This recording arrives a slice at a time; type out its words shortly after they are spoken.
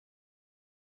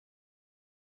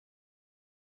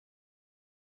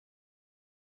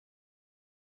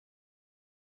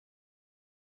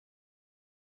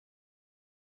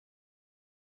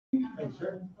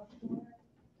Sure.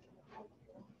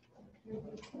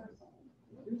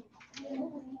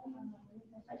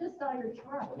 I just saw your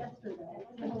truck yesterday.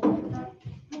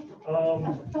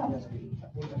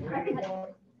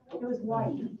 It was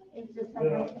white. It's just like.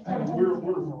 We're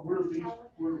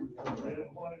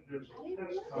there's a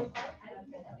test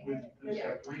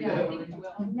company.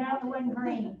 Now it went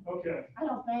green. Okay. I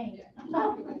don't think.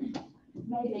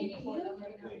 Maybe.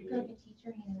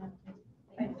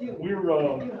 We're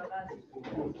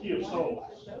Kia Soul.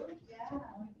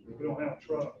 We don't have a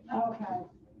truck. Okay.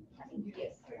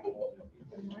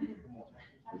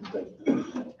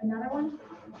 Another one?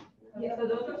 Yeah, so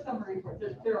those are summary reports.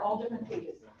 They're all different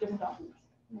pages, different documents.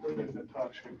 Where did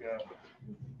Natasha go?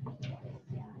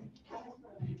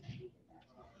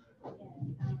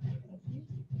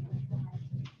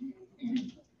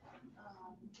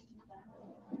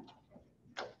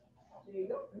 There you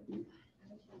go.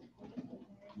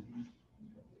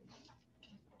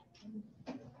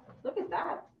 Look at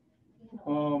that.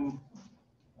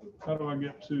 How do I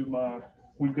get to my,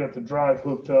 we've got the drive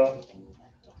hooked up.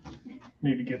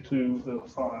 Need to get to the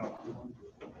file.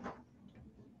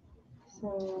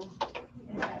 So,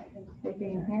 maybe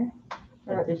in here,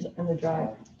 or is it in the drive?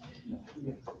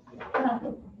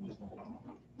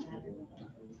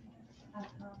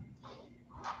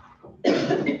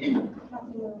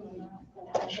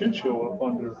 It should show up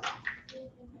under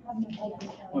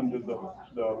the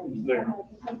there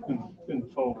in the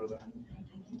folder there.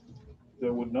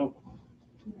 That would know.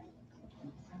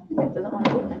 It doesn't want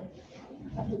to open it.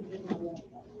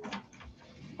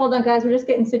 Hold on, guys, we're just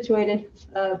getting situated.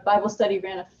 Bible study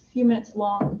ran a few minutes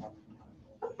long.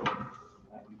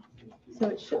 So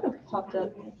it should have popped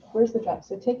up. Where's the drive?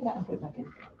 So take it out and put it back in.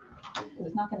 Because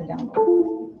it's not going to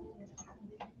download.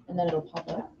 And then it'll pop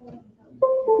up.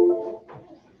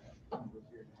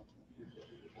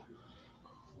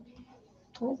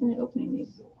 Why isn't it opening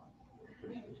these?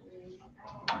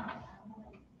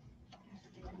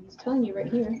 It's telling you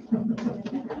right here.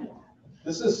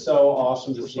 This is so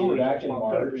awesome to For see. some reason, Back in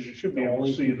March, you should be the able to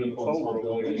only see two it in the people in folder the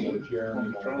building over were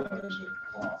Jeremy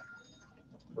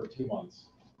for 2 months.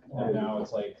 And now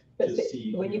it's like, But just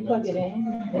see. when you humans. plug it in,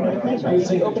 Right. and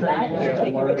you open that, and you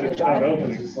take it right to the It's not drive.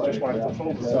 opening, just like the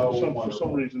folder. So For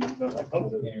some reason, it's not I can't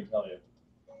opening. even tell you.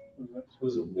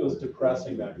 It was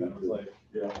depressing back then. It was like,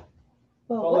 Well,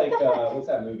 felt what like, the heck? what's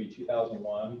that movie,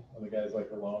 2001, when the guy's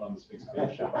like alone on this big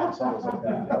spaceship? I saw it like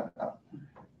that.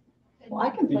 Well, I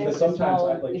can play Because with this sometimes,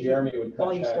 while like you- Jeremy would while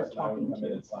cut you checks start and I would talking come in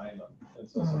too. and sign them. And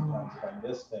so sometimes if I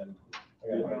missed him, I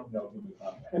gotta like know who was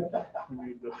on.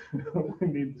 We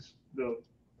need the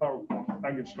PowerPoint.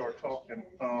 I can start talking.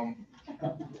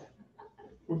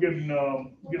 We're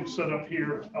getting set up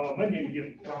here. I need to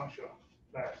get Natasha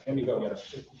back. Let me go get her.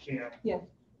 If we can.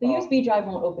 The USB drive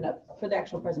won't open up for the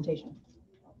actual presentation.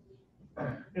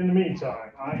 In the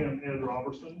meantime, I am Ed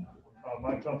Roberson.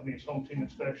 My company is Home Team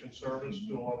Inspection Service,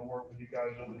 do a lot of work with you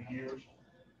guys over the years.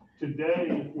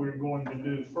 Today, we're going to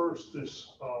do first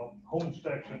this home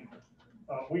inspection.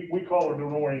 We call it an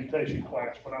orientation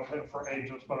class, but I've had for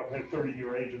agents, but I've had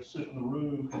 30-year agents sit in the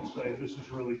room and say, this is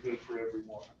really good for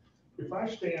everyone. If I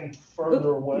stand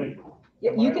further away.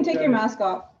 Yeah, am you I can take okay? your mask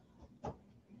off.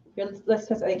 Here, let's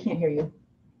test, I can't hear you.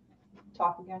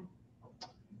 Talk again.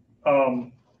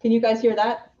 Can you guys hear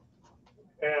that?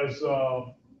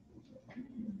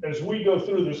 As we go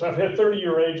through this, I've had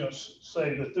 30-year agents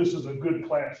say that this is a good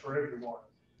class for everyone.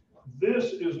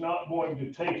 This is not going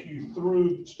to take you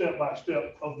through step by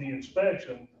step of the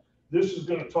inspection. This is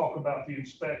going to talk about the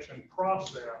inspection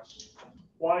process,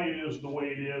 why it is the way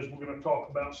it is. We're going to talk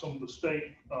about some of the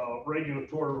state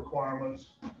regulatory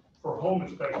requirements for home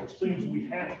inspectors, things we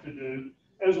have to do,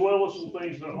 as well as some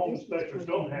things that home inspectors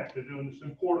don't have to do. And it's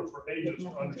important for agents to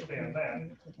understand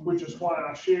that, which is why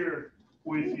I shared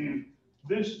with you.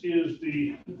 This is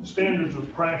the standards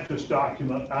of practice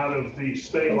document out of the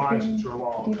state licensure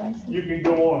law. You can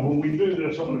go on, when we do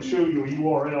this, I'm going to show you a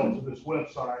URL to this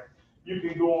website. You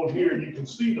can go on here and you can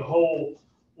see the whole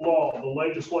law, the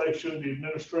legislation, the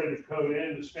administrative code,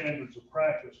 and the standards of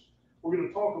practice. We're going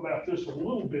to talk about this a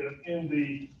little bit in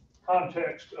the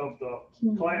context of the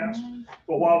class,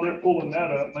 but while they're pulling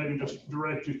that up, maybe just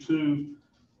direct you to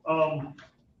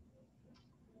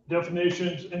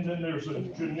definitions, and then there's a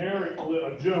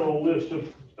general list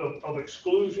of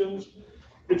exclusions.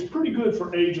 It's pretty good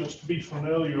for agents to be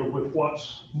familiar with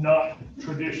what's not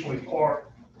traditionally part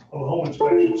of a home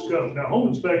inspection scope. Now, home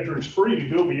inspector is free to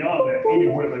go beyond that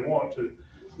anywhere they want to.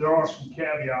 There are some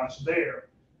caveats there,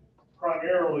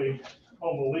 primarily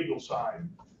on the legal side.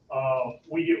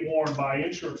 We get warned by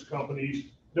insurance companies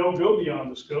don't go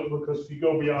beyond the scope, because if you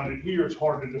go beyond it here, it's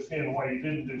hard to defend why you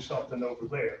didn't do something over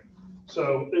there.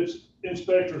 So it's,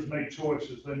 inspectors make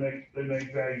choices, they make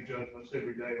value judgments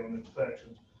every day on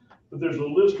inspections. But there's a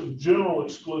list of general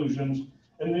exclusions,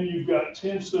 and then you've got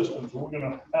 10 systems. We're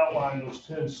gonna outline those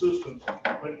 10 systems,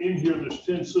 but in here, there's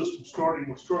 10 systems starting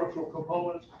with structural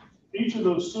components. Each of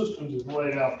those systems is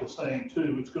laid out the same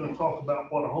too. It's gonna talk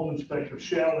about what a home inspector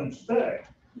shall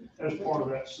inspect as part of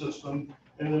that system,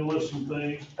 and then list some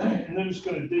things, and then it's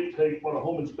gonna dictate what a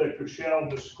home inspector shall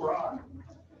describe.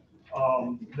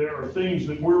 There are things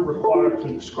that we're required to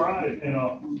describe in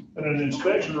an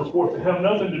inspection report that have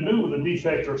nothing to do with a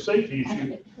defect or safety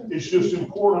issue. It's just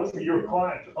important for your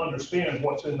client to understand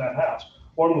what's in that house.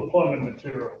 What are the plumbing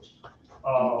materials?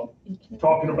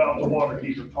 Talking about the water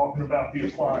heater, talking about the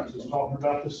appliances, talking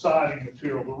about the siding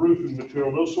material, the roofing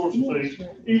material, those sorts of things.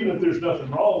 Even if there's nothing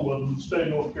wrong with them, the state of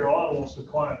North Carolina wants the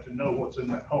client to know what's in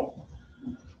that home.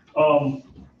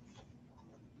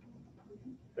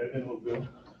 That didn't look good.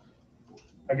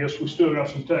 I guess we still got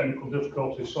some technical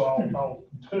difficulties, so I'll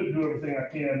do everything I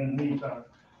can in the meantime.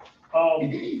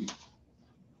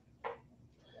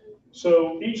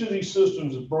 So each of these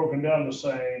systems is broken down the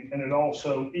same, and it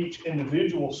also, each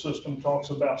individual system talks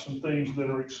about some things that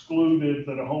are excluded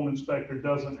that a home inspector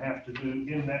doesn't have to do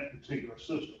in that particular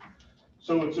system.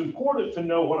 So it's important to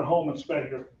know what a home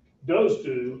inspector does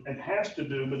do and has to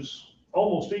do, but it's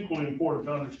almost equally important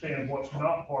to understand what's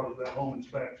not part of that home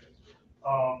inspection.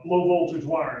 Low voltage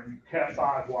wiring, Cat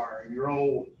 5 wiring, your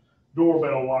old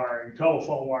doorbell wiring,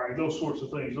 telephone wiring, those sorts of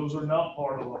things. Those are not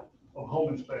part of a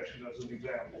home inspection, as an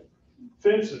example.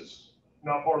 Fences,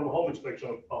 not part of the home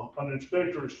inspection. An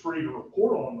inspector is free to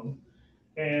report on them.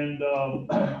 And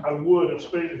I would,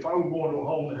 if I would go into a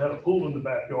home that had a pool in the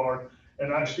backyard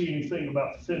and I see anything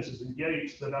about the fences and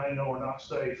gates that I know are not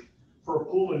safe for a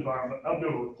pool environment, I'll be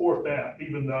able to report that,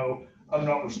 even though I'm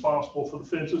not responsible for the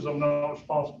fences, I'm not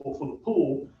responsible for the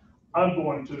pool. I'm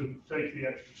going to take the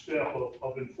extra step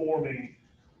of informing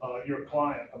your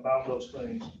client about those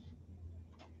things.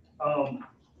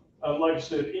 Like I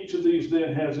said, each of these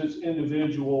then has its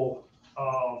individual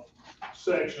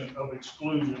section of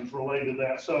exclusions related to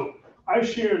that. So I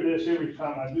share this every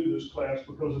time I do this class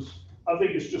because I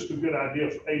think it's just a good idea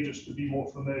for agents to be more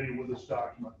familiar with this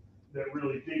document that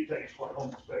really dictates what home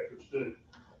inspectors do.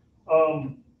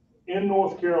 In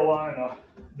North Carolina,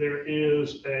 there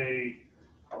is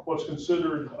what's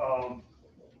considered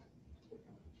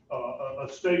a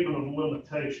statement of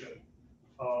limitation.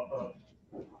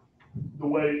 The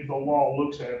way the law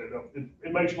looks at it,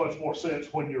 it makes much more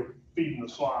sense when you're feeding the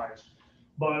slides.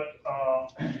 But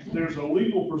there's a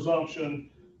legal presumption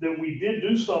that we did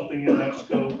do something in that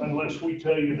scope unless we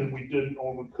tell you that we didn't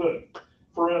or we couldn't.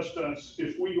 For instance,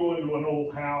 if we go into an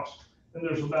old house and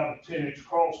there's about a 10-inch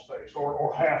crawl space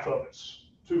or half of it's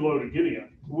too low to get in,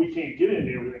 we can't get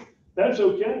into everything. That's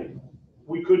okay.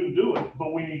 We couldn't do it,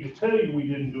 but we need to tell you we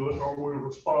didn't do it or we're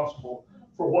responsible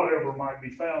for whatever might be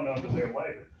found under there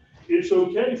later. It's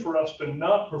okay for us to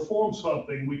not perform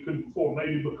something we couldn't perform,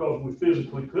 maybe because we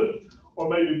physically couldn't, or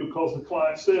maybe because the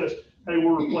client says, hey,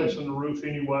 we're replacing the roof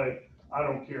anyway. I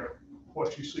don't care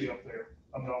what you see up there.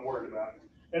 I'm not worried about it.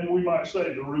 And we might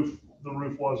say the roof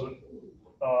wasn't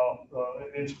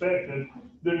inspected,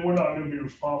 then we're not going to be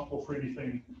responsible for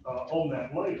anything on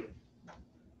that later.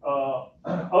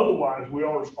 Otherwise, we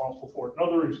are responsible for it.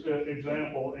 Another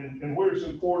example, and where it's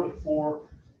important for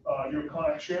your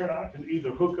client, Sharon, I can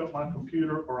either hook up my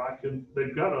computer or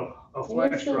they've got a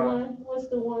flash drive. What's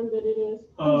the one that it is?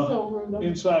 I'm so rude.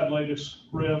 Inside latest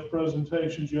Rev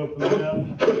presentations, you open it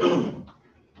down.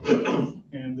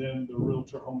 And then the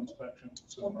realtor home inspection.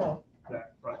 So Okay.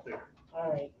 that right there.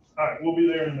 All right. All right, we'll be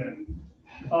there in a minute.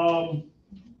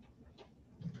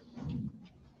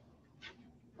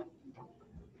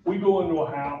 We go into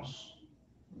a house,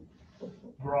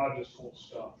 garage is full of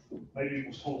stuff. Maybe it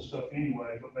was full of stuff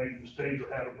anyway, but maybe the stager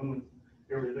had to move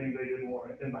everything they didn't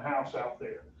want in the house out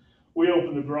there. We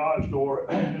open the garage door,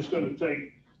 and it's going to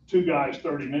take two guys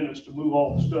 30 minutes to move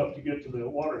all the stuff to get to the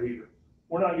water heater.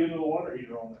 We're not getting the water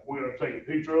heater on that. We're going to take a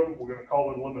picture of it. We're going to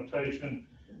call it a limitation,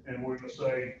 and we're going to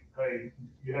say, hey,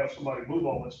 you have somebody move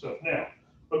all this stuff. Now,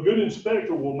 a good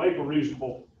inspector will make a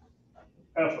reasonable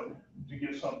effort to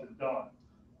get something done.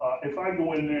 If I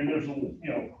go in there and there's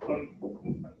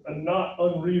a not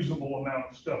unreasonable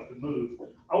amount of stuff to move,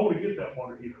 I want to get that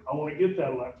water heater. I want to get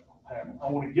that electrical panel.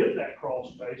 I want to get that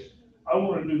crawl space. I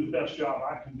want to do the best job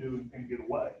I can do and get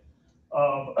away.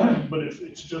 But if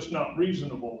it's just not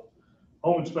reasonable,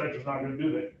 home inspector's not going to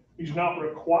do that. He's not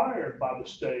required by the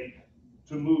state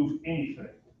to move anything.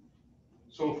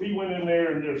 So if he went in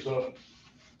there and there's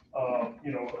a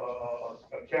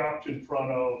couch in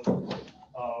front of,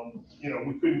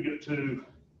 we couldn't get to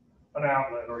an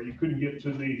outlet, or you couldn't get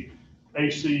to the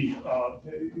AC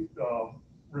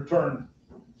return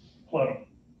plenum.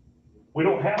 We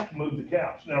don't have to move the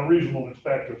couch. Now, a reasonable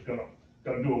inspector is gonna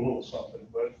do a little something,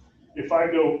 but if I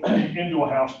go into a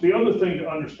house, the other thing to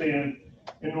understand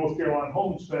in North Carolina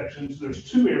home inspections, there's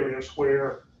two areas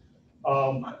where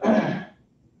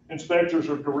inspectors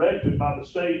are directed by the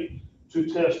state to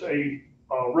test a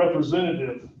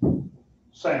representative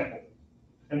sample,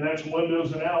 and that's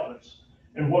windows and outlets.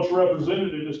 And what's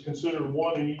representative is considered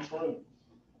one in each room.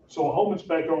 So a home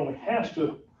inspector only has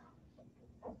to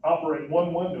operate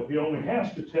one window. He only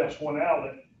has to test one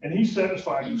outlet, and he's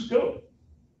satisfied in scope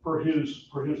for his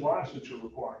licensure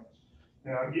requirements.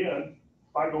 Now, again,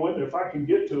 if I go in there, if I can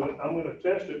get to it, I'm gonna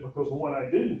test it, because the one I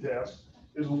didn't test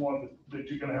is the one that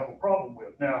you're gonna have a problem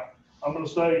with. Now, I'm gonna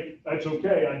say, that's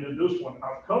okay, I did this one,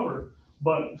 I've covered,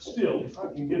 but still, if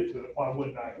I can get to it, why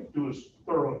wouldn't I do as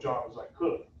thorough a job as I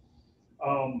could?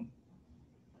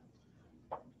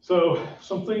 So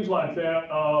some things like that.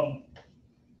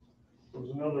 There was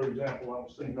another example I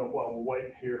was thinking of while we're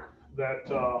waiting here, that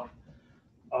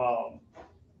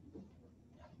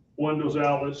windows,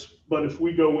 outlets, but if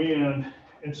we go in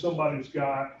and somebody's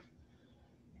got,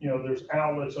 there's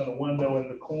outlets on a window in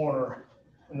the corner,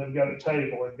 and they've got a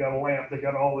table, they've got a lamp, they've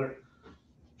got all their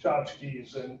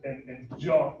tchotchkes and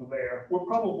junk there, we're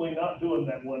probably not doing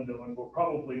that window, and we're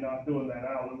probably not doing that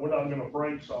outlet. We're not gonna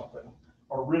break something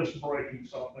or risk breaking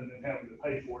something and having to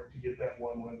pay for it to get that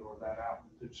one window or that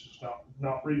outlet. It's just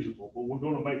not reasonable, but we're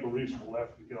gonna make a reasonable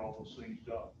effort to get all those things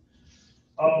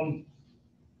done.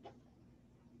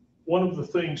 One of the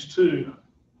things too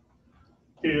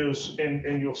is,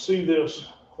 and you'll see this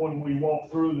when we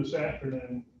walk through this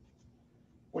afternoon,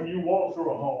 when you walk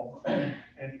through a home,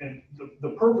 and the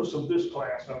purpose of this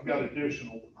class, and I've got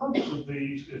additional, the purpose of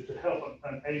these is to help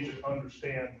an agent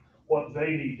understand what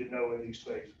they need to know in these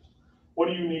phases. What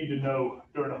do you need to know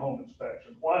during a home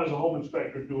inspection? Why is a home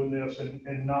inspector doing this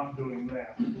and not doing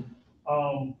that?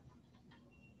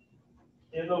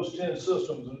 In those 10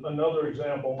 systems, another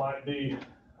example might be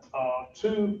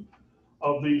 2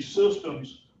 of these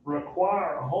systems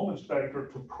require a home inspector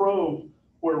to probe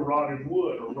where rotted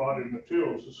wood or rotted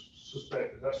materials is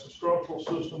suspected. That's the structural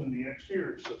system and the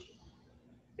exterior system.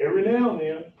 Every now and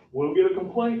then, we'll get a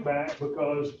complaint back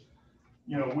because,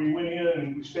 we went in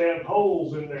and we stabbed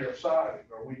holes in their siding,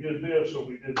 or we did this, or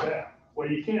we did that. Well,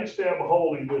 you can't stab a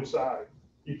hole in good siding.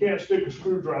 You can't stick a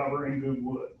screwdriver in good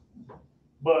wood.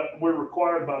 But we're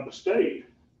required by the state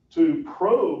to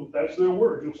probe, that's their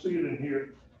word, you'll see it in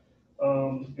here.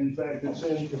 In fact,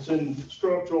 it's in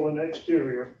structural and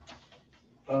exterior.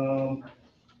 The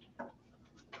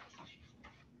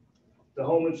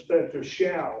home inspector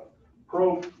shall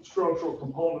probe structural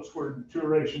components where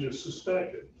deterioration is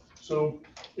suspected. So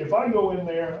if I go in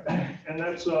there and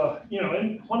that's,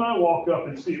 and when I walk up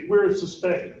and see it, where it's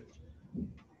suspected,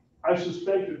 I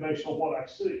suspect it based on what I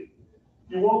see.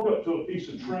 You walk up to a piece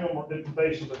of trim at the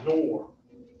base of the door,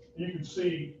 you can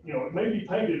see, it may be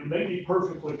painted, it may be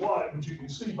perfectly white, but you can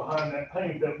see behind that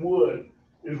paint that wood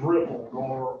is rippled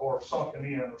or sunken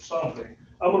in or something.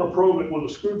 I'm going to probe it with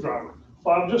a screwdriver.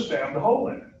 Well, I've just stabbed a hole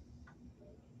in it.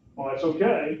 Well, that's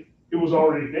okay. It was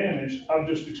already damaged. I've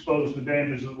just exposed the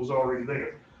damage that was already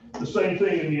there. The same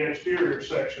thing in the exterior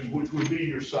section, which would be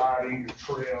your siding, your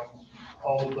trim,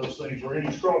 all of those things, or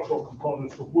any structural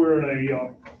components. We're in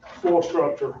a floor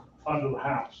structure under the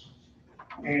house.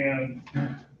 And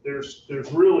there's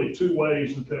really 2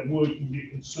 ways that wood can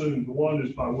get consumed. The one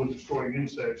is by wood destroying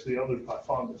insects, the other is by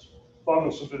fungus.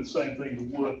 Fungus will do the same thing to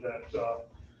wood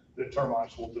that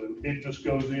termites will do. It just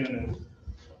goes in and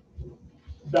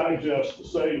digests the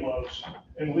cellulose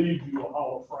and leaves you a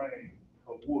hollow frame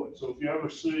of wood. So if you ever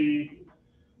see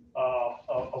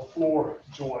a floor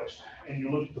joist and you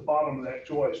look at the bottom of that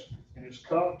joist and it's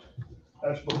cupped,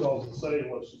 that's because the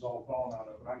cellulose is all gone out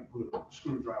of it. I can put a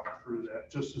screwdriver through that,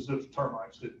 just as if the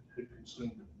termites had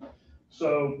consumed it.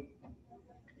 So,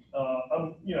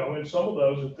 in some of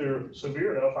those, if they're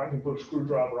severe enough, I can put a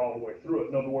screwdriver all the way through it.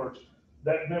 In other words,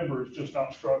 that member is just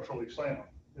not structurally sound.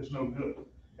 It's no good.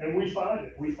 And we find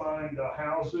it. We find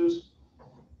houses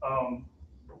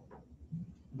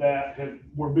that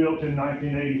were built in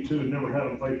 1982 and never had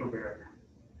a vapor barrier.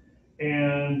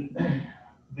 And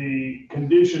the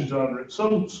conditions under it,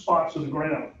 some spots of the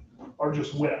ground are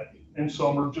just wet and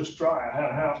some are just dry. I had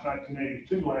a house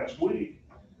 1982 last week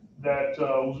that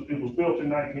it was built in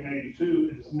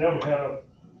 1982. It's never had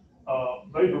a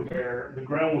vapor barrier. The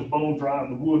ground was bone dry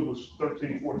and the wood was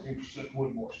 13-14%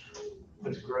 wood moisture.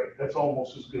 That's great. That's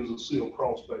almost as good as a sealed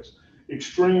crawl space.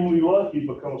 extremely lucky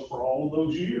because for all of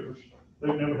those years,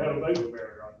 they've never had a vapor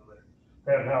barrier under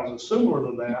there. Had houses similar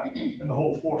to that, and the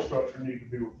whole floor structure needed to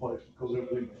be replaced because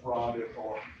everything was rotted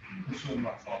or consumed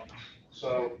by fungus.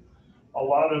 So a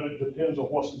lot of it depends on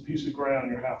what's the piece of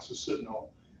ground your house is sitting on.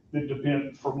 It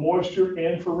depends for moisture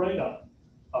and for radon.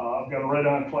 I've got a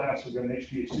radon class, I've got an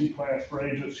HVAC class for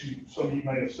agents. Some of you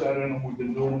may have sat in them. We've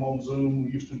been doing them on Zoom.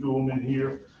 We used to do them in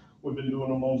here. We've been doing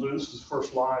them on Zoom. This is the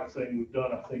first live thing we've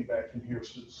done, I think, back in here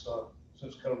since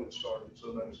COVID started.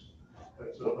 So that's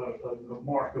a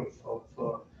mark of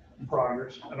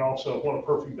progress. And also, what a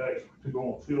perfect day to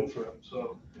go on a field trip.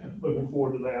 So looking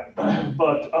forward to that.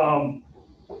 But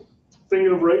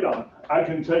thinking of radon, I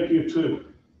can take you to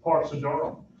parts of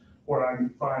Durham where I can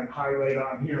find high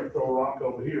radon here, throw a rock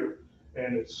over here,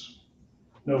 and it's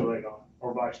no radon,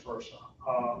 or vice versa.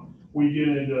 We get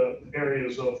into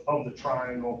areas of the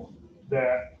triangle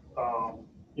that,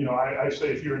 I say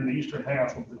if you're in the eastern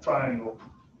half of the triangle,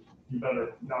 you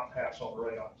better not pass on the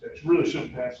radon test. You really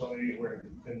shouldn't pass on it anywhere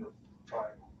in the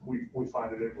triangle. We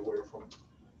find it everywhere from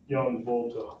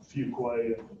Youngsville to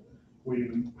Fuquay, and we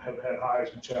even have had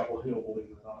highs in Chapel Hill, believe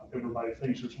it or not. Everybody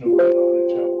thinks there's no radon in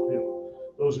Chapel Hill.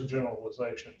 Those are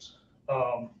generalizations.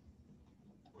 I'm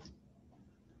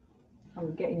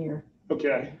getting your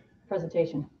Okay,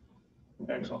 presentation.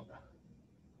 excellent.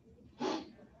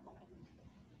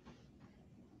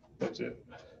 That's it.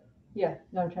 Yeah,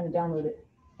 no, I'm trying to download it.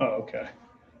 Oh, okay.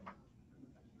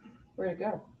 Where'd it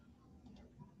go?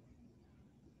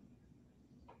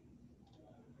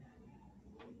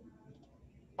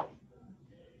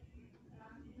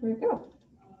 Where'd it go?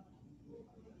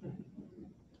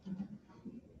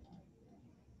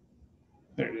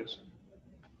 There it is.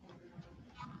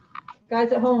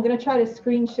 Guys at home, I'm gonna try to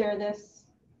screen share this.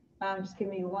 Just give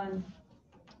me one.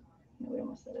 No, we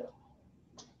almost set it up.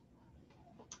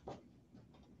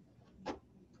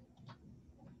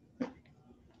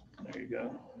 There you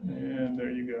go. And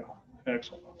there you go.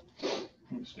 Excellent. Let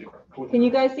me see if I click. Can you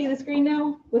guys see the screen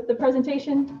now with the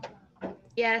presentation?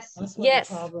 Yes. That's what Yes.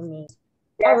 the problem is.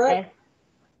 All right.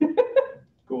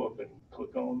 Go up and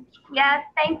click on the screen. Yes,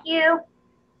 thank you.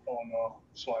 On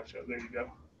slideshow. There you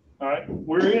go. All right,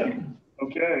 we're in.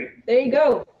 Okay. There you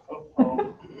go.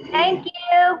 Thank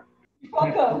you.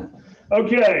 Welcome.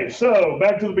 Okay, so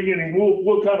back to the beginning.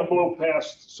 We'll kind of blow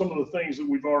past some of the things that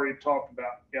we've already talked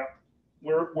about. Yeah,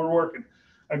 we're working.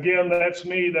 Again, that's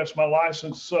me. That's my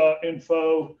license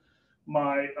info,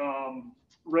 my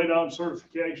radon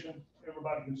certification.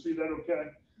 Everybody can see that okay?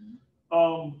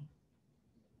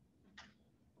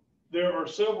 There are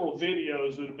several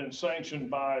videos that have been sanctioned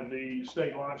by the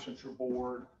state licensure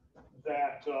board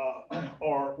that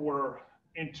were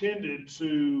intended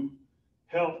to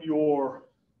help your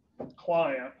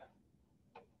client.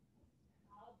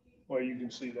 Well, you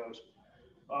can see those.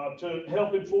 To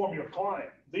help inform your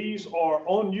client. These are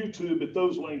on YouTube at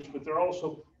those links, but they're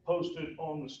also posted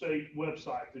on the state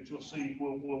website that you'll see.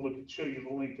 We'll show you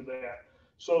the link to that.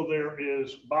 So there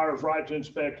is buyer's right to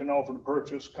inspect and offer to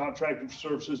purchase, contracting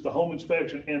services, the home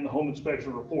inspection, and the home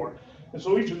inspection report. And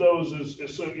so each of those is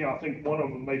I think one of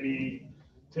them may be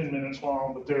 10 minutes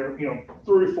long, but they're 3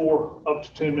 or 4 up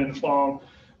to 10 minutes long.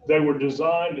 They were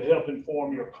designed to help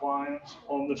inform your clients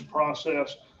on this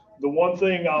process. The one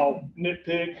thing I'll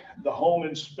nitpick, the home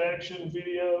inspection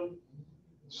video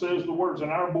says the words,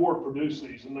 and our board produced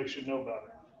these and they should know about it.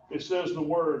 It says the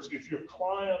words, if your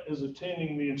client is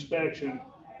attending the inspection,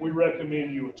 we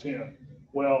recommend you attend.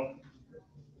 Well,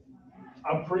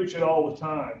 I'm preaching all the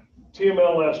time.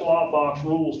 TMLS lockbox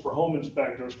rules for home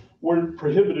inspectors, we're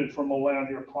prohibited from allowing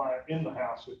your client in the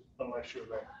house unless you're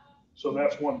there. So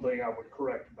that's one thing I would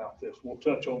correct about this. We'll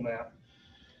touch on that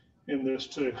in this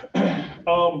too.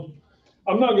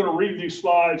 I'm not going to read these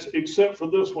slides except for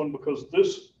this one because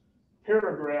this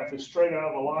paragraph is straight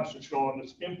out of a license law, and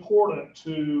it's important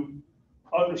to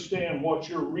understand what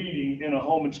you're reading in a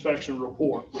home inspection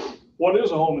report. What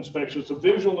is a home inspection? It's a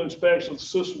visual inspection of the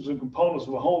systems and components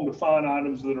of a home to find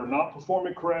items that are not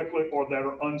performing correctly or that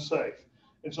are unsafe.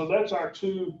 And so that's our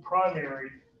 2 primary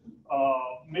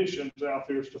missions out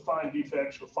there, is to find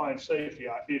defects or find safety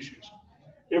issues.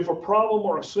 If a problem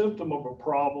or a symptom of a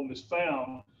problem is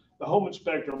found, the home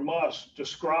inspector must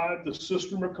describe the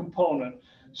system or component,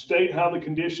 state how the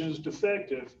condition is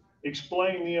defective,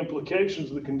 explain the implications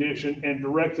of the condition, and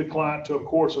direct the client to a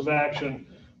course of action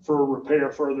for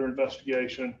repair, further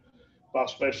investigation by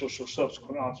specialists or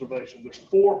subsequent observation. There's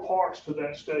 4 parts to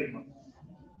that statement.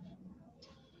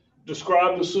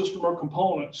 Describe the system or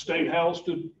component, state how it's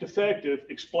defective,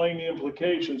 explain the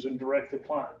implications, and direct the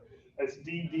client. That's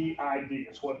DDID,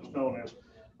 it's what it's known as.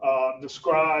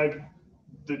 Describe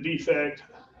the defect,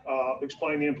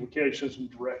 explain the implications, and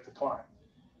direct the client.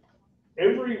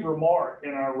 Every remark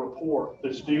in our report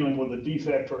that's dealing with a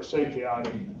defect or a safety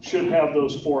item should have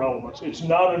those 4 elements. It's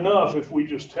not enough if we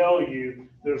just tell you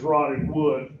there's rotted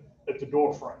wood at the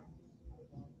door frame.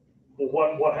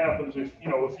 Well, what happens if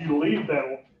you leave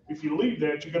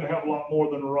that, you're going to have a lot more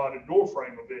than a rotted door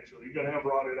frame eventually. You're going to have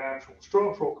rotted actual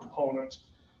structural components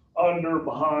under,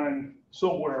 behind,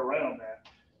 somewhere around that.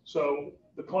 So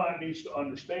the client needs to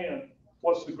understand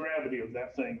what's the gravity of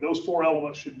that thing. Those 4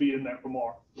 elements should be in that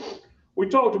remark. We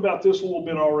talked about this a little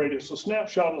bit already. It's a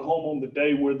snapshot of the home on the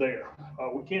day we're there.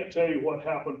 We can't tell you what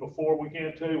happened before. We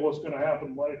can't tell you what's going to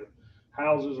happen later.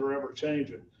 Houses are ever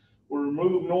changing. We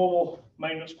remove normal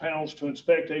maintenance panels to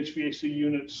inspect HVAC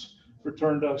units,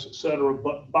 return ducts, et cetera.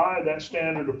 But by that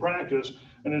standard of practice,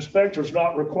 an inspector is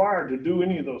not required to do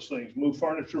any of those things. Move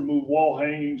furniture, move wall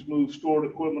hangings, move stored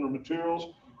equipment or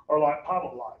materials, or light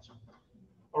pilot lights.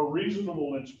 A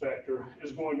reasonable inspector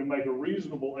is going to make a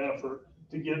reasonable effort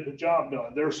to get the job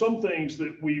done. There are some things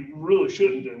that we really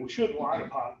shouldn't do. We shouldn't light a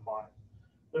pilot light.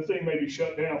 The thing may be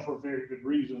shut down for a very good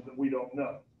reason that we don't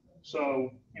know. So,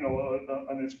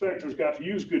 an inspector's got to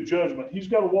use good judgment. He's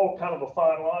got to walk kind of a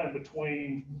fine line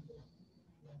between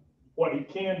what he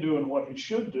can do and what he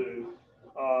should do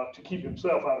to keep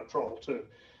himself out of trouble too.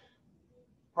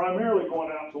 Primarily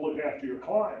going out to look after your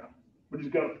client, but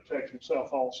he's got to protect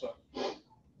himself also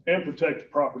and protect the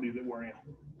property that we're in.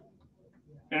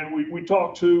 And we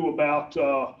talked too about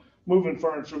moving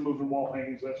furniture, moving wall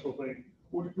hangings, that sort of thing.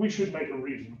 We should make a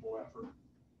reasonable effort.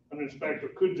 An inspector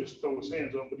could just throw his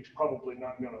hands up, but he's probably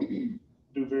not going to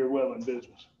do very well in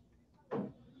business.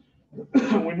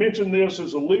 We mentioned this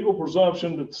as a legal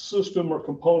presumption that the system or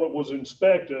component was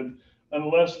inspected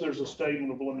unless there's a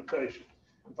statement of limitation.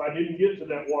 If I didn't get to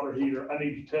that water heater, I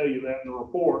need to tell you that in the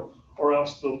report, or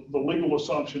else the legal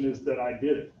assumption is that I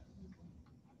did it.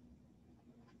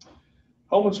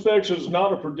 Home inspection is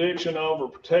not a prediction of or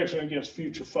protection against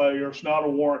future failure. It's not a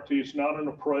warranty. It's not an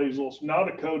appraisal. It's not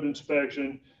a code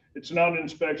inspection. It's not an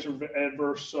inspection of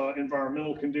adverse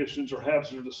environmental conditions or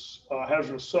hazardous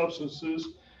substances.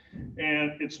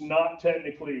 And it's not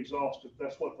technically exhaustive.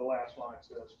 That's what the last line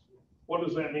says. What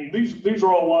does that mean? These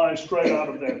are all lines straight out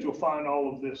of that. You'll find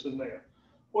all of this in there.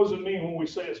 What does it mean when we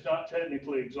say it's not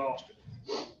technically exhaustive?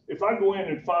 If I go in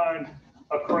and find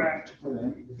a cracked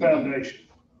foundation,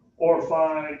 or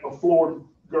find a floor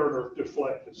girder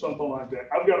deflected, something like that,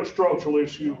 I've got a structural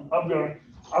issue. I'm going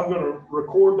to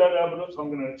record that evidence. I'm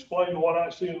going to explain what I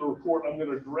see in the report. I'm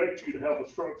going to direct you to have a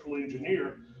structural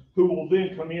engineer who will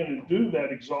then come in and do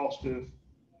that exhaustive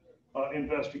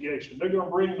investigation. They're going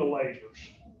to bring the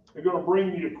lasers. They're going to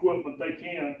bring the equipment they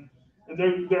can.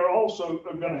 And they're also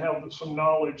going to have some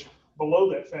knowledge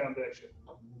below that foundation.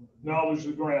 Knowledge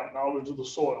of the ground, knowledge of the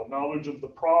soil, knowledge of the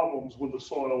problems with the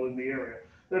soil in the area.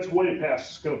 That's way past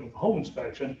the scope of home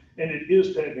inspection, and it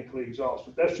is technically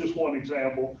exhaustive. That's just one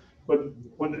example. But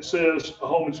when it says a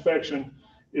home inspection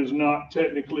is not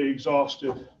technically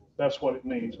exhaustive, that's what it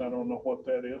means. I don't know what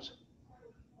that is.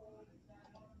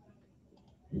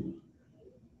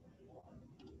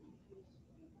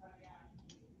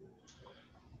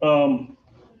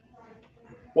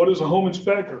 What is a home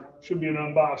inspector? Should be an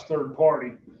unbiased third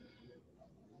party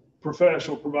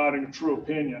professional providing a true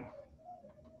opinion.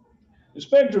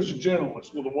 Inspectors are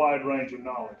generalists with a wide range of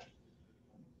knowledge.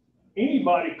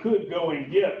 Anybody could go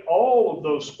and get all of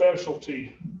those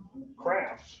specialty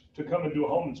crafts to come and do a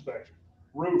home inspection.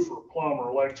 Roofer, plumber,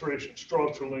 electrician,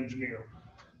 structural engineer,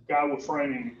 guy with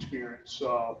framing experience,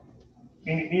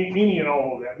 any and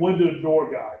all of that. Window to door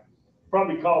guy.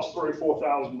 Probably costs $3,000 or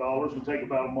 $4,000 and take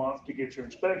about a month to get your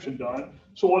inspection done.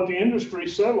 So what the industry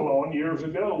settled on years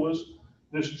ago was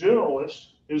this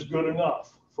generalist is good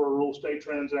enough for a real estate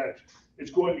transaction.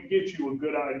 It's going to get you a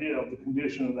good idea of the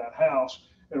condition of that house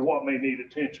and what may need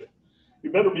attention.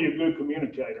 You better be a good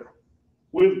communicator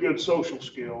with good social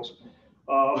skills.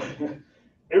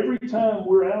 Every time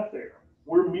we're out there,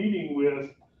 we're meeting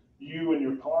with you and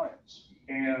your clients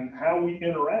and how we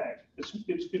interact.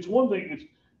 It's one thing, it's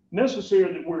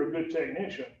necessary that we're a good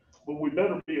technician, but we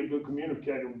better be a good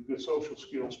communicator with good social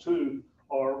skills too,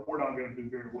 or we're not going to do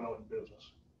very well in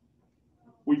business.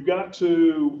 We've got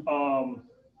to,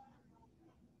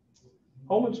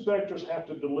 home inspectors have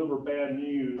to deliver bad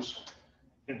news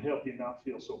and help you not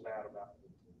feel so bad about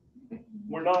it.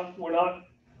 We're not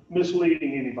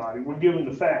misleading anybody. We're giving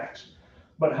the facts,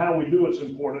 but how we do it's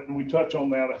important. And we touch on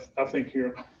that, I think, here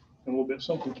in a little bit.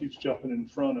 Something keeps jumping in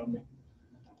front of me.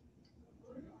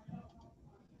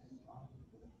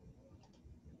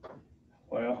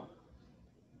 Well,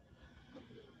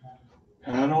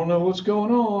 I don't know what's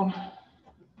going on.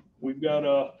 We've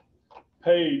got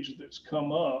page that's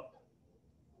come up.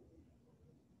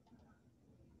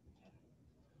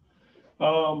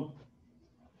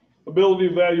 Ability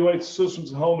to evaluate the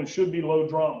systems at home, and should be low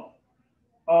drama.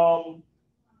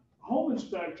 Home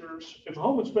inspectors, if a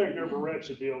home inspector ever wrecks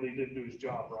a deal, he didn't do his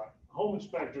job right. Home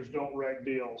inspectors don't wreck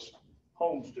deals,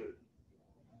 homes do.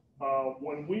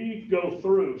 When we go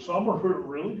through, some are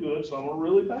really good, some are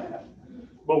really bad.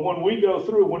 But when we go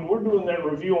through, when we're doing that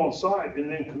review on site and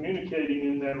then communicating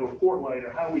in that report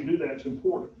later, how we do that is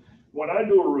important. When I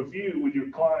do a review with your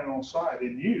client on site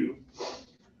and you,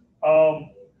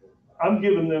 I'm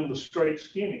giving them the straight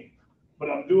skinny, but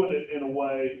I'm doing it in a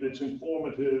way that's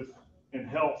informative and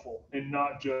helpful and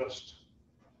not just,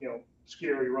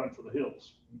 scary run for the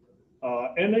hills.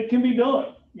 And it can be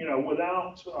done,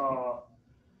 without,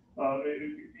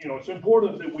 it's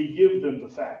important that we give them the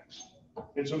facts.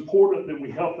 It's important that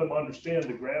we help them understand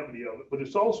the gravity of it, but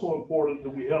it's also important that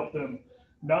we help them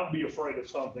not be afraid of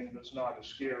something that's not as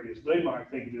scary as they might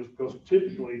think it is, because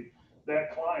typically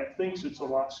that client thinks it's a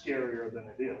lot scarier than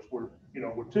it is. We're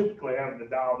typically having to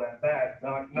dial that back,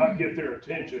 not get their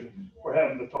attention. We're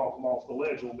having to talk them off the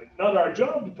ledge a little bit. Not our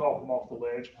job to talk them off the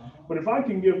ledge, but if I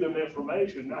can give them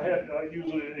information, I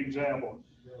use an example.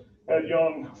 I had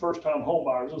young first-time home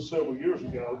buyers, this was several years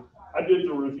ago. I did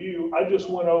the review. I just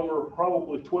went over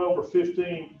probably 12 or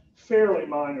 15 fairly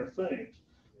minor things,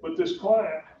 but this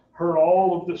client heard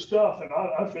all of this stuff, and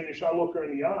I finished. I look her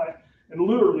in the eye, and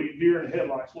literally deer in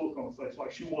headlights look on her face,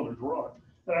 like she wanted to run.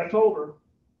 And I told her,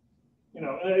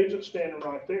 an agent standing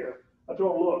right there, I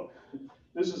told her, look,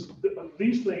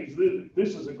 these things,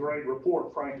 this is a great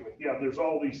report, frankly. Yeah, there's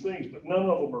all these things, but none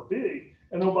of them are big.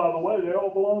 And oh, by the way, they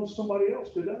all belong to somebody else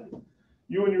today.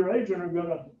 You and your agent are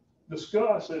gonna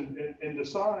discuss and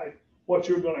decide what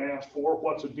you're gonna ask for,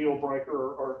 what's a deal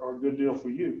breaker or a good deal for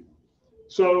you.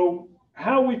 So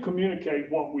how we communicate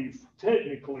what we've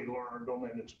technically learned on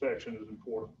that inspection is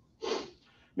important.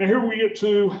 Now here we get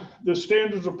to the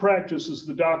standards of practice is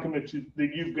the document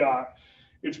that you've got.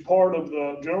 It's part of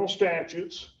the general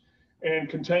statutes and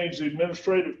contains the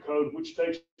administrative code, which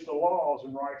takes the laws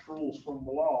and writes rules from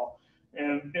the law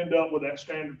and end up with that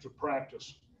standards of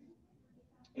practice.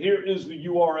 Here is the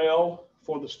URL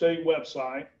for the state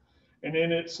website. And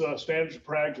then it's standards of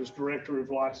practice, directory of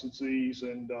licensees,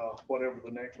 and whatever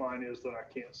the next line is that I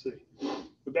can't see.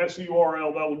 But that's the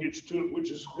URL that will get you to it,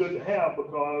 which is good to have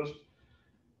because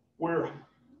we're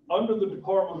under the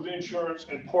Department of Insurance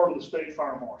and part of the state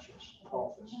fire marshal's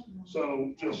office.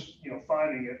 So just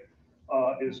finding it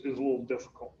is a little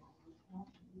difficult.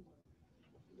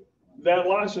 That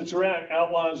Licensure Act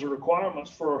outlines the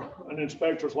requirements for an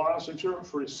inspector's licensure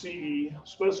for a CE,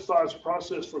 specifies the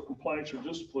process for complaints or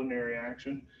disciplinary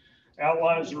action,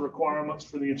 outlines the requirements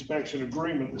for the inspection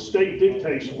agreement. The state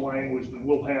dictates the language that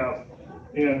we'll have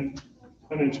in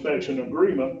an inspection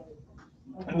agreement.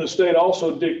 And the state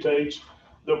also dictates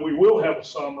that we will have a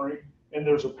summary, and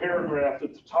there's a paragraph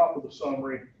at the top of the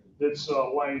summary that's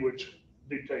language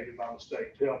dictated by the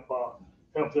state to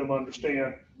help them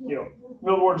understand. In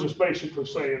other words, it's basically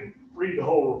saying, read the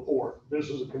whole report. This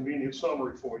is a convenient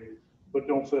summary for you, but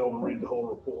don't fail to read the whole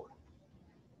report.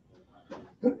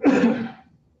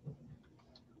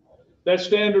 That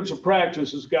standards of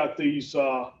practice has got these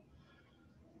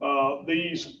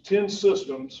 10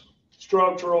 systems.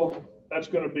 Structural, that's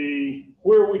going to be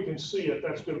where we can see it.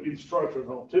 That's going to be the structure of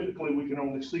the home. Typically, we can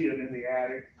only see it in the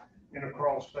attic, in a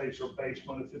crawl space or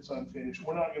basement if it's unfinished.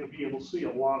 We're not going to be able to see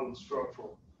a lot of the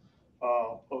structural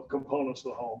components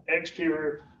of the home.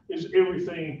 Exterior is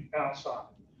everything outside.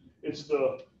 It's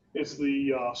the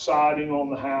siding on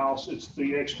the house. It's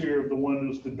the exterior of the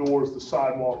windows, the doors, the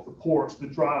sidewalk, the porch, the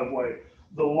driveway,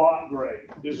 the lot grade.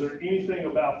 Is there anything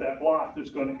about that lot that's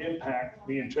going to impact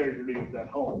the integrity of that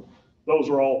home? Those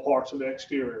are all parts of the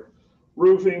exterior.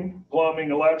 Roofing, plumbing,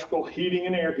 electrical, heating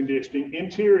and air conditioning,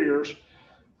 interiors.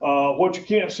 What you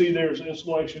can't see there is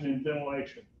insulation and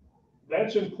ventilation.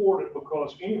 That's important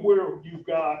because anywhere you've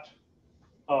got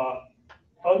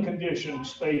unconditioned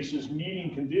spaces,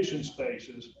 needing conditioned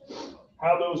spaces,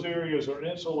 how those areas are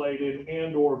insulated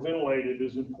and or ventilated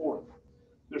is important.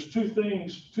 There's two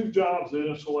jobs that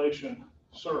insulation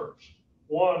serves.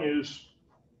 One is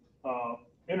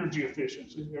energy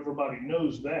efficiency. Everybody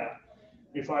knows that.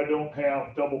 If I don't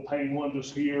have double pane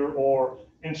windows here or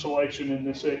insulation in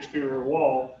this exterior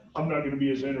wall, I'm not going to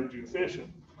be as energy efficient.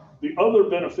 The other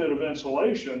benefit of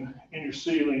insulation in your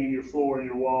ceiling, in your floor, and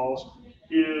your walls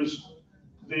is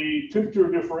the temperature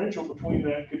differential between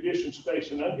that conditioned space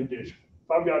and unconditioned.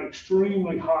 If I've got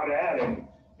extremely hot attic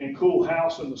and cool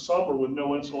house in the summer with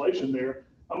no insulation there,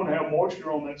 I'm going to have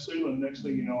moisture on that ceiling. Next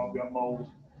thing you know, I've got mold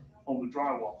on the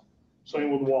drywall.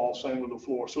 Same with the wall, same with the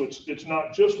floor. So it's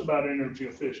not just about energy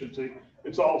efficiency.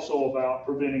 It's also about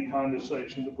preventing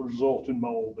condensation that would result in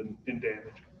mold and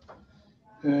damage.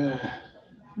 I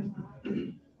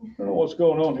don't know what's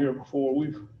going on here before.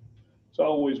 It's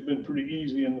always been pretty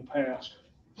easy in the past.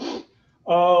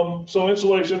 So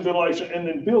insulation, ventilation, and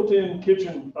then built-in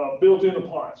kitchen, built-in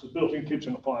appliances, built-in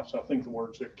kitchen appliances. I think the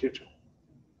word's there, kitchen.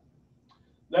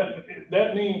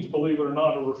 That means, believe it or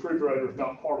not, a refrigerator is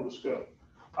not part of the scope.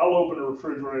 I'll open a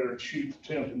refrigerator and shoot the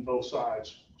temp in both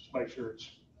sides, just make sure it's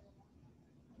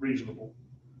reasonable.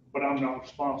 But I'm not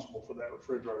responsible for that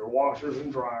refrigerator. Washers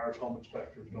and dryers, home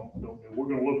inspectors don't do. We're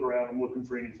going to look around and looking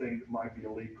for anything that might be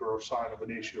a leak or a sign of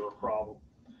an issue or a problem.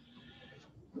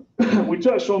 We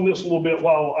touched on this a little bit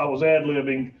while I was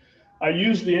ad-libbing. I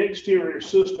used the exterior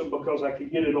system because I could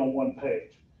get it on one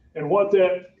page. And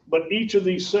but each of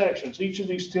these sections, each of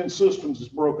these 10 systems is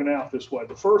broken out this way.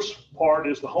 The first part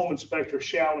is the home inspector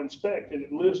shall inspect, and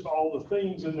it lists all the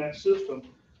things in that system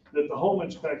that the home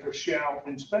inspector shall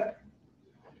inspect.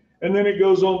 And then it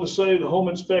goes on to say the home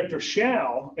inspector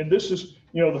shall, and this is,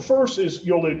 the first is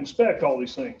you'll inspect all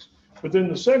these things. But then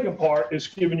the second part is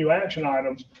giving you action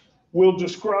items. Will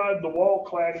describe the wall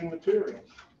cladding materials.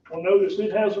 Well, notice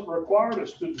it hasn't required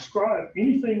us to describe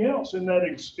anything else in that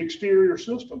exterior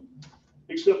system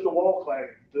except the wall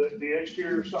cladding, the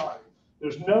exterior side.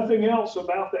 There's nothing else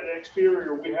about that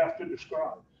exterior we have to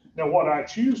describe. Now, what I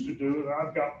choose to do, and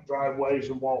I've got driveways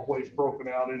and walkways broken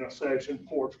out in a section,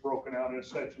 porch broken out in a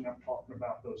section, I'm talking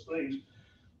about those things,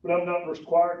 but I'm not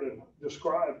required to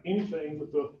describe anything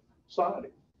but the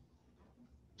siding.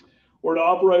 Or to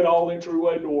operate all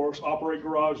entryway doors, operate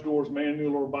garage doors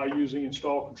manual or by using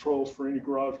install controls for any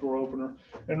garage door opener,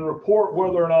 and report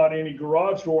whether or not any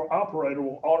garage door operator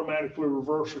will automatically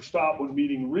reverse or stop when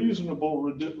meeting reasonable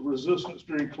resistance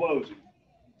during closing,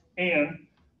 and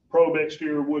probe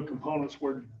exterior wood components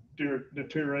where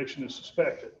deterioration is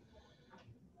suspected.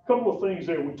 A couple of things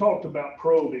there. We talked about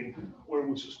probing where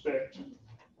we suspect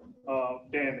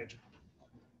damage.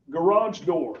 Garage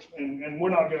doors, and we're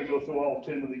not going to go through all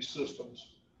 10 of these systems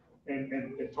and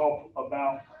talk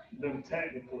about them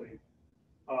technically.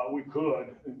 We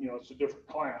could, it's a different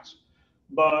class.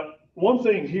 But one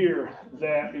thing here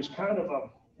that is kind of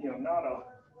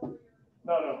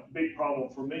not a big problem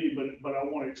for me, but I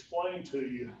want to explain to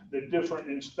you that different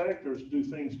inspectors do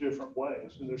things different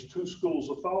ways. And there's two schools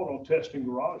of thought on testing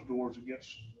garage doors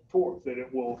against torque, that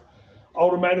it will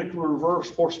automatically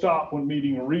reverse or stop when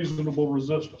meeting a reasonable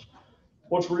resistance.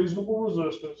 What's reasonable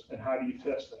resistance and how do you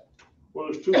test that?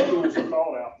 Well, there's two schools of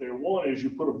thought out there. One is you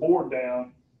put a board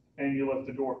down and you let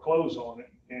the door close on it,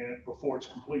 and before it's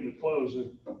completely closed,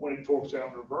 and when it torques out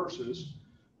and reverses,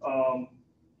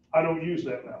 I don't use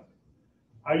that method.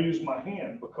 I use my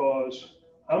hand because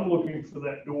I'm looking for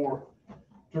that door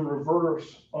to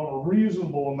reverse on a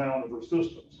reasonable amount of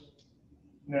resistance.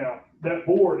 Now, that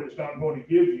board is not going to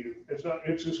give you,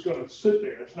 it's just going to sit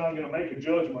there. It's not going to make a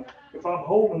judgment. If I'm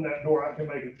holding that door, I can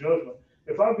make a judgment.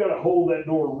 If I've got to hold that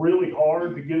door really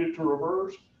hard to get it to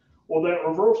reverse, well, that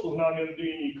reversal is not going to do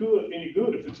any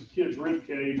good if it's a kid's rib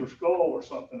cage or skull or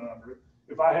something under it.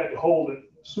 If I had to hold it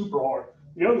super hard.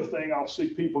 The other thing, I'll see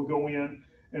people go in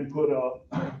and put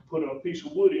a piece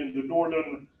of wood in, the door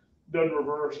doesn't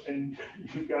reverse, and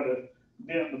you've got a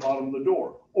dent in the bottom of the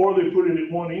door. Or they put it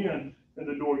at one end and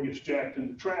the door gets jacked in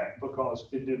the track because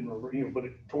it didn't reverse, but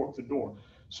it torqued the door.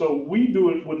 So we do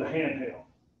it with a handheld.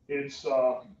 It's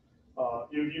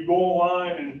you go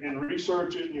online and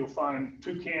research it, and you'll find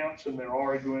two camps, and they're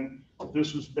arguing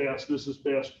this is best, this is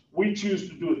best. We choose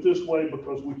to do it this way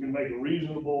because we can make a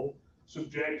reasonable,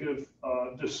 subjective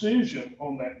decision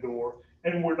on that door,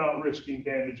 and we're not risking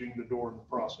damaging the door in the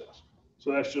process.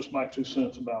 So that's just my 2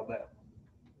 cents about that.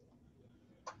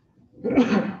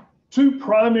 Two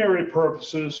primary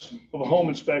purposes of a home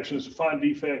inspection is to find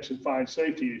defects and find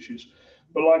safety issues.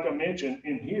 But like I mentioned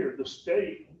in here, the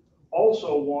state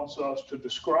also wants us to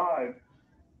describe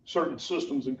certain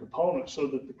systems and components so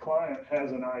that the client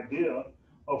has an idea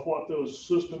of what those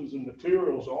systems and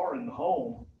materials are in the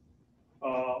home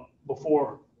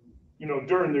before,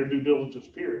 during their due diligence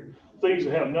period. Things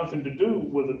that have nothing to do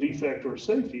with a defect or a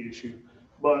safety issue,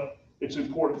 but it's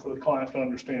important for the client to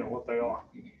understand what they are.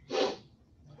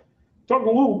 Talk a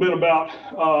little bit about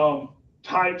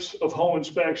types of home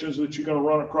inspections that you're going to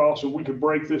run across, and we could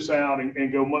break this out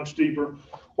and go much deeper.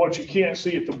 What you can't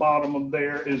see at the bottom of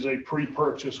there is a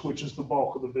pre-purchase, which is the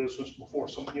bulk of the business before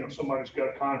somebody's got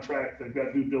a contract, they've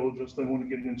got due diligence, they want to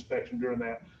get an inspection during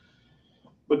that.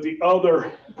 But the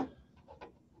other,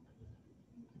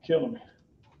 killing me.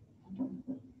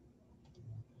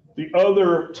 The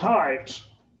other types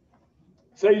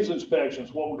Phase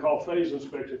inspections, what we call phase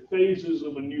inspection, phases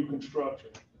of a new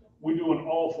construction. We do an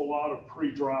awful lot of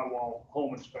pre-drywall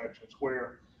home inspections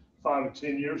where 5 to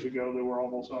 10 years ago, they were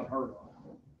almost unheard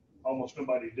of. Almost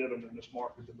nobody did them in this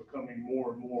market. They're becoming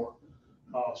more and more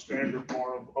standard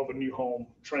part of a new home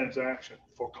transaction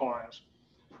for clients.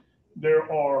 There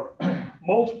are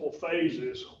multiple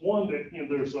phases. One that,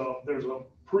 there's a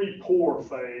pre-pour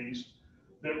phase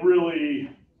that really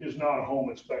is not a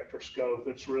home inspector scope.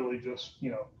 It's really just,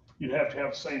 you'd have to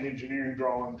have the same engineering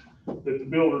drawings that the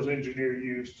builder's engineer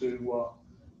used to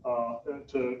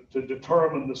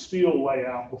determine the steel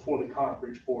layout before the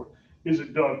concrete's poured. Is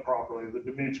it dug properly? The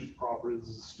dimensions properly?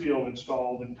 Is the steel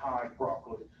installed and tied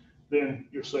properly? Then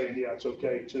you're saying, yeah, it's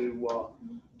okay to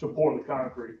pour the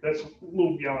concrete. That's a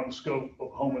little beyond the scope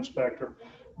of home inspector.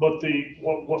 But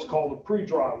what's called a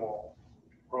pre-drywall,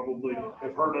 probably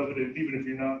have heard of it, even if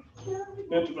you're not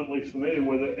intimately familiar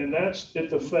with it. And that's at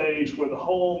the phase where the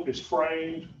home is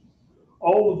framed.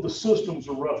 All of the systems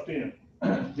are roughed in.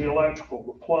 The electrical,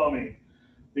 the plumbing,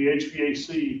 the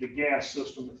HVAC, the gas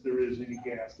system, if there is any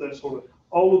gas, that sort of,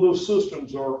 all of those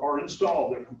systems are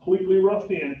installed. They're completely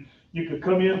roughed in. You could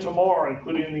come in tomorrow and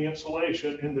put in the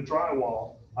insulation in the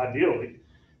drywall, ideally,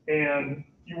 and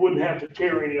you wouldn't have to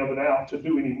tear any of it out to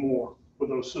do any more with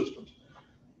those systems.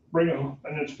 Bring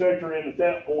an inspector in at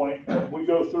that point. We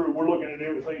go through, we're looking at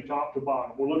everything top to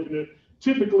bottom. We're looking at,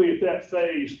 typically at that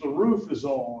phase, the roof is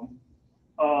on.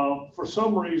 For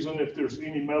some reason, if there's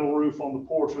any metal roof on the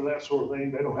porch or that sort of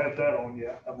thing, they don't have that on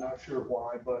yet. I'm not sure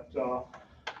why, but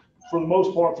for the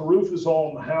most part, the roof is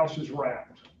on, the house is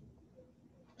wrapped.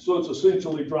 So it's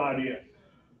essentially dried in.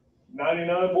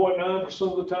 99.9%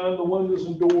 of the time, the windows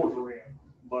and doors are in.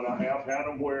 But I have had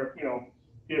them where,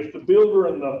 if the builder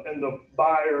and the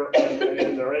buyer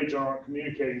and their agent aren't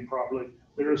communicating properly,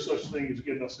 there is such thing as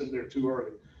getting us in there too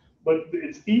early. But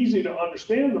it's easy to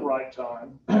understand the right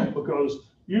time because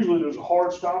usually there's a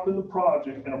hard stop in the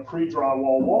project and a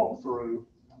pre-drywall walkthrough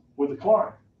with the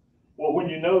client. Well, when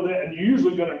you know that, and you're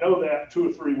usually going to know that 2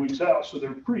 or 3 weeks out, so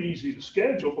they're pretty easy to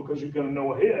schedule because you're going to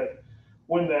know ahead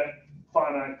when that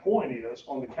finite point is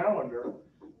on the calendar.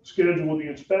 Schedule with the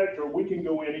inspector, we can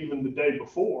go in even the day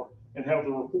before and have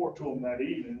the report to them that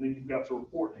evening. Then you've got the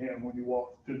report in hand when you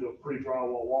walk through the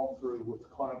pre-drywall walkthrough with the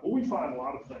client. But we find a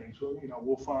lot of things. So,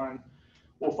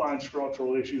 we'll find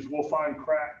structural issues. We'll find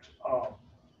cracked,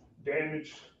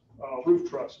 damaged roof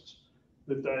trusses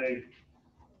that they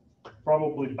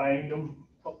probably banged them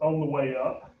on the way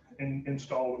up and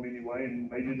installed them anyway. And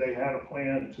maybe they had a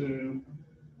plan to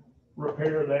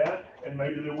repair that, and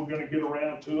maybe they were going to get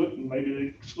around to it, and maybe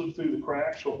they slipped through the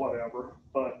cracks or whatever.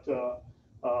 But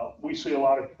we see a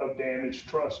lot of damaged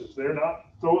trusses. They're not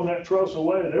throwing that truss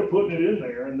away. They're putting it in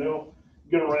there, and they'll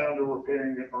get around to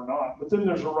repairing it or not. But then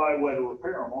there's a right way to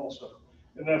repair them also.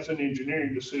 And that's an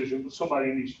engineering decision, but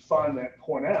somebody needs to find that,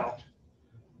 point out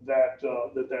that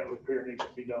that repair needs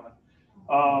to be done.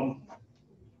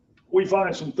 We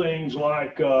find some things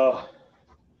like bowed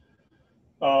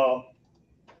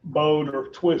or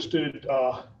twisted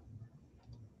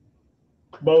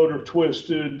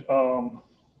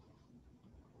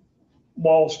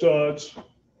wall studs.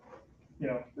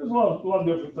 There's a lot of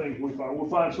different things we find. We'll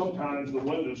find sometimes the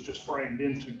window's just framed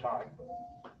in too tight.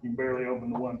 You can barely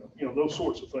open the window. Those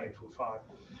sorts of things we find.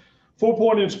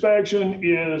 4-point inspection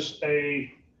is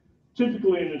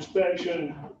typically an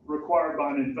inspection required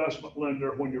by an investment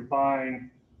lender when you're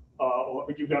buying, or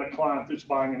you've got a client that's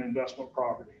buying an investment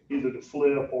property, either to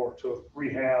flip or to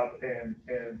rehab and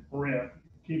rent,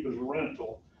 keep as a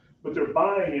rental. But they're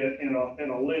buying it in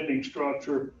a lending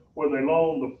structure where they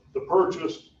loan the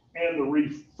purchase and the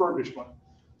refurbishment.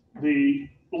 The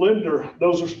lender,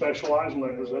 those are specialized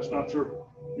lenders. That's not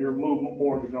your movement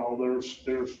mortgage and all. There's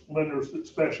lenders that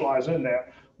specialize in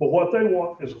that. But what they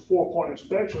want is a 4-point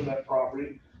inspection of that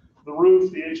property: the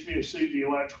roof, the HVAC, the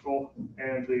electrical,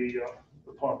 and the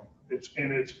plumbing.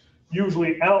 It's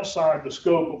usually outside the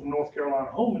scope of a North Carolina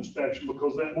home inspection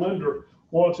because that lender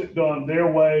wants it done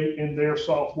their way in their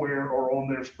software or on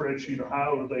their spreadsheet or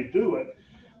however they do it.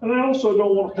 And they also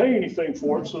don't want to pay anything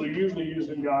for it, so they're usually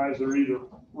using guys that are either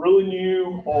really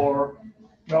new or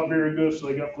not very good, so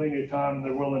they got plenty of time and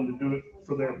they're willing to do it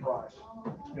for their price.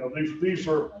 These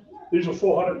are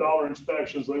 $400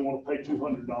 inspections they want to pay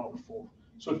 $200 for.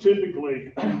 So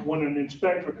typically, when an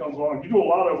inspector comes on, you do a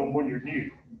lot of them when you're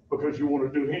new because you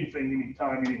want to do anything,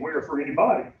 anytime, anywhere for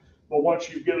anybody. But once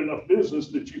you get enough business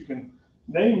that you can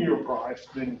name your price,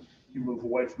 then you move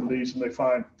away from these and they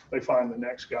find the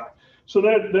next guy. So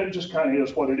that just kind of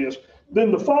is what it is.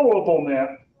 Then the follow-up on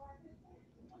that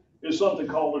is something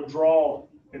called a draw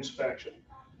inspection.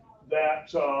 That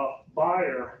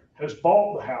buyer has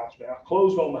bought the house now,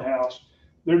 closed on the house.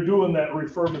 They're doing that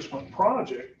refurbishment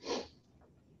project.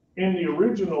 In the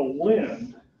original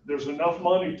lend, there's enough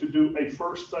money to do a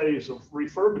first phase of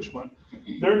refurbishment.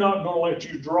 They're not going to let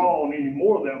you draw on any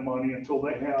more of that money until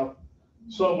they have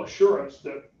some assurance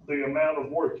that the amount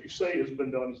of work you say has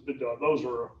been done has been done. Those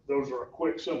are a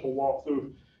quick, simple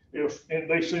walkthrough. And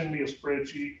they send me a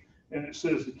spreadsheet and it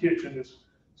says the kitchen is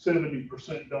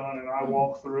 70% done, and I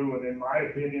walk through, and in my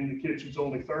opinion, the kitchen's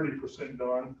only 30%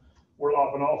 done. We're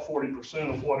lopping off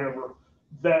 40% of whatever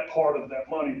that part of that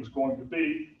money was going to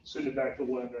be, send it back to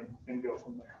the lender and go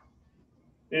from there.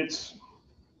 It's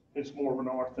more of an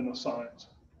art than a science.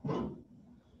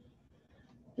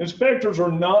 Inspectors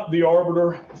are not the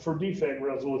arbiter for defect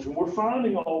resolution. We're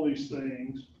finding all these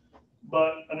things,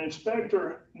 but an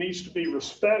inspector needs to be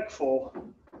respectful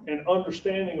and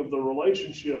understanding of the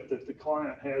relationship that the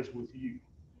client has with you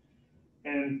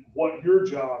and what your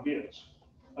job is.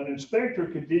 An inspector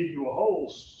could dig you a hole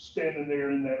standing there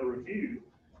in that review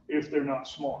if they're not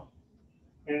smart.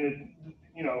 And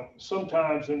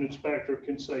sometimes an inspector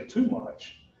can say too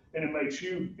much, and it makes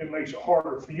it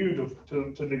harder for you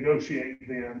to negotiate,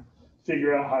 then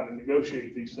figure out how to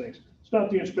negotiate these things. It's not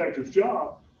the inspector's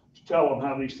job to tell them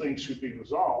how these things should be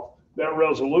resolved. That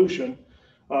resolution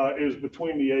is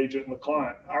between the agent and the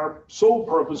client. Our sole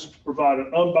purpose is to provide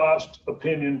an unbiased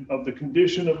opinion of the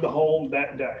condition of the home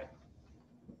that day.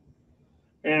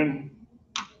 And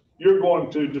you're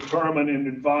going to determine and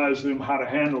advise them how to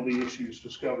handle the issues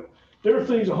discovered. There are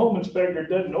things a home inspector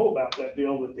doesn't know about that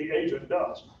deal that the agent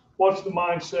does. What's the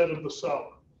mindset of the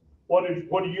seller? What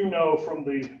do you know from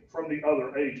the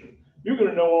other agent? You're going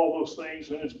to know all those things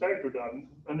an inspector doesn't.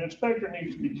 An inspector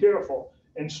needs to be careful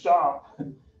and stop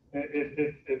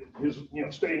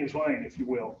stay in his lane, if you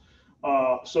will,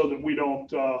 so that we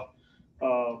don't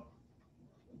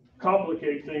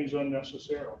complicate things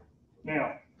unnecessarily.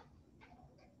 Now,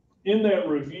 in that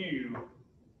review,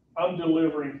 I'm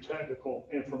delivering technical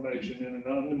information in an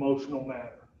unemotional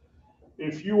manner.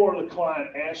 If you are the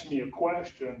client, ask me a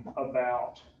question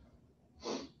about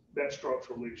that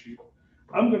structural issue,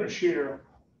 I'm going to share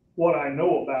what I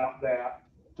know about that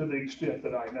to the extent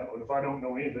that I know. And if I don't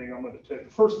know anything, I'm going to tell you.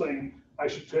 The first thing I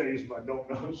should tell you is if I don't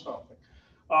know something.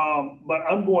 But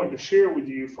I'm going to share with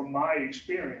you from my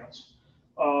experience,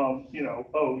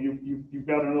 you've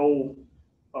got an old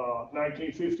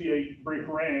 1958 brick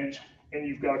ranch, and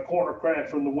you've got a corner crack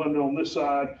from the window on this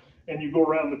side, and you go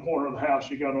around the corner of the house,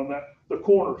 you got on that, the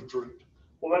corner's drooped.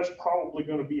 Well, that's probably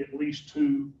going to be at least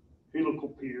 2 helical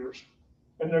piers,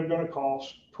 and they're going to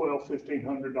cost $1,200,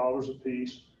 $1,500 a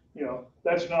piece.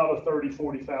 That's not a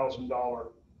 $30,000, $40,000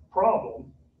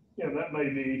 problem. That may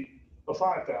be a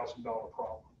 $5,000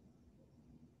 problem.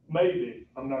 Maybe.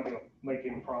 I'm not going to make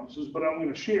any promises, but I'm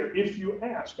going to share. If you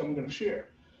ask, I'm going to share.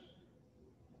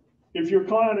 If your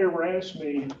client ever asks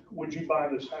me, would you buy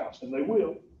this house? And they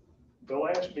will. They'll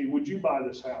ask me, would you buy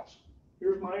this house?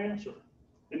 Here's my answer.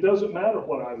 It doesn't matter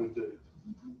what I would do.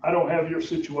 I don't have your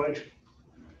situation.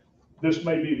 This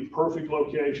may be the perfect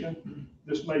location.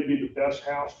 This may be the best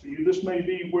house for you. This may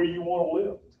be where you want to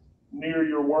live, near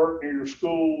your work, near your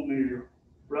school, near your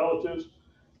relatives.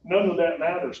 None of that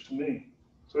matters to me.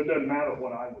 So it doesn't matter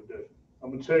what I would do.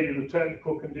 I'm going to tell you the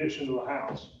technical condition of the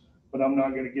house, but I'm not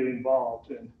going to get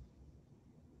involved in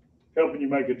helping you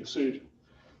make a decision.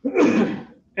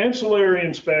 Ancillary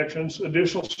inspections,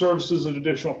 additional services at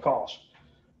additional costs.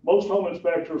 Most home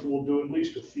inspectors will do at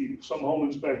least a few. Some home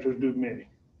inspectors do many.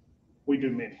 We do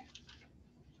many.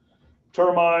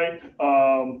 Termite,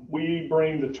 we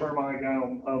bring the termite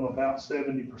down on about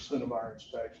 70% of our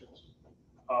inspections.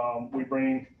 We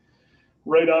bring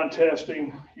radon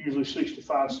testing, usually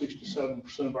 65,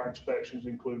 67% of our inspections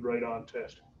include radon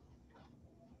testing.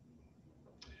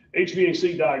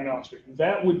 HVAC diagnostic,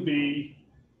 that would be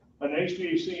an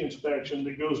HVAC inspection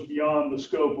that goes beyond the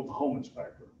scope of a home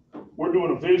inspector. We're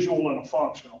doing a visual and a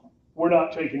functional. We're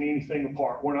not taking anything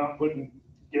apart. We're not putting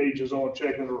gauges on,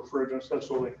 checking the refrigerants, that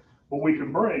sort of thing. But we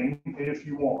can bring, if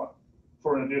you want,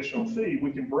 for an additional fee,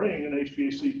 we can bring an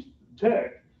HVAC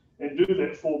tech and do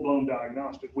that full-blown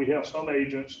diagnostic. We have some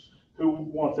agents who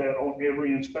want that on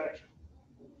every inspection.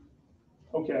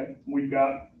 Okay, we've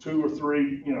got 2 or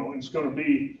 3, it's going to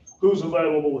be who's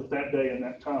available at that day and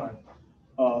that time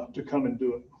to come and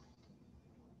do it.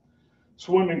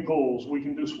 Swimming pools, we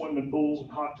can do swimming pools and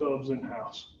hot tubs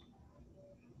in-house.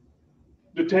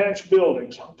 Detached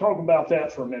buildings, I'll talk about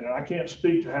that for a minute. I can't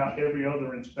speak to how every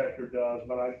other inspector does,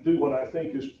 but I do what I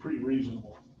think is pretty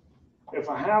reasonable. If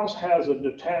a house has a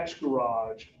detached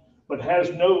garage, but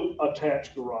has no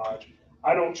attached garage,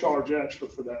 I don't charge extra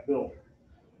for that building,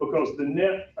 because the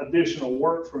net additional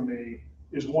work for me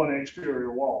is one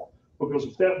exterior wall. Because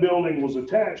if that building was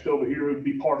attached over here, it would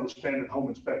be part of the standard home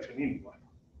inspection anyway.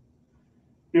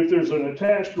 If there's an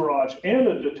attached garage and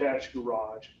a detached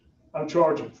garage, I'm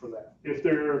charging for that. If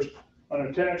there's an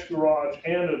attached garage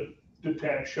and a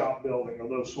detached shop building or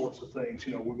those sorts of things,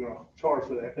 you know, we're gonna charge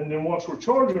for that. And then once we're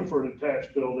charging for an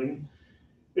attached building,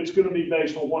 it's gonna be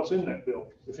based on what's in that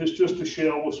building. If it's just a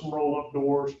shell with some roll-up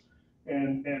doors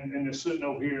and it's sitting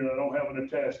over here and I don't have an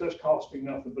attached, that's costing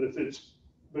nothing. But if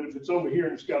it's over here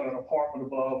and it's got an apartment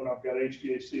above and I've got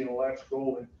HVAC and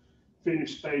electrical and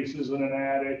finished spaces and an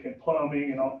attic and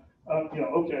plumbing and all, you know,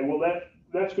 okay, well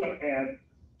that's gonna add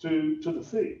to the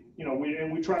fee. You know,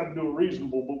 we try to do it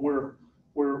reasonable, but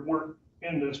we're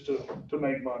in this to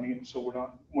make money, and so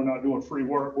we're not doing free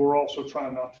work. We're also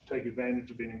trying not to take advantage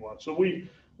of anyone. So we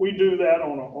do that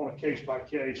on a case by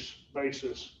case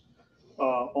basis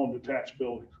on detached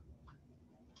buildings.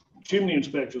 Chimney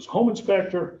inspections. Home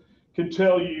inspector can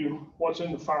tell you what's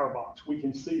in the firebox. We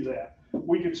can see that.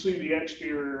 We can see the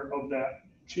exterior of that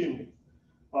chimney.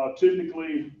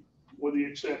 Typically, with the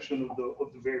exception of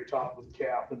the very top with the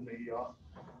cap and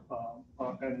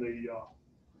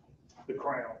the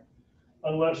crown,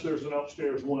 unless there's an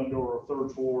upstairs window or a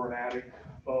third floor, an attic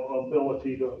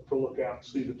ability to look out and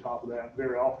see the top of that.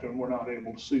 Very often, we're not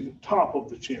able to see the top of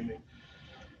the chimney,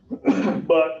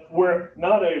 but we're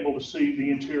not able to see the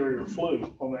interior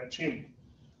flue on that chimney.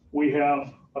 We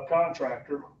have a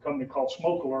contractor, a company called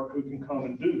Smoke Alert, who can come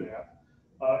and do that.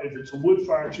 If it's a wood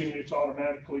fire chimney, it's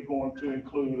automatically going to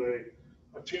include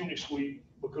a chimney sweep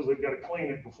because they've got to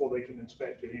clean it before they can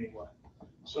inspect it anyway.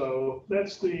 So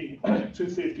that's the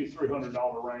 $250,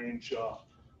 $300 range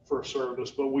for a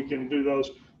service, but we can do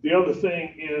those. The other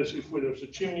thing is if there's a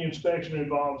chimney inspection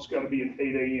involved, it's got to be an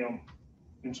 8 a.m.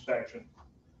 inspection.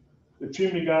 The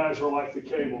chimney guys are like the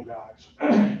cable guys.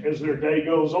 As their day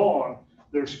goes on,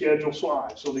 their schedule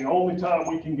slides. So the only time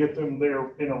we can get them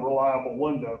there in a reliable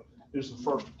window is the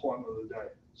first appointment of the day.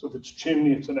 So if it's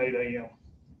chimney, it's an 8 a.m.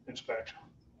 inspection.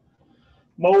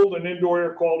 Mold and indoor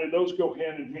air quality, those go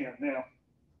hand in hand. Now,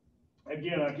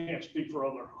 again, I can't speak for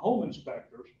other home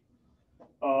inspectors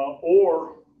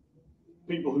or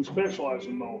people who specialize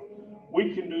in mold.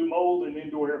 We can do mold and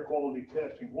indoor air quality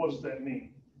testing. What does that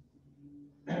mean?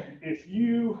 If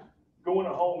you go in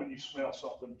a home and you smell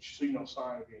something, but you see no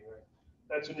sign of anything,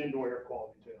 that's an indoor air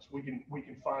quality test. We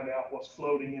can find out what's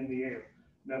floating in the air.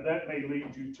 Now that may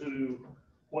lead you to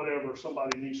whatever,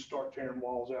 somebody needs to start tearing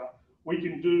walls out. We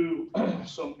can do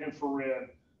some infrared.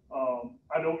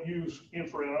 I don't use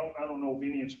infrared. I don't know of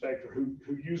any inspector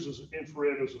who uses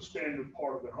infrared as a standard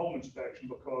part of their home inspection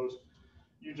because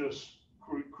you just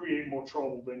create more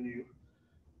trouble than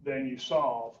you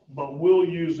solve. But we'll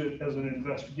use it as an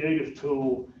investigative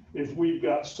tool if we've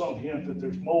got some hint that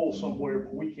there's mold somewhere,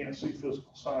 but we can't see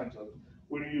physical signs of it.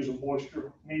 We're going to use a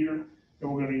moisture meter,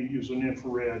 and we're going to use an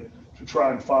infrared to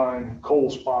try and find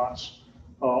cold spots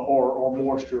or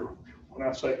moisture. When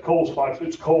I say cold spots,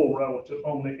 it's cold relative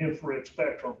on the infrared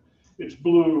spectrum. It's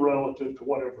blue relative to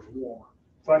whatever's warmer.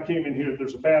 If I came in here,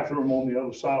 there's a bathroom on the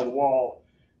other side of the wall,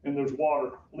 and there's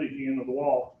water leaking into the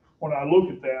wall. When I look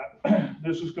at that,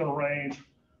 this is going to range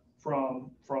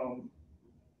from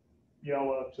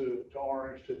yellow to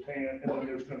orange to tan, and then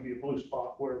there's going to be a blue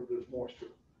spot wherever there's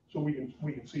moisture. So we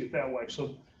can see it that way.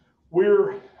 So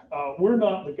we're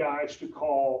not the guys to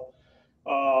call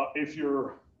if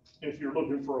you're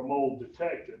looking for a mold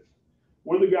detective.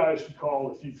 We're the guys to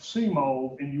call if you see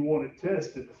mold and you want it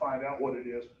tested to find out what it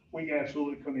is. We can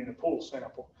absolutely come in and pull a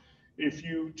sample. If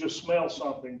you just smell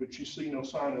something but you see no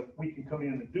sign of it, we can come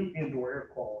in and do indoor air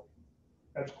quality.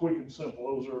 That's quick and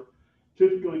simple. Those are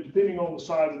typically, depending on the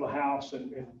size of the house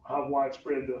and how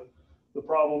widespread the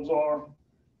problems are,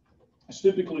 it's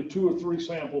typically 2 or 3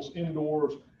 samples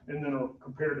indoors and then a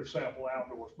comparative sample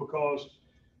outdoors. Because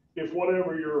if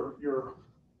whatever your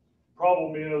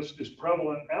problem is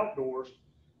prevalent outdoors,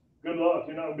 good luck,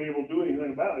 you're not gonna be able to do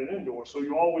anything about it indoors. So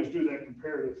you always do that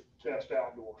comparative test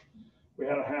outdoors. We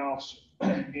had a house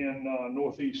in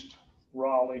northeast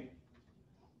Raleigh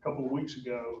a couple of weeks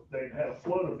ago. They had a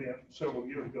flood event several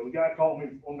years ago. The guy called me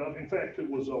in fact, it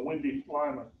was a Wendy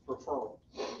Lyman referral.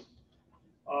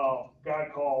 Guy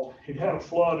called, he'd had a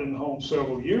flood in the home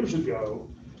several years ago.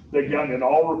 They'd gotten it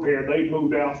all repaired. They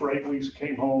moved out for 8 weeks,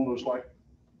 came home, there was like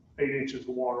 8 inches of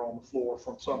water on the floor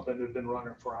from something that had been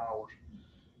running for hours.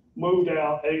 Moved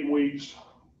out 8 weeks,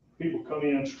 people come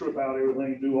in, strip out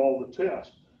everything, do all the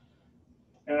tests.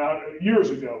 And years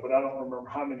ago, but I don't remember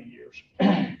how many years.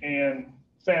 And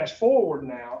fast forward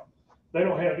now, they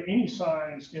don't have any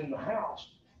signs in the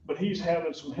house, but he's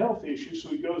having some health issues. So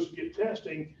he goes to get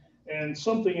testing And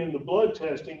something in the blood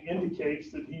testing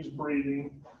indicates that he's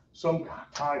breathing some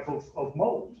type of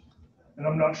mold. And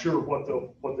I'm not sure what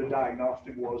the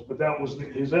diagnostic was, but that was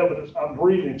his evidence. I'm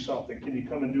breathing something. Can you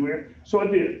come and do it? So I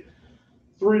did.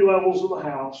 3 levels of the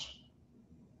house.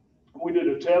 We did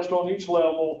a test on each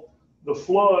level. The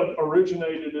flood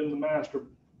originated in the master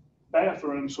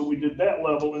bathroom, so we did that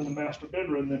level in the master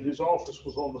bedroom. Then his office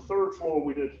was on the 3rd floor.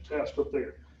 We did a test up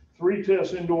there. 3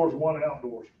 tests indoors, 1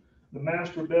 outdoors. The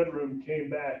master bedroom came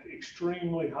back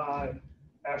extremely high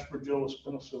Aspergillus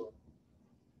penicillin.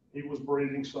 He was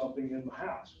breathing something in the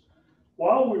house.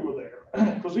 While we were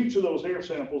there, because each of those air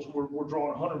samples, we're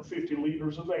drawing 150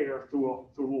 liters of air through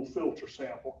a little filter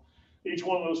sample. Each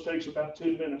one of those takes about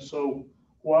 10 minutes. So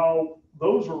while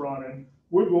those are running,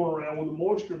 we're going around with a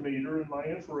moisture meter and my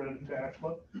infrared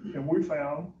attachment, and we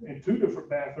found in 2 different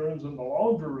bathrooms in the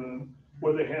laundry room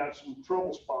where they had some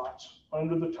trouble spots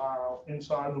under the tile,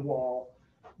 inside the wall,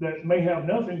 that may have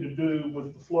nothing to do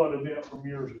with the flood event from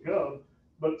years ago,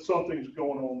 but something's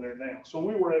going on there now. So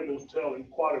we were able to tell him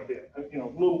quite a bit, a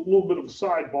little bit of a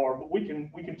sidebar, but we can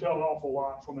tell an awful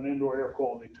lot from an indoor air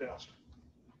quality test.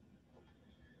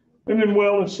 And then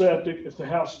well and septic, if the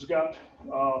house has got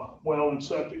well and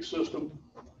septic system.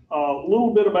 A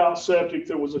little bit about septic.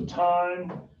 There was a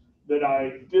time that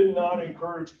I did not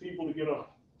encourage people to get a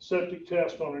septic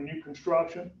test on a new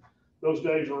construction. Those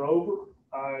days are over.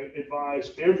 I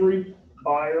advise every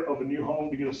buyer of a new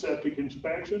home to get a septic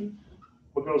inspection,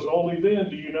 because only then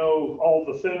do you know all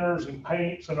the thinners and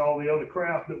paints and all the other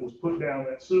crap that was put down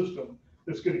that system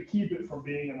that's going to keep it from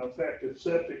being an effective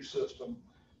septic system,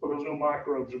 because no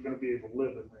microbes are going to be able to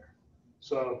live in there.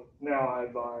 So now I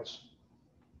advise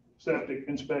septic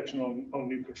inspection on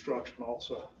new construction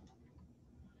also.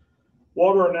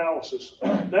 Water analysis.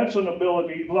 That's an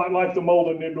ability, like the mold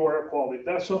and indoor air quality.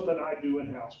 That's something I do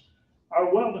in-house.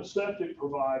 Our well and septic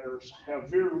providers have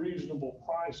very reasonable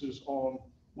prices on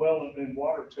well and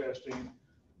water testing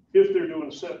if they're doing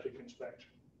a septic inspection.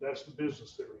 That's the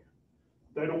business they're in.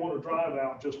 They don't want to drive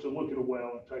out just to look at a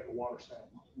well and take a water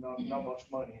sample. Not much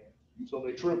money in it. So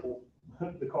they triple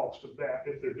the cost of that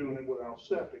if they're doing it without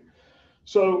septic.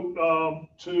 So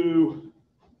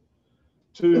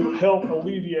to help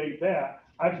alleviate that,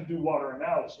 I can do water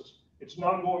analysis. It's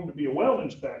not going to be a well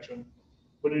inspection,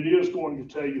 but it is going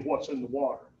to tell you what's in the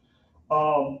water.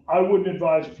 I wouldn't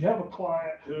advise, if you have a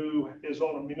client who is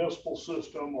on a municipal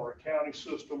system or a county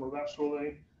system or that sort of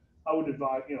thing, I would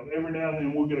advise, every now and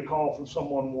then we'll get a call from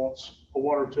someone who wants a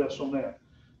water test on that.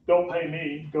 Don't pay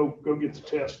me, go get the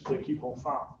test that they keep on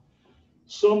file.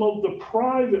 Some of the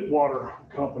private water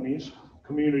companies,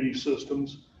 community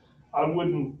systems, I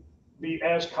wouldn't be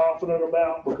as confident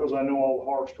about, because I know all the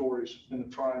horror stories in the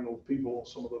triangle of people on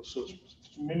some of those systems. If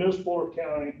it's municipal or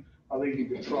county, I think you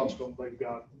can trust them. They've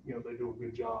got, they do a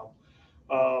good job.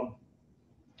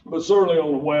 But certainly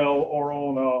on the well or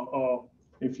on,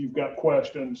 if you've got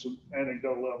questions and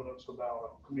anecdotal evidence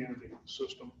about a community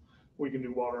system, we can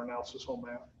do water analysis on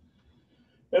that.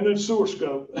 And then sewer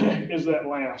scope is that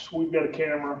last. We've got a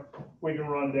camera we can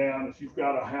run down. If you've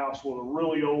got a house with a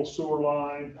really old sewer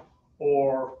line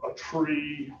or a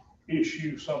tree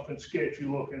issue, something sketchy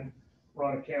looking,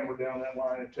 run a camera down that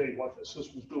line and tell you what the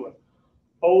system's doing.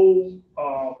 Old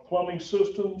plumbing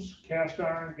systems, cast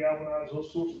iron, galvanized,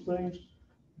 those sorts of things,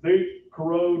 they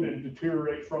corrode and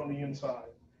deteriorate from the inside.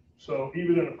 So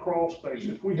even in a crawl space,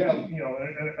 if we have,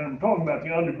 and I'm talking about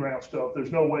the underground stuff,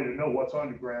 there's no way to know what's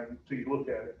underground until you look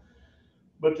at it.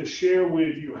 But to share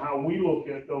with you how we look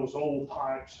at those old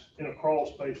pipes in a crawl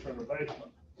space or in the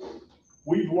basement,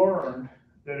 we've learned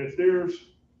that if there's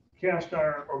cast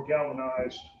iron or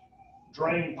galvanized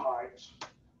drain pipes,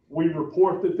 we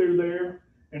report that they're there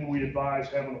and we advise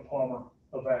having a plumber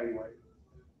evaluate,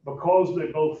 because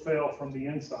they both fell from the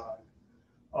inside.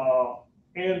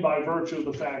 And by virtue of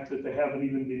the fact that they haven't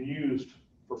even been used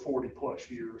for 40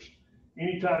 plus years.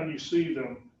 Anytime you see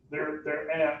them, they're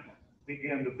at the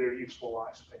end of their useful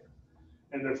lifespan,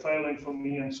 and they're failing from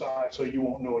the inside, so you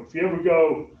won't know it. If you ever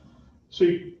go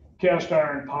see cast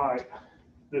iron pipe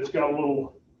that's got a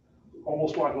little,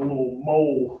 almost like a little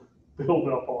mole build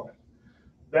up on it,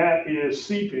 that is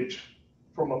seepage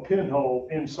from a pinhole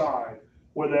inside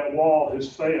where that wall has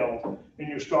failed, and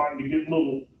you're starting to get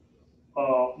little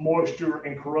moisture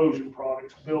and corrosion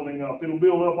products building up. It'll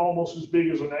build up almost as big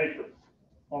as an acre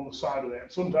on the side of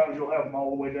that. Sometimes you'll have them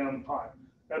all the way down the pipe.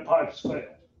 That pipe's failed.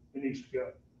 It needs to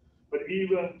go. But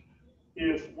even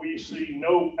if we see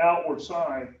no outward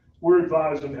sign, we're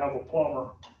advising to have a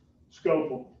plumber scope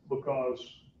them, because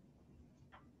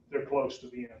they're close to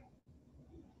the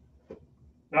end.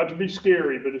 Not to be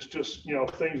scary, but it's just,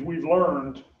 things we've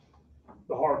learned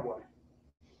the hard way.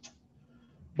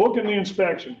 booking the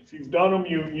inspection. If you've done them,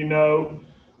 you know,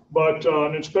 but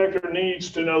an inspector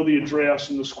needs to know the address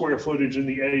and the square footage and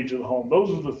the age of the home. Those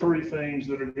are the three things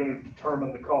that are going to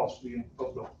determine the cost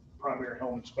of the primary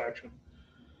home inspection.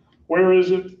 Where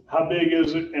is it? How big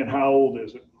is it? And how old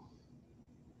is it?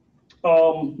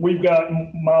 We've got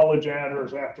mileage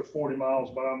adders after 40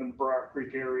 miles, but I'm in the Briar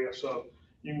Creek area, so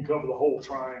you can cover the whole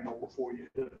triangle before you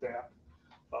hit that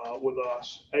with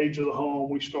us. Age of the home,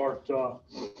 we start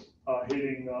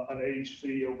hitting an age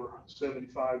fee over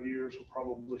 75 years. We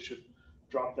probably should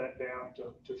drop that down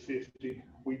to 50.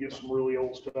 We get some really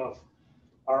old stuff.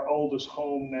 Our oldest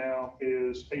home now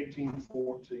is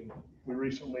 1814. We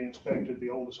recently inspected the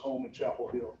oldest home in Chapel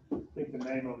Hill. I think the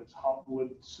name of it's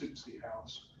Hotwood Sipsey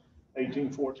House,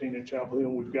 1814 in Chapel Hill.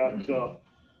 We've got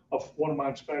one of my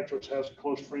inspectors has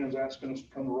close friends asking us to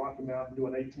come to Rocky Mountain and do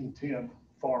an 1810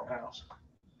 farmhouse.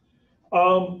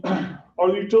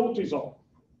 Are the utilities on?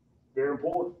 Very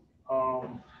important.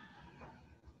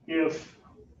 If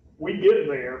we get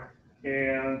there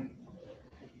and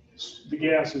the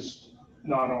gas is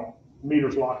not on,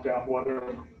 meter's locked out,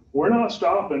 whatever, we're not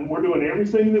stopping. We're doing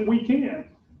everything that we can.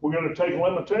 We're going to take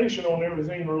limitation on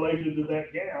everything related to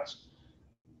that gas.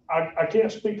 I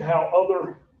can't speak to how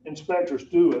other inspectors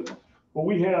do it, but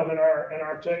we have in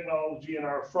our technology, in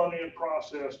our front end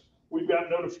process, we've got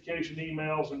notification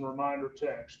emails and reminder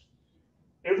text.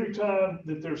 Every time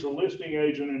that there's a listing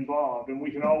agent involved, and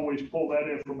we can always pull that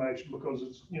information because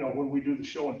it's, you know, when we do the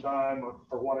show and time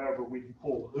or whatever, we can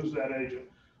pull who's that agent.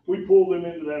 We pull them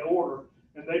into that order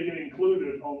and they get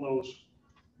included on those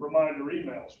reminder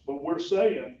emails. But we're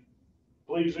saying,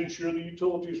 please ensure the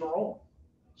utilities are on.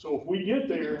 So if we get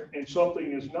there and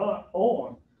something is not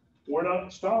on, we're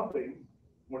not stopping,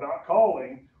 we're not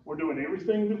calling, we're doing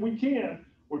everything that we can,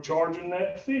 we're charging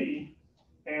that fee,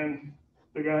 and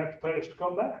they're gonna have to pay us to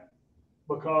come back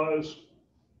because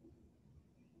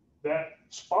that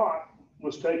spot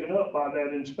was taken up by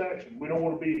that inspection. We don't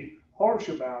want to be harsh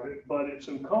about it, but it's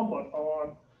incumbent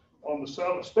on the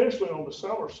seller, especially on the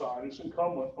seller side, it's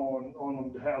incumbent on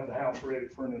them to have the house ready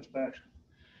for an inspection.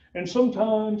 And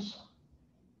sometimes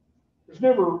there's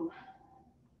never,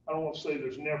 I don't want to say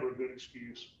there's never a good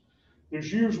excuse.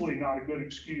 There's usually not a good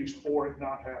excuse for it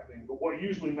not happening, but what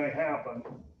usually may happen,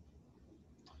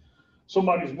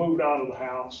 somebody's moved out of the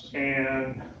house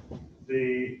and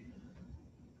the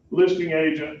listing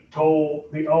agent told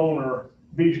the owner,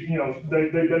 you know,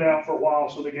 they've been out for a while,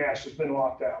 so the gas has been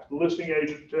locked out. The listing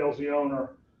agent tells the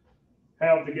owner,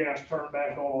 have the gas turned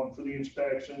back on for the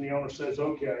inspection. The owner says,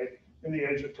 okay, and the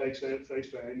agent takes that at face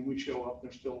value. We show up,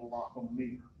 there's still a lock on the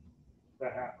meter.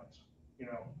 That happens, you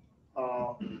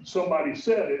know. Somebody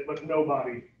said it, but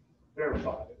nobody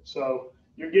verified it. So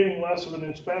you're getting less of an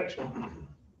inspection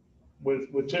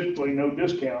with typically no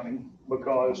discounting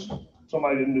because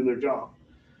somebody didn't do their job.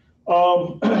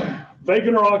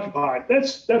 Vacant or occupied,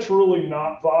 that's really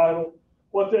not vital.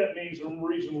 What that means, and the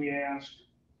reason we ask,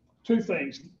 two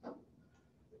things.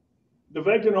 The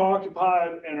vacant or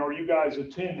occupied, and are you guys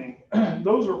attending?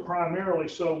 Those are primarily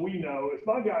so we know if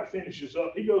my guy finishes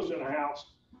up, he goes in a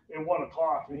house at 1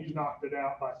 o'clock and he's knocked it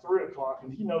out by 3 o'clock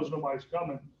and he knows nobody's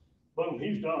coming, boom,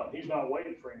 he's done. He's not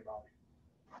waiting for anybody.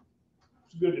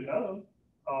 It's good to know.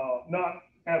 Not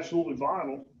absolutely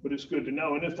vital, but it's good to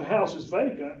know. And if the house is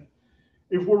vacant,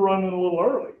 if we're running a little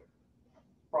early,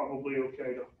 probably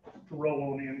okay to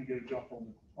roll on in and get a jump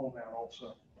on that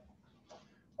also.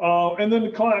 And then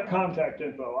the client contact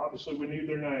info. Obviously, we need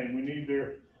their name, we need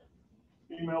their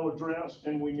email address,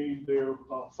 and we need their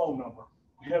phone number.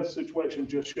 We had a situation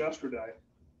just yesterday.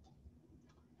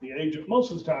 The agent,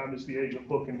 most of the time, is the agent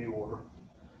booking the order.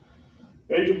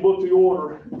 The agent booked the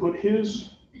order, put his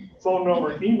phone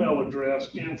number and email address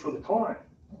in for the client.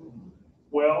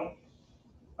 Well,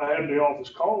 I had the office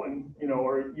calling, you know,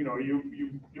 or, you know,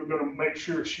 you're going to make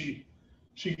sure she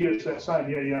gets that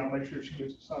signed. Yeah, I'll make sure she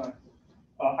gets it signed.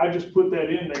 I just put that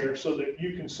in there so that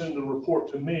you can send the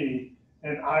report to me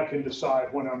and I can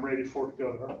decide when I'm ready for it to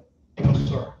go to her. No,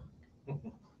 sir.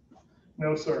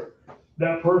 No, sir.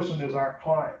 That person is our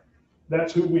client.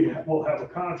 That's who we will have a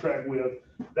contract with.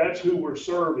 That's who we're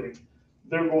serving.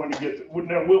 They're going to get,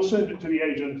 now we'll send it to the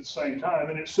agent at the same time.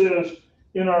 And it says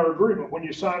in our agreement, when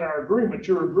you sign our agreement,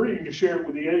 you're agreeing to share it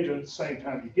with the agent at the same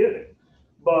time you get it.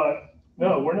 But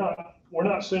no, we're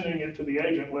not sending it to the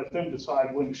agent. Let them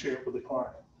decide when to share it with the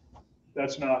client.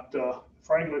 That's not,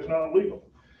 frankly, it's not legal.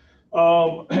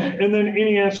 And then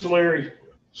any ancillary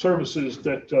services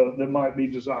that might be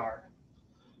desired.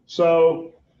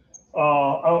 So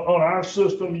on our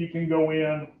system, you can go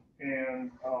in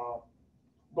and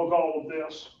book all of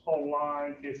this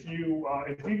online. If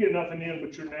you get nothing in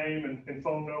but your name and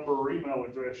phone number or email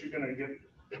address, you're going to get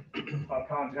a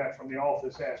contact from the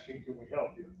office asking, can we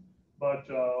help you? But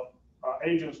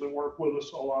agents that work with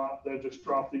us a lot, they just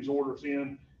drop these orders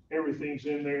in. Everything's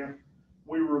in there.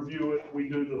 We review it. We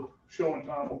do the show and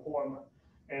time appointment.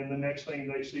 And the next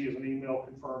thing they see is an email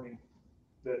confirming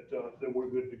that we're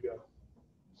good to go.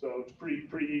 So it's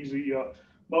pretty easy.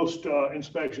 Most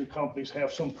inspection companies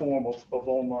have some form of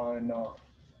online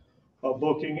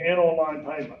booking and online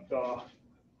payment.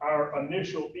 Our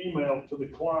initial email to the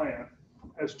client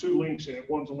has 2 links in it.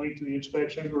 One's a link to the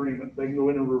inspection agreement. They can go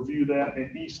in and review that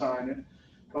and e-sign it,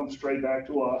 comes straight back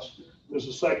to us. There's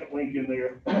a second link in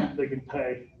there. They can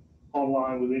pay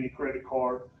online with any credit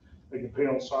card. They can pay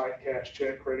on site, cash,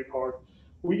 check, credit card.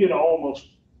 We get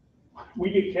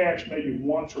cash maybe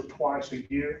once or twice a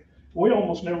year. We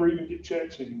almost never even get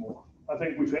checks anymore. I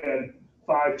think we've had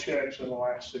 5 checks in the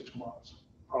last 6 months,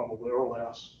 probably, or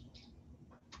less.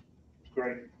 It's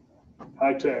great.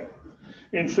 High tech.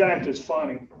 In fact, it's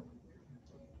funny.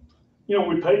 You know,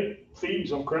 we pay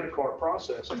fees on credit card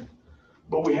processing,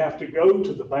 but we have to go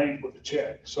to the bank with the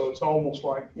check. So it's almost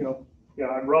like, you know, yeah,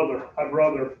 I'd rather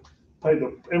pay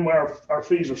and our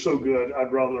fees are so good,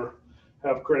 I'd rather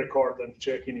have a credit card than a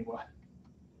check anyway.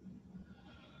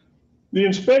 The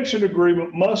inspection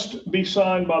agreement must be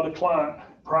signed by the client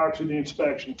prior to the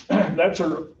inspection. That's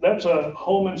a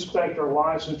home inspector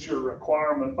licensure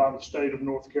requirement by the state of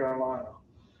North Carolina.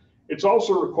 It's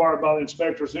also required by the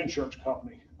inspector's insurance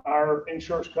company. Our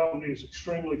insurance company is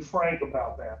extremely frank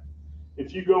about that.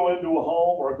 If you go into a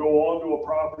home or go onto a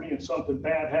property and something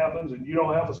bad happens and you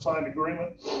don't have a signed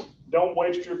agreement, don't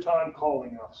waste your time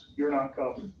calling us. You're not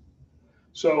covered.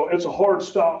 So it's a hard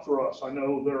stop for us. I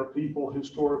know there are people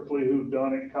historically who've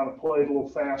done it, kind of played a little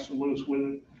fast and loose with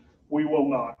it. We will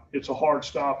not. It's a hard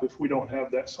stop if we don't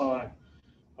have that sign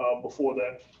before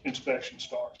that inspection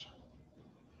starts.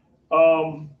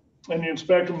 And the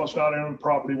inspector must not enter the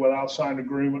property without signed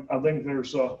agreement. I think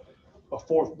there's a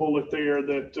 4th bullet there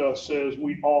that says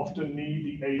we often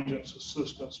need the agent's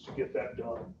assistance to get that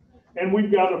done. And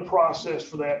we've got a process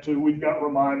for that too. We've got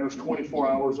reminders 24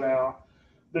 hours out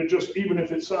that just, even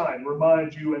if it's signed,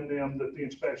 remind you and them that the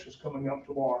inspection is coming up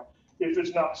tomorrow. If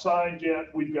it's not signed yet,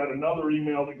 we've got another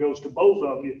email that goes to both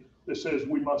of you that says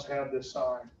we must have this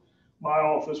signed. My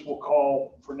office will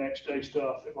call for next day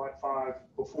stuff at like 5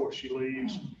 before she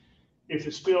leaves. If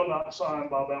it's still not signed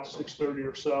by about 6:30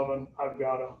 or 7, I've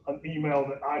got an email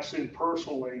that I send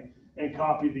personally and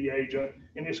copy the agent,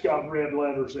 and it's got red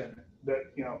letters in it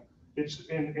that, you know, it's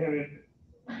in it.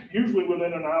 Usually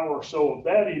within an hour or so of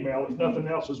that email, if nothing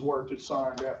else has worked, it's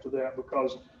signed after that,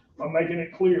 because I'm making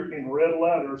it clear in red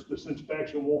letters, this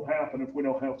inspection won't happen if we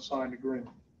don't have a signed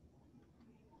agreement.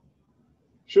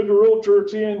 Should the realtor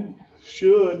attend?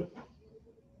 Should.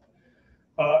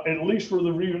 At least for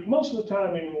the review. Most of the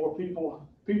time anymore, people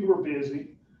are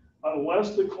busy.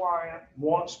 Unless the client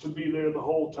wants to be there the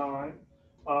whole time,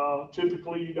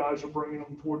 typically you guys are bringing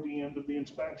them toward the end of the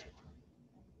inspection.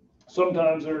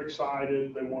 Sometimes they're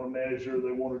excited, they want to measure,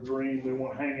 they want to dream, they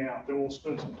want to hang out, they want to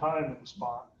spend some time in the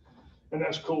spot, and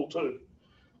that's cool too.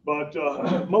 But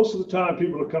most of the time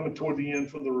people are coming toward the end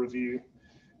for the review,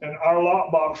 and our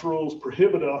lockbox rules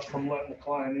prohibit us from letting the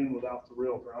client in without the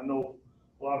realtor. I know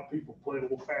a lot of people play a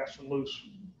little fast and loose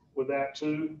with that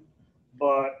too,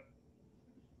 but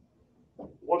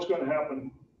what's going to happen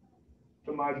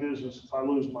to my business if I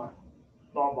lose my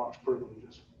lockbox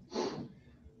privileges?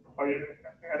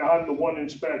 And I'm the one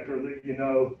inspector that, you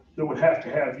know, that would have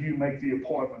to have you make the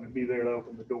appointment and be there to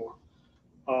open the door.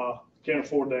 Can't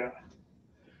afford that.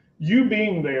 You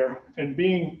being there and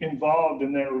being involved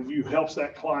in that review helps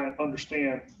that client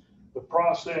understand the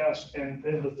process and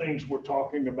the things we're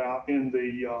talking about in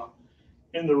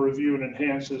the review, and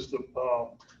enhances the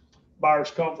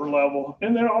buyer's comfort level.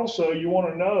 And then also you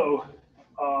want to know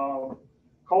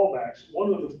callbacks.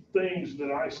 One of the things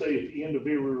that I say at the end of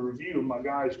every review, and my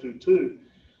guys do too,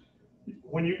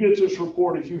 when you get this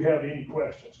report, if you have any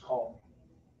questions, call me.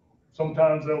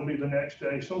 Sometimes that'll be the next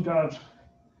day. Sometimes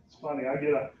it's funny. I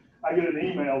get an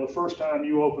email the first time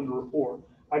you open the report.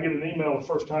 I get an email the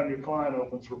first time your client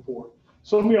opens the report.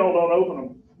 Some of y'all don't open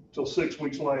them until 6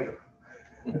 weeks later.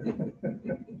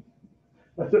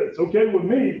 It's okay with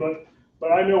me, but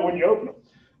I know when you open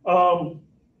them.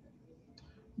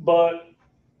 But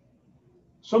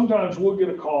sometimes we'll get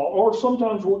a call, or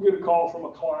sometimes we'll get a call from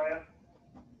a client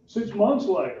 6 months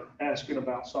later asking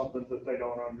about something that they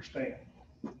don't understand,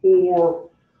 or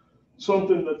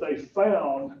something that they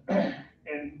found,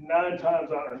 and 9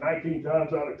 times out or 19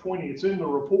 times out of 20, it's in the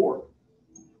report,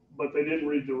 but they didn't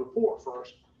read the report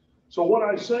first. So what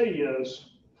I say is,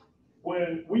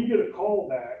 when we get a call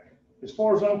back, as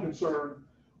far as I'm concerned,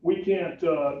 we can't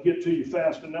get to you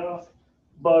fast enough,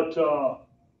 but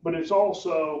it's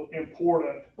also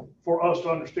important for us to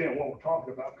understand what we're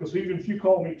talking about. Because even if you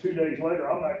call me 2 days later,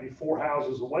 I might be 4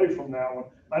 houses away from that one.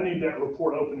 I need that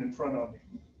report open in front of me.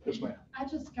 Yes, ma'am. I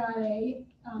just got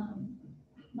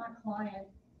my client,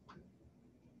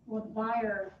 well, the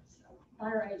buyer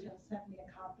agent sent me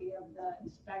a copy of the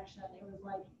inspection. It was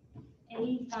like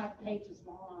 85 pages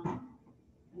long.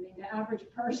 I mean, the average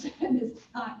person is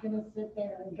not gonna sit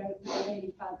there and go through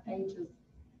 85 pages.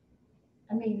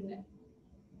 I mean,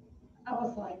 I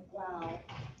was like, wow.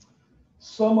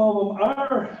 Some of them,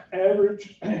 our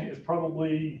average is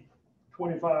probably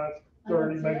 25,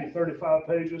 30, maybe 35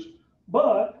 pages.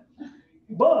 But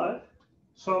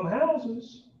some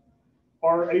houses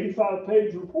are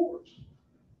 85-page reports.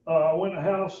 I went to a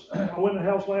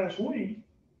house last week.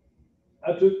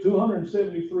 I took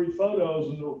 273 photos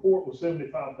and the report was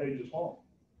 75 pages long.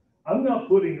 I'm not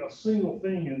putting a single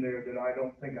thing in there that I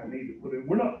don't think I need to put in.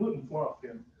 We're not putting fluff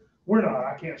in. We're not,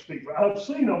 I can't speak for, I've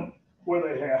seen them where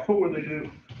they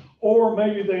do. Or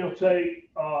maybe they'll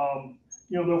take,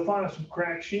 they'll find some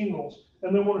cracked shingles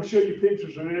and they want to show you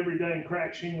pictures of every dang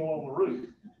cracked shingle on the roof.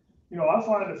 I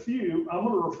find a few, I'm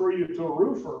going to refer you to a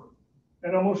roofer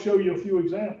and I'm going to show you a few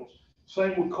examples.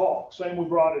 Same with caulk, same with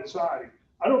rotted siding.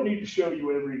 I don't need to show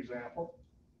you every example.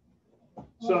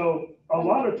 So a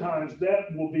lot of times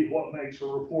that will be what makes a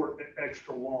report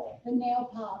extra long. The nail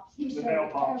pops. He The showed nail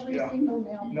pops, every yeah. single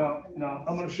nail pop. No,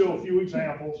 I'm going to show a few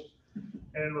examples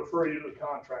and refer you to the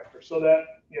contractor. So that,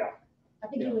 yeah. I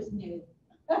think it was new.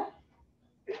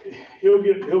 He'll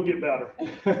get better.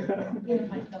 Give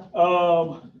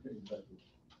myself.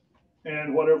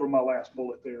 And whatever my last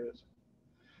bullet there is.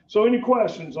 So any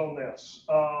questions on this?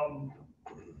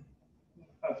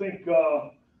 I think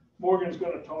Morgan's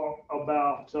going to talk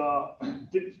about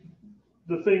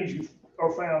the things you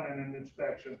are found in an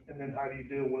inspection and then how do you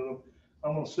deal with them.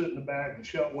 I'm going to sit in the back and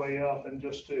shut way up and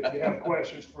just if you have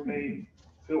questions for me,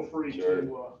 feel free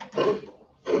to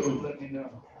let me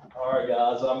know. All right,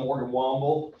 guys, I'm Morgan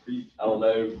Womble. I don't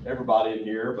know everybody in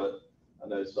here, but I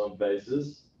know some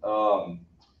faces.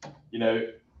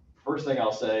 First thing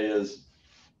I'll say is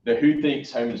that who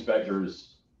thinks home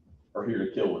inspectors are here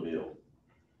to kill a deal?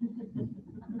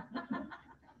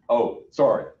 Oh,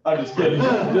 sorry. I'm just kidding.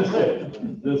 Just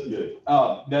kidding.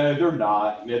 No, they're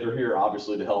not. They're here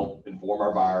obviously to help inform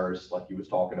our buyers, like he was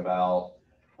talking about,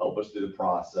 help us through the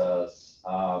process.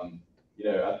 I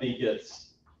think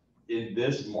it's in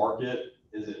this market,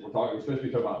 we're supposed to be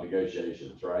talking about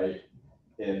negotiations, right?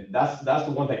 And that's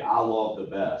the one thing I love the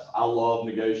best. I love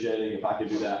negotiating. If I could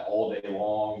do that all day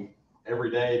long, every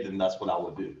day, then that's what I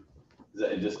would do.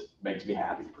 It just makes me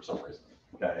happy for some reason.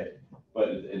 Okay.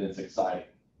 And it's exciting.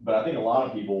 But I think a lot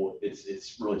of people,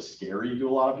 it's really scary to a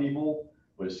lot of people,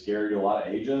 but it's scary to a lot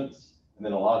of agents. And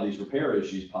then a lot of these repair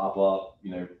issues pop up.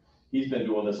 He's been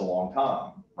doing this a long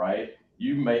time, right?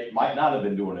 You might not have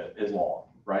been doing it as long,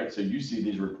 right? So you see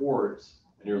these reports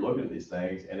and you're looking at these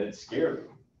things and it's scary.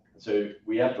 So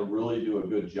we have to really do a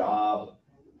good job.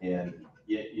 And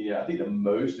I think the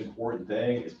most important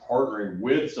thing is partnering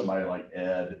with somebody like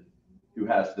Ed, who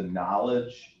has the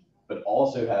knowledge, but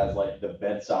also has like the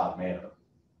bedside manner,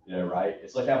 right?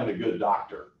 It's like having a good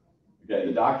doctor. Okay.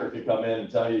 The doctor could come in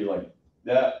and tell you like,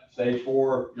 yeah, stage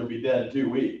 4, you'll be dead in 2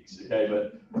 weeks. Okay.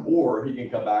 Or he can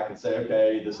come back and say,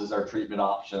 okay, this is our treatment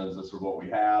options. This is what we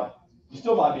have. You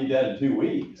still might be dead in 2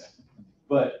 weeks,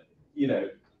 but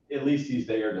at least he's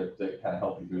there to kind of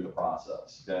help you through the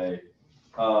process. Okay.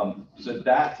 So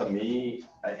that to me,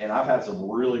 and I've had some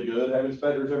really good home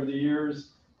inspectors over the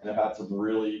years, and I've had some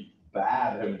really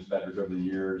bad home inspectors over the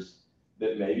years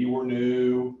that maybe were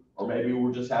new, or maybe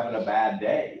were just having a bad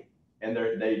day, and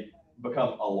they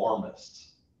become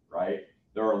alarmists, right?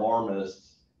 They're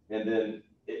alarmists, and then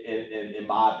in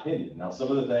my opinion, now some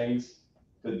of the things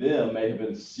to them may have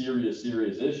been serious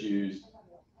issues,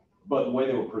 but the way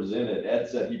they were presented, Ed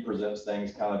said he presents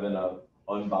things kind of in a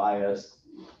unbiased,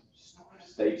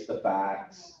 states the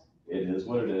facts. It is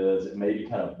what it is. It may be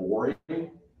kind of boring,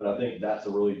 but I think that's a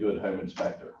really good home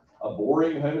inspector. A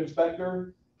boring home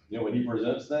inspector, when he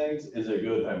presents things, is a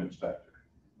good home inspector.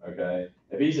 Okay.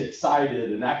 If he's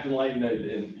excited and acting like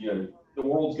the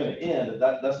world's going to end,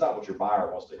 that's not what your buyer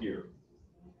wants to hear.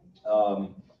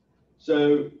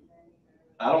 So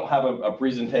I don't have a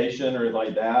presentation or anything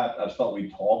like that. I just thought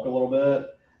we'd talk a little bit.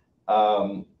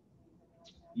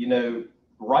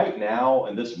 Right now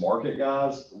in this market,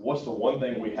 guys, what's the one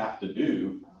thing we have to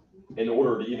do in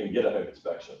order to even get a home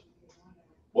inspection?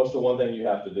 What's the one thing you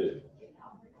have to do?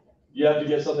 You have to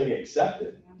get something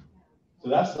accepted. So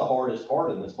that's the hardest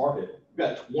part in this market. We've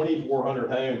got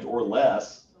 2,400 homes or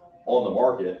less on the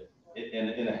market.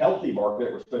 In a healthy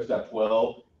market, we're supposed to have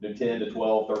 10 to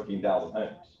 12, 13,000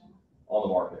 homes on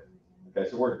the market. Okay,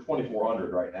 so we're at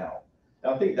 2,400 right now.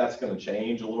 And I think that's going to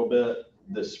change a little bit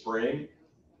this spring.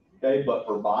 Okay, but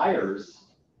for buyers,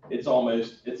 it's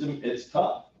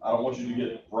tough. I don't want you to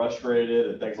get frustrated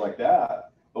and things like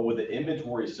that. But with the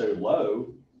inventory so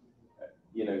low,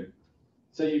 you know,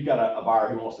 say you've got a buyer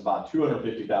who wants to buy a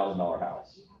 $250,000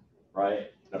 house, right?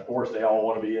 And of course, they all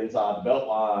want to be inside the belt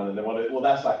line, and they want to, well,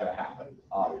 that's not going to happen,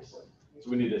 obviously. So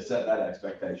we need to set that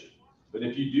expectation. But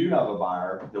if you do have a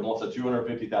buyer that wants a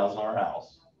 $250,000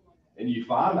 house, and you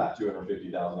find that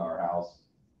 $250,000 house,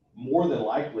 more than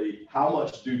likely, how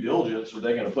much due diligence are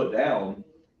they going to put down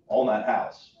on that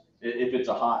house? If it's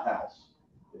a hot house,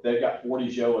 if they've got 40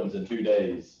 showings in 2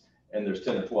 days and there's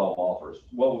 10 or 12 offers,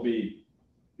 what would be,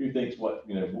 who thinks what,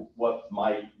 you know,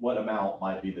 what amount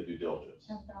might be the due diligence?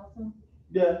 10,000.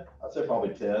 Yeah, I'd say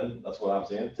probably 10. That's what I'm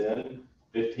saying. 10,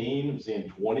 15, I'm seeing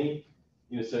 20.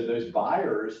 You know, so those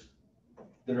buyers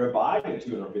that are buying a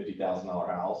 $250,000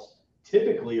 house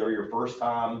typically are your first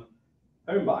time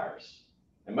home buyers.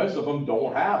 And most of them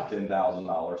don't have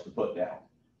 $10,000 to put down.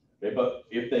 Okay, but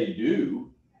if they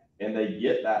do, and they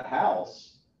get that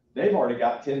house, they've already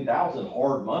got $10,000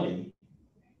 hard money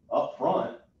up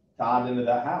front tied into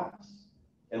that house.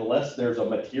 Unless there's a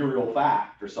material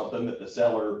fact or something that the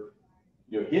seller,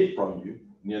 you know, hid from you,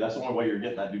 you know, that's the only way you're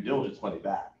getting that due diligence money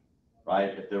back, right?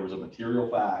 If there was a material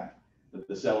fact that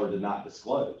the seller did not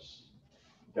disclose.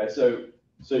 Okay,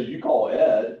 so you call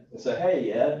Ed and say,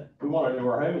 hey, Ed, we want to do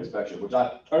our home inspection, which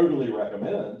I totally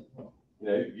recommend. You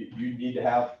know, you need to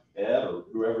have Ed or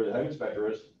whoever the home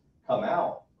inspector is come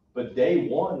out. But day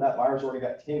one, that buyer's already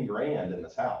got 10 grand in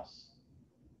this house.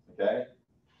 Okay.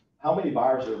 How many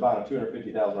buyers that are buying a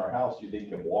 $250,000 house do you think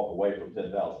can walk away from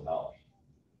 $10,000?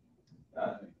 I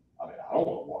mean, I don't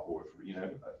want to walk away from, you know,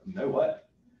 no way.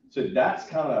 So that's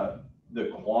kind of the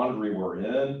quandary we're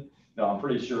in. Now, I'm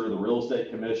pretty sure the real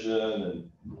estate commission and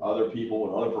other people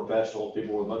and other professionals,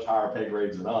 people with much higher pay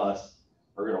grades than us,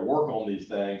 are going to work on these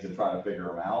things and try to figure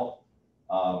them out.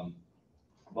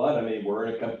 But I mean, we're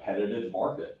in a competitive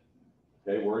market.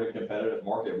 Okay, we're in a competitive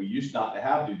market. We used not to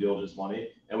have due diligence money,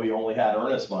 and we only had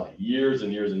earnest money years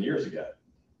and years and years ago.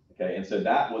 Okay, and so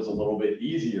that was a little bit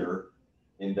easier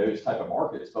in those type of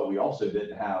markets, but we also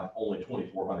didn't have only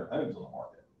 2,400 homes on the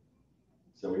market.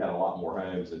 So we had a lot more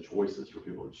homes and choices for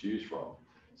people to choose from.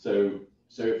 So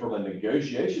from a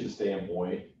negotiation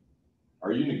standpoint,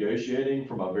 are you negotiating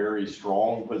from a very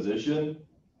strong position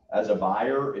as a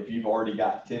buyer if you've already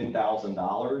got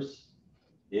 $10,000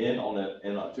 in on a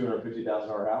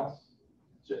 $250,000 house?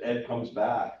 So Ed comes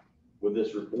back with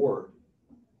this report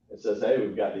and says, hey,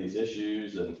 we've got these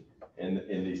issues and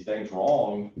these things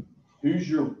wrong. Who's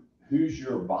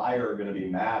your buyer going to be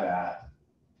mad at,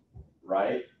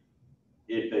 right?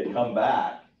 If they come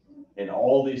back and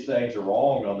all these things are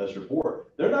wrong on this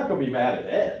report, they're not going to be mad at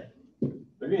Ed.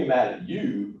 They're going to be mad at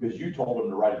you because you told them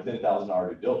to write a $10,000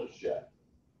 due diligence check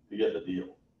to get the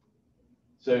deal.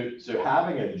 So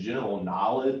having a general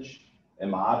knowledge, in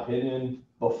my opinion,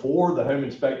 before the home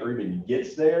inspector even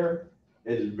gets there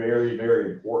is very,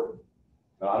 very important.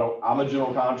 I'm a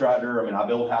general contractor. I mean, I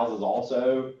build houses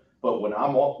also, but when I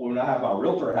have my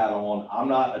realtor hat on, I'm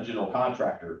not a general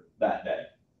contractor that day.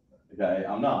 Okay,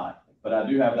 I'm not, but I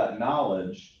do have that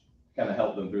knowledge to kind of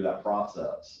help them through that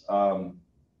process.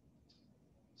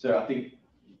 So I think,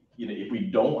 you know, if we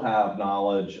don't have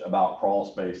knowledge about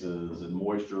crawl spaces and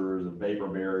moistures and vapor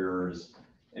barriers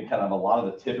and kind of a lot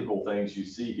of the typical things you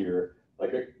see here,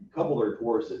 like a couple of the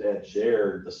reports that Ed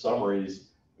shared, the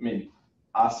summaries, I mean,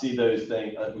 I see those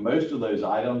things, most of those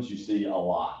items you see a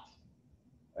lot.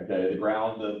 Okay,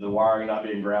 the wiring not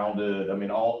being grounded, I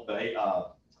mean, all the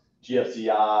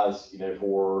GFCIs, you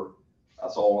know, I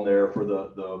saw on there for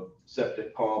the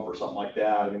septic pump or something like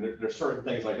that. I mean, there's certain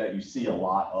things like that you see a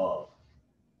lot of.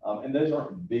 And those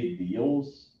aren't big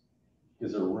deals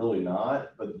because they're really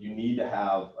not, but you need to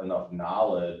have enough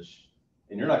knowledge,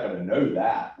 and you're not going to know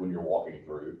that when you're walking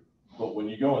through. But when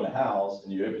you go in the house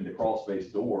and you open the crawl space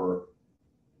door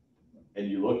and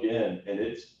you look in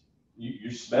and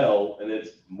you smell and it's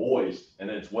moist and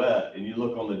it's wet, and you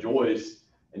look on the joist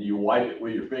and you wipe it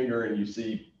with your finger and you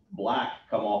see black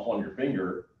come off on your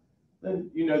finger, then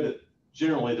you know that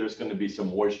generally there's going to be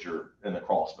some moisture in the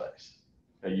crawl space.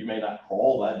 Okay, you may not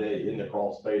crawl that day in the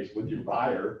crawl space with your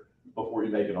buyer before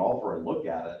you make an offer and look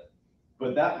at it,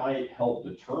 but that might help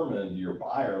determine to your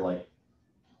buyer, like,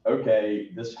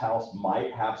 okay, this house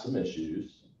might have some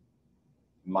issues,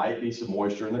 might be some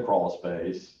moisture in the crawl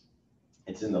space.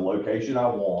 It's in the location I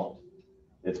want.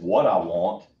 It's what I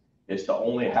want. It's the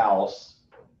only house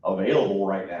available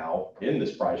right now in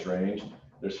this price range.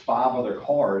 There's 5 other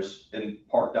cars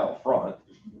parked out front.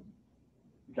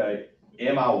 Okay,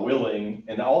 am I willing?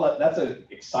 And all that, that's an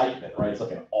excitement, right? It's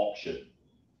like an auction.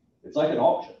 It's like an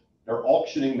auction. They're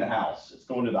auctioning the house. It's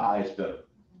going to the highest bidder.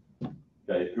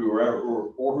 Okay,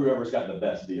 whoever's got the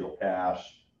best deal,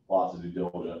 cash, lots of due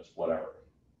diligence, whatever.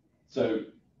 So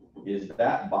is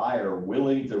that buyer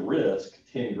willing to risk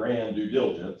 10 grand due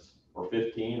diligence or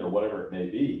 15 or whatever it may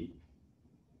be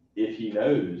if he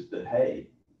knows that, hey,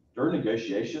 during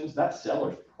negotiations, that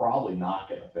seller's probably not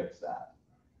going to fix that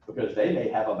because they may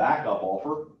have a backup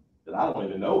offer that I don't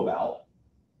even know about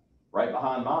right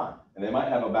behind mine. And they might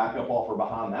have a backup offer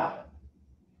behind that one.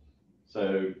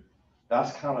 So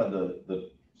that's kind of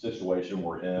the situation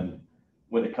we're in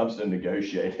when it comes to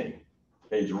negotiating.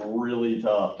 It's really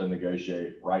tough to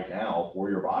negotiate right now for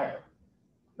your buyer.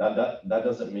 That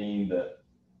doesn't mean that,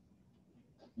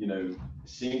 you know, it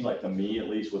seems like to me, at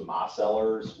least with my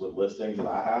sellers, with listings that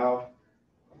I have,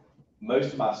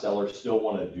 most of my sellers still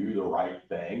want to do the right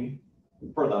thing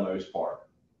for the most part.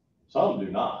 Some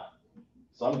do not.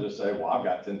 Some just say, well, I've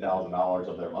got $10,000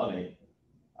 of their money.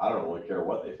 I don't really care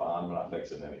what they find when I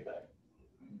fix it anything.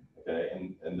 Okay,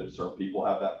 and there's certain people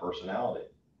have that personality.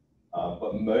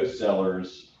 But most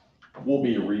sellers will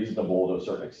be reasonable to a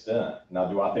certain extent. Now,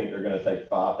 do I think they're going to take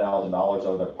 $5,000 out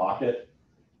of their pocket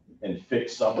and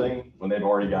fix something when they've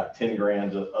already got 10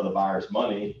 grand of the buyer's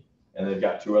money and they've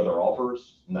got 2 other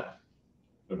offers? No,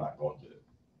 they're not going to,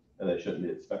 and they shouldn't be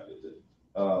expected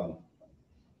to.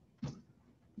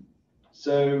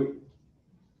 So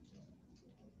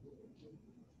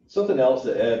something else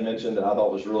that Ed mentioned that I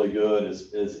thought was really good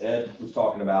is Ed was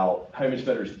talking about home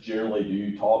inspectors generally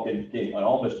do talk in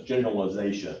almost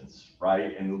generalizations,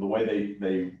 right? And the way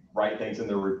they write things in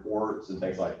their reports and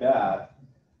things like that,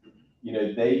 you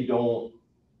know, they don't,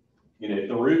 you know, if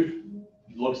the roof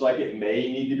looks like it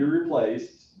may need to be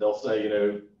replaced, they'll say, you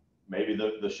know, maybe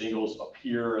the shingles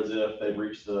appear as if they've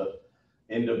reached the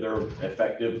end of their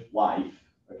effective life,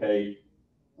 okay?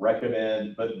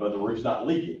 Recommend, but the roof's not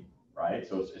leaking. Right?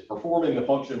 So it's performing the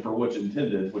function for which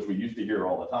intended, which we used to hear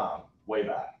all the time, way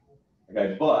back.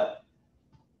 Okay, but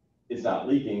it's not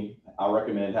leaking. I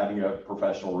recommend having a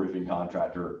professional roofing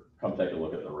contractor come take a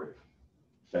look at the roof.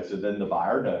 Okay, so then the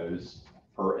buyer knows,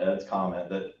 per Ed's comment,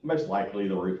 that most likely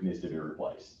the roof needs to be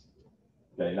replaced.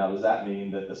 Okay, now does that mean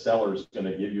that the seller's going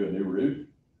to give you a new roof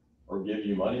or give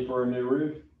you money for a new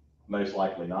roof? Most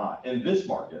likely not. In this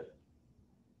market,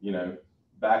 you know,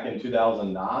 back in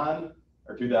 2009,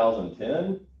 or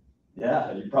 2010,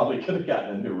 yeah, you probably could have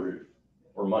gotten a new roof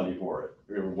or money for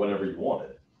it or whatever you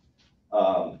wanted.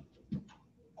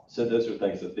 So those are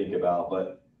things to think about.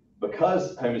 But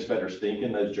because home inspectors think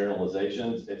in those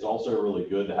generalizations, it's also really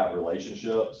good to have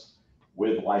relationships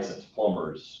with licensed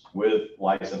plumbers, with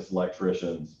licensed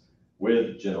electricians,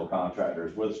 with general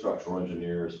contractors, with structural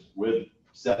engineers, with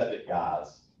septic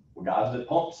guys, with guys that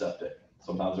pump septic.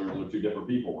 Sometimes those are 2 different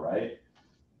people, right?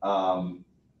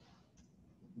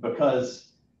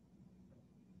 Because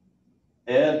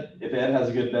if Ed has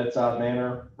a good bedside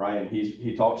manner, right, and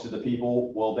he talks to the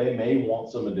people, well, they may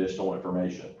want some additional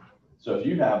information. So if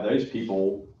you have those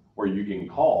people where you can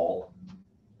call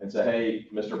and say, hey,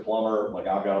 Mr. Plumber, like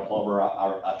I've got a plumber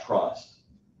I trust,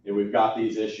 and we've got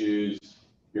these issues,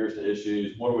 here's the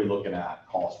issues, what are we looking at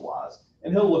cost-wise?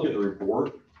 And he'll look at the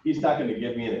report. He's not going to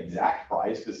give me an exact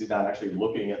price because he's not actually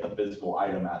looking at the physical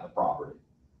item at the property.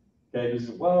 Okay, he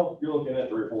says, well, you're looking at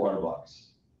 $300 or $400.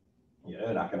 You know,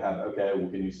 and I can have, okay, well,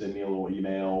 can you send me a little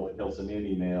email? And he'll send me an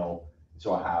email,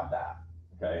 so I have that.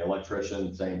 Okay,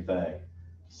 electrician, same thing.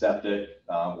 Septic,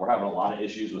 we're having a lot of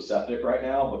issues with septic right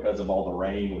now because of all the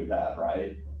rain we've had,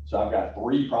 right? So I've got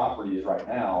 3 properties right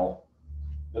now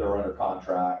that are under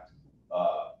contract.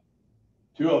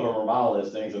 2 of them are my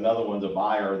listings. Another one's a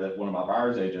buyer that one of my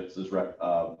buyer's agents is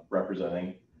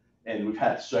representing. And we've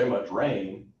had so much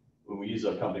rain. When we use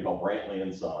a company called Brantley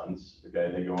and Sons,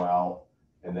 okay, they go out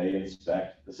and they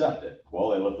inspect the septic.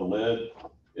 Well, they lift the lid,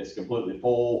 it's completely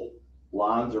full,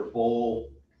 lines are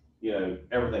full, you know,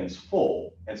 everything's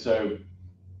full. And so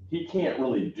he can't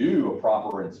really do a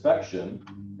proper inspection.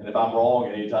 And if I'm wrong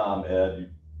anytime, Ed, you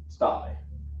stop me.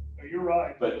 You're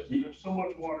right, But there's so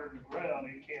much water in the ground,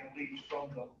 it can't leach from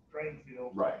the drain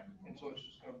field. Right. And so it's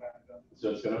just going to back up.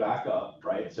 So it's going to back up,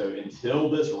 right? So until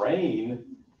this rain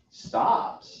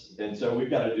stops, and so we've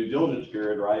got a due diligence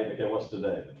period, right? Okay, what's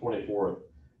today? The 24th.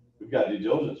 We've got a due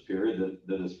diligence period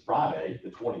that is Friday, the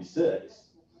 26th.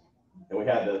 And we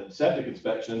had the septic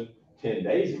inspection 10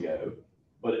 days ago,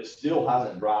 but it still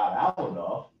hasn't dried out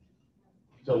enough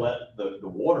to let the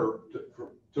water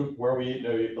to where we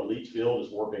know if the leach field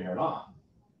is working or not.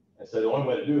 And so the only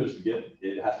way to do is to get,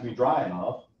 it has to be dry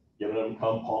enough, giving them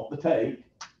come pump the tank,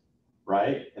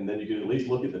 right? And then you can at least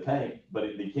look at the tank,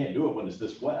 but you can't do it when it's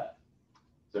this wet.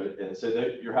 So, and so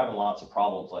you're having lots of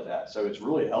problems like that. So it's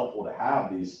really helpful to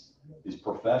have these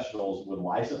professionals with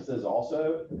licenses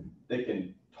also that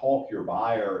can talk your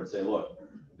buyer and say, look,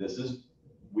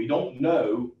 we don't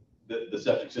know that the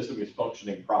septic system is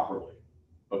functioning properly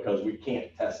because we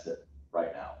can't test it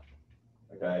right now.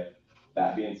 Okay.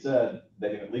 That being said, they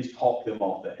can at least talk them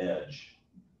off the edge.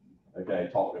 Okay.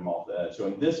 Talk them off the edge. So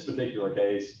in this particular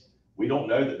case, we don't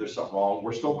know that there's something wrong.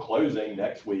 We're still closing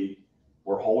next week.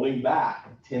 We're holding back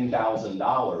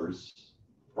 $10,000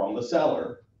 from the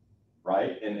seller,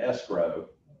 right, in escrow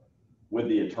with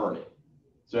the attorney.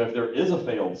 So if there is a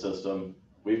failed system,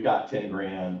 we've got 10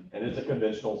 grand and it's a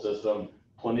conventional system,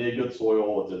 plenty of good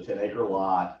soil. It's a 10-acre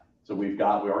lot. So we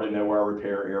already know where our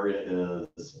repair area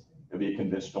is. It'd be a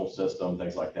conventional system,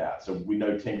 things like that. So we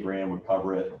know 10 grand would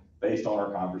cover it based on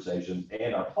our conversations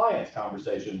and our client's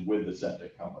conversation with the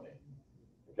septic company.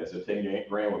 Okay, so 10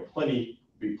 grand would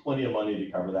be plenty of money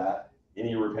to cover that,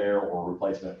 any repair or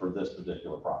replacement for this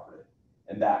particular property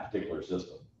and that particular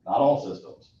system, not all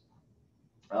systems.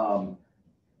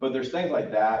 But there's things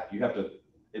like that. You have to,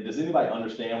 does anybody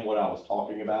understand what I was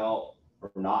talking about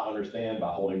or not understand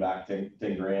by holding back 10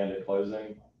 grand at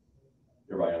closing?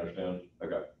 Everybody understand?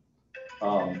 Okay.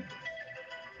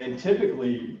 And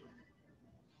typically,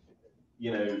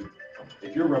 you know,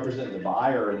 if you're representing the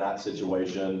buyer in that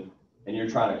situation and you're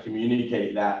trying to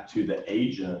communicate that to the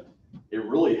agent, it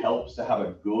really helps to have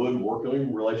a good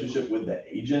working relationship with the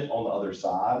agent on the other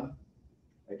side.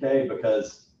 Okay,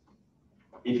 because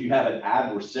if you have an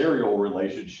adversarial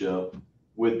relationship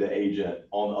with the agent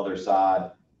on the other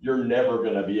side, you're never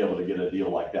going to be able to get a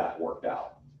deal like that worked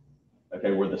out.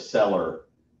 Okay, where the seller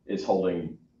is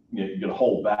holding, you're going to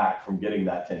hold back from getting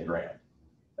that 10 grand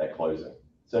at closing.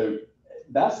 So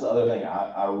that's the other thing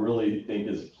I really think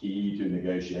is key to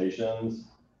negotiations,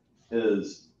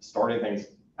 is starting things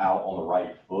out on the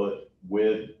right foot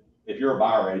with, if you're a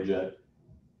buyer agent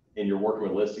and you're working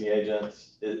with listing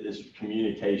agents, is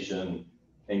communication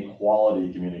and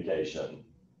quality communication.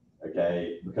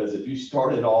 Okay, because if you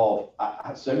started off,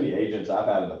 so many agents I've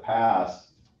had in the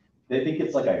past, they think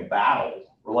it's like a battle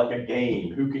or like a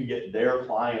game, who can get their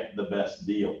client the best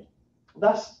deal.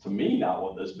 Well, that's, to me, not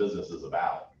what this business is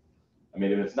about. I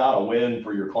mean, if it's not a win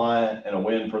for your client and a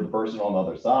win for the person on the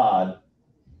other side,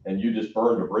 and you just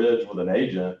burned a bridge with an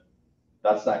agent,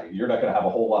 you're not going to have a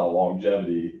whole lot of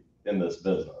longevity in this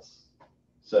business.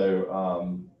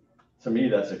 So to me,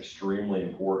 that's extremely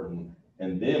important.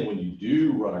 And then when you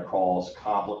do run across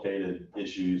complicated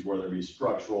issues, whether it be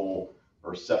structural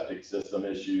or septic system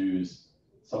issues,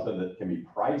 something that can be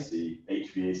pricey,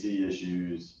 HVAC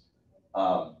issues,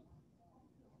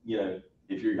 you know,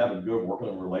 if you have a good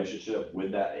working relationship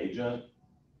with that agent,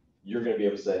 you're going to be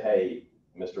able to say, hey,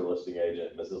 Mr. Listing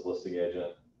Agent, Mrs. Listing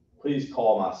Agent, please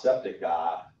call my septic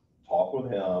guy, talk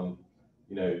with him,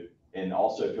 you know, and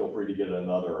also feel free to get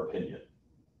another opinion.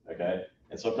 Okay.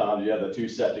 And sometimes you have the two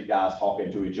septic guys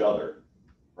talking to each other,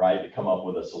 right, to come up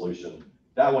with a solution.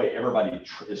 That way, everybody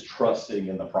is trusting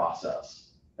in the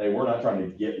process. Hey, we're not trying to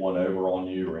get one over on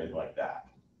you or anything like that.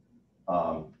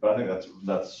 But I think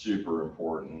that's super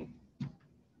important.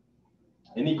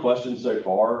 Any questions so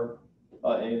far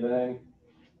about anything?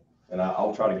 And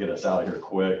I'll try to get us out of here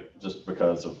quick just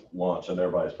because of lunch and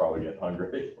everybody's probably getting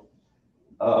hungry.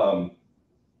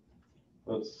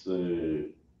 Let's see.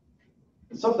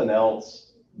 Something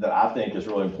else that I think is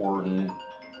really important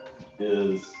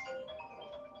is,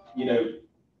 you know,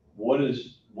 what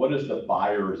is the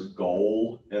buyer's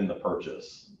goal in the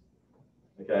purchase?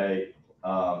 Okay.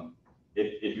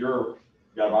 If you're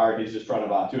got a buyer, he's just trying to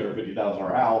buy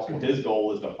 $250,000 house, but his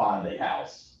goal is to find a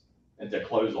house and to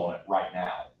close on it right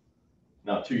now.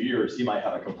 Now, 2 years, he might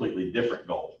have a completely different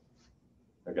goal.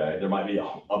 Okay. There might be a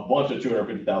bunch of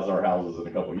 $250,000 houses in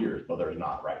a couple of years, but there's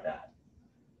not right now.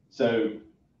 So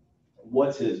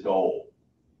what's his goal?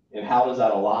 And how does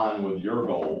that align with your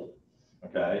goal?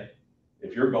 Okay.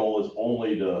 If your goal is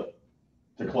only to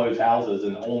close houses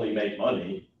and only make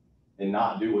money and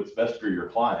not do what's best for your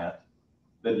client,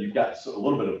 then you've got a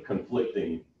little bit of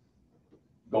conflicting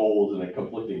goals and a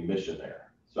conflicting mission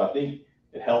there. So I think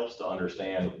it helps to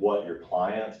understand what your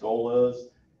client's goal is.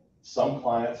 Some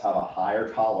clients have a higher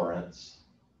tolerance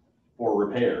for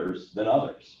repairs than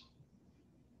others.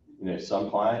 You know, some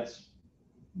clients,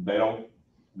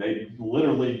 they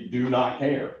literally do not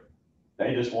care.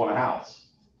 They just want a house.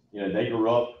 You know, they grew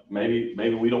up, maybe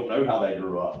we don't know how they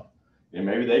grew up. You know,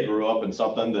 maybe they grew up in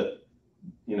something that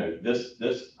you know, this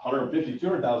 150,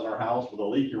 200,000 house with a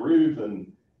leaky roof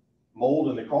and mold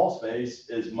in the crawl space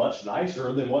is much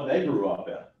nicer than what they grew up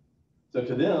in. So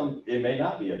to them, it may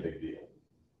not be a big deal.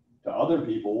 To other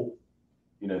people,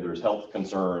 you know, there's health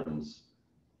concerns,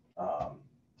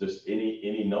 just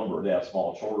any number. They have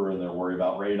small children, they're worried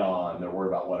about radon, they're worried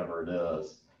about whatever it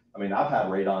is. I mean, I've had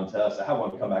radon tests. I had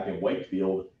one come back in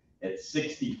Wakefield at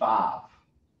 65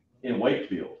 in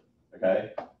Wakefield,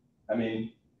 okay? I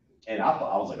mean, and I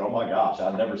was like, oh my gosh,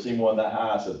 I've never seen one that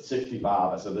high. I said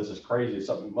 65. I said, this is crazy.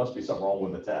 Must be something wrong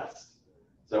with the test.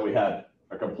 So we had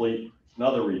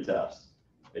another retest.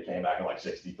 It came back in like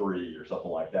 63 or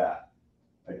something like that.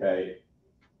 Okay.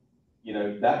 You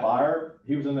know, that buyer,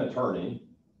 he was an attorney,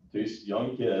 2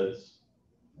 young kids,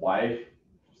 wife,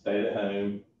 stayed at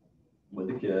home with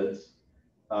the kids.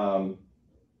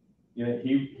 You know,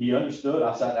 he understood.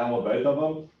 I sat down with both of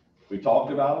them. We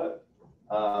talked about it.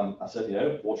 I said, you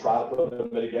know, we'll try to put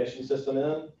a mitigation system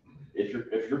in. If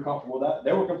you're comfortable with that,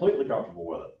 they were completely comfortable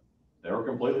with it. They were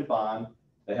completely fine.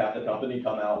 They have the company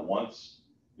come out once.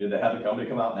 You know, they have the company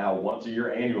come out now once a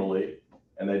year annually,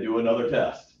 and they do another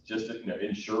test just to, you know,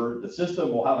 ensure the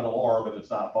system will have an alarm if it's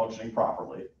not functioning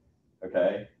properly.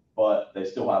 Okay, but they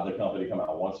still have the company come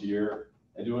out once a year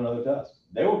and do another test.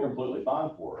 They were completely fine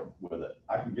with it.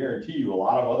 I can guarantee you, a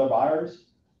lot of other buyers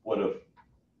would have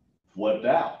flipped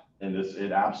out. And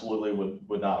it absolutely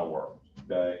would not have worked,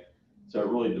 okay? So it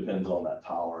really depends on that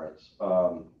tolerance.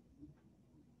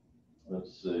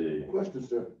 Let's see. Question,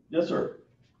 sir. Yes, sir.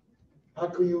 How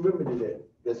can you remedy that?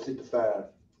 That's 65.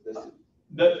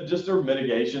 That just their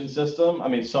mitigation system. I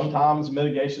mean, sometimes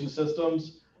mitigation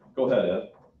systems, go ahead, Ed.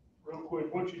 Real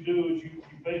quick, what you do is you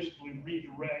basically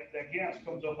redirect, that gas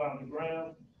comes up out of the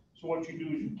ground. So what you do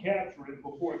is you capture it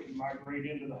before it can migrate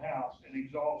into the house and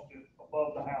exhaust it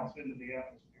above the house into the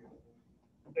atmosphere.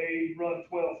 They run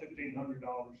 $1,200,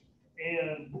 $1,500,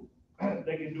 and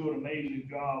they can do an amazing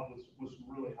job with some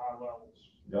really high levels.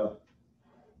 Yeah.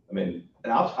 I mean,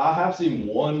 and I have seen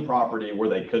one property where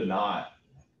they could not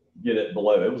get it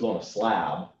below. It was on a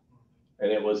slab,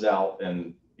 and it was out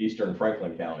in eastern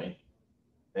Franklin County.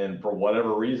 And for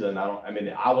whatever reason,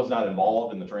 I was not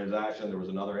involved in the transaction. There was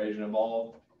another agent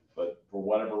involved, but for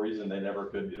whatever reason, they never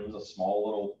could. It was a small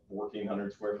little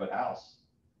 1,400 square foot house.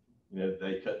 You know,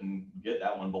 they couldn't get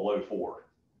that one below 4.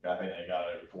 I think they got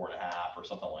it at 4.5 or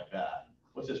something like that.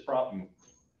 What's this problem?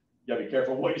 You gotta be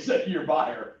careful what you say to your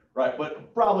buyer, right?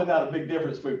 But probably not a big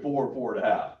difference between 4 and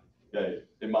 4.5, okay,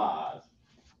 in my eyes.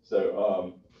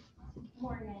 So,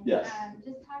 Morgan. Yes.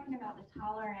 Just talking about the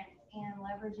tolerance and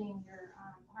leveraging your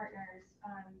partners,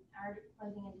 our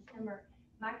closing in December.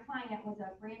 My client was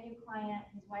a brand new client.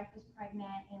 His wife was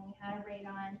pregnant, and we had a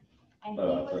radon, and he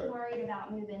was worried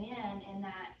about moving in, and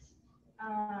that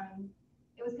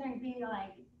it was going to be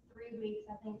like 3 weeks,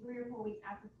 I think 3 or 4 weeks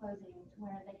after closing, to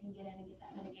where they can get in and get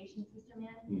that mitigation system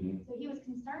in. mm-hmm. So he was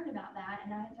concerned about that,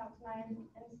 and I had talked to my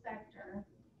inspector,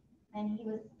 and he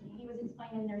was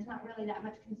explaining there's not really that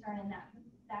much concern in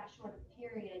that short of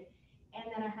period. And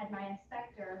then I had my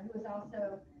inspector, who was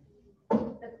also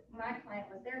my client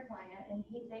was their client, and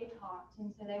they talked,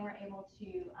 and so they were able to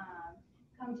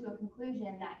come to a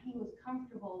conclusion that he was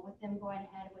comfortable with them going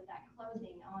ahead with that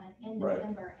closing in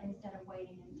December instead of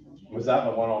waiting until January. Was that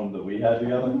the one that we had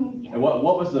together? Yeah. And what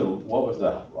was the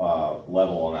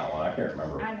level on that one? I can't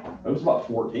remember. I don't know. It was about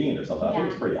 14 or something. I think it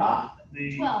was pretty high.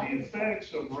 The 12.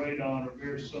 effects of radon are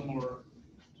very similar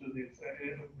to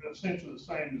essentially the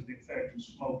same as the effect of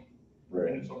smoking.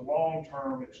 Right. And it's a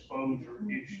long-term exposure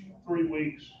issue. 3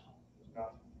 weeks.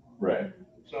 Right.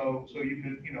 So you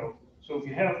could, you know, so if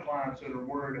you have clients that are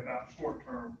worried about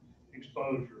short-term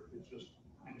exposure, it just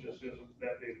isn't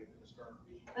that big of a concern.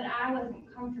 But I wasn't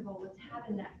comfortable with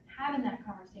having that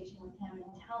conversation with him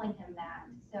and telling him that.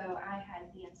 So I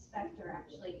had the inspector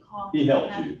actually call. He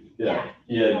helped you. Yeah.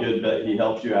 He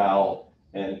helped you out.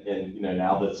 And you know,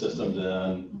 now that system's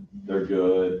in, they're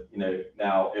good. You know,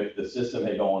 now if the system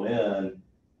had gone in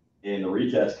and the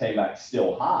retest came back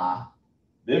still high,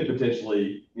 then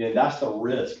potentially, you know, that's the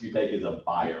risk you take as a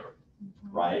buyer,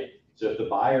 right? So if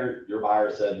your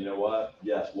buyer said, you know what,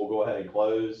 yes, we'll go ahead and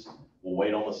close, we'll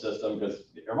wait on the system because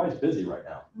everybody's busy right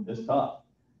now. It's tough.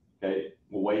 Okay,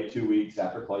 we'll wait 2 weeks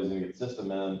after closing to get the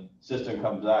system in, system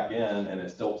comes back in and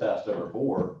it still tests over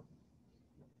 4.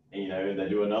 And, you know, they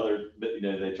do another, you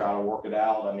know, they try to work it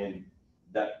out. I mean,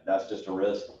 that's just a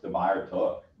risk the buyer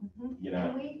took, you know.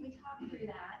 And we talked through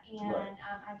that, and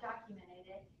I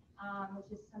documented it, which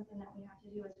is something that we have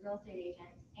to do as real estate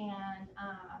agents. And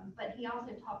but he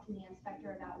also talked to the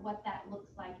inspector about what that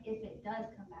looks like if it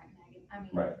does come back negative. I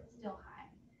mean, it's still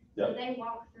high. So they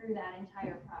walked through that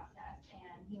entire process,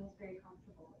 and he was very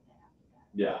comfortable with it after that.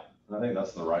 Yeah, and I think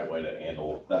that's the right way to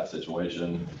handle that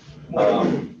situation.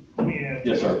 Yeah,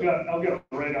 Yes, sir. I've got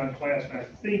a radon class, and I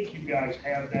think you guys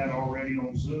have that already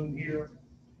on Zoom here,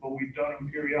 but we've done them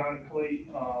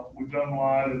periodically. We've done them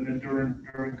live, and then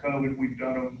during COVID, we've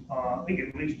done them, I think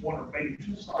at least one or maybe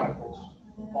 2 cycles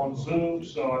on Zoom.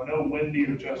 So I know Wendy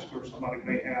or Jessica or somebody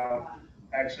may have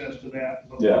access to that.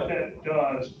 But Yeah. what that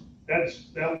does,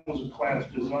 that was a class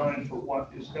designed for what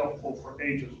is helpful for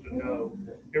agents to know.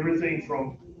 Everything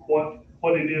from what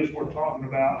it is we're talking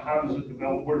about, how does it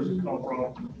develop, where does it come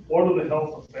from, what are the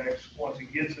health effects once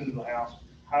it gets into the house,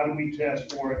 how do we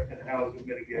test for it, and how is it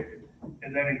mitigated?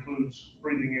 And that includes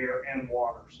breathing air and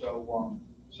water. So,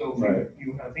 Right.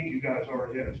 I think you guys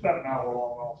already had, it's about an hour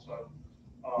long also.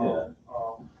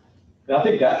 And I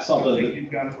think that's I something think that,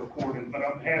 you've got it recorded, but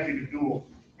I'm happy to do,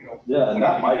 yeah, and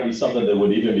that might be something that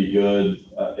would even be good,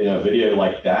 a video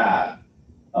like that.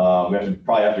 We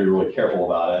probably have to be really careful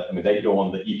about it. I mean, they can go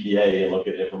on the EPA and look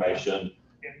at information.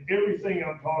 And everything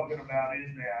I'm talking about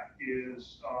in that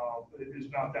is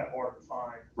not that hard to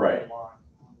find. Right. Online.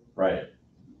 Right.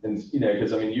 And,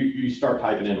 because I mean, you start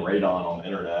typing in radon on the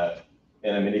internet,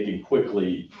 and I mean, it can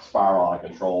quickly spiral out of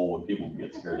control when people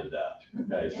get scared to death.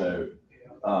 Okay, so.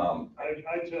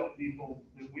 I tell people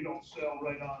that we don't sell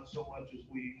radon so much as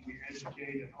we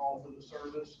educate and offer the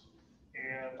service.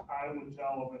 And I would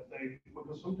tell them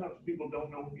because sometimes people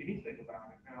don't know anything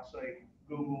about it. And I'll say,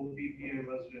 Google EPA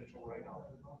residential radon.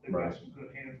 They've got some good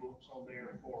handbooks on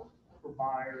there for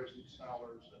buyers and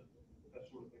sellers and that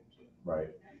sort of thing too. Right,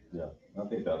 yeah, I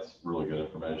think that's really good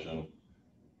information.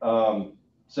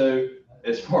 So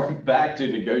as far back to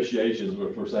negotiations,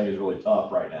 which we're saying is really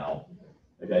tough right now.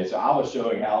 Okay, so I was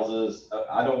showing houses.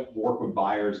 I don't work with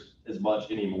buyers as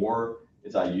much anymore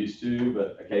as I used to,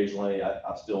 but occasionally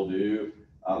I still do.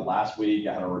 Last week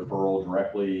I had a referral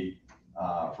directly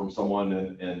from someone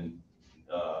in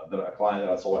a client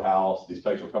that I sold a house. These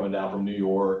folks were coming down from New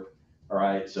York. All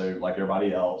right, so like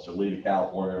everybody else, they're leaving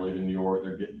California, they're leaving New York,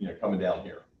 they're getting, coming down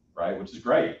here, right? Which is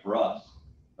great for us,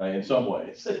 right? In some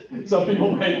ways. Some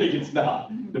people may think it's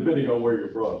not, depending on where you're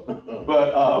from.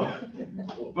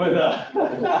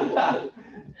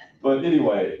 But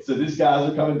anyway, so these guys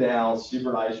are coming down,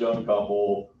 super nice young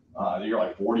couple. You're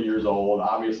like 40 years old.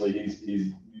 Obviously,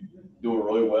 he's doing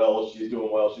really well. She's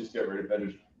doing well. She's getting ready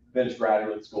to finish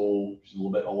graduate school. She's a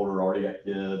little bit older, already got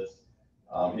kids.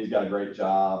 He's got a great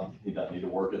job. He doesn't need to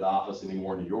work at the office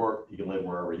anymore in New York. He can live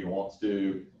wherever he wants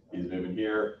to. He's moving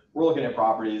here. We're looking at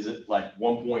properties at like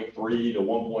 1.3 to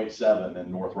 1.7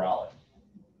 in North Raleigh.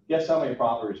 Guess how many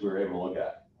properties we were able to look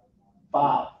at?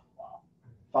 5.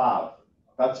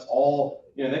 That's all.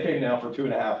 They came down for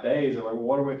 2.5 days. And like, well,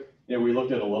 what are we? We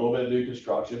looked at a little bit of new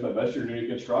construction, but most of your new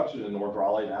construction in North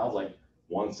Raleigh now is like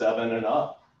 1.7 and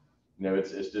up.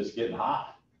 It's just getting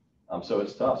hot. So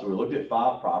it's tough. So we looked at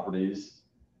 5 properties.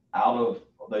 Out of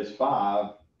those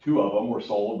 5, 2 of them were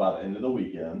sold by the end of the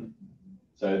weekend.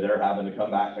 So they're having to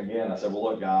come back again. I said, well,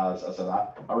 look, guys, I said,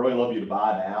 I really love you to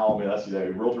buy now. I mean, that's,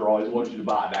 realtor always wants you to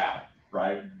buy now,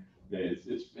 right?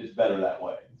 It's better that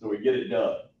way. So we get it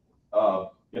done,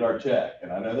 get our check.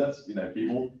 And I know that's,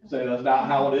 people say that's not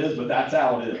how it is, but that's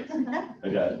how it is.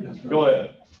 Okay, go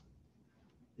ahead.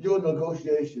 Your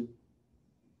negotiation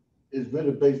is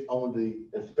really based on the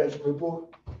inspection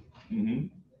report? Mm-hmm.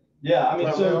 Yeah, I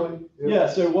mean,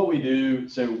 so what we do,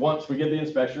 so once we get the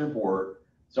inspection report,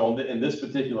 so in this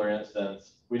particular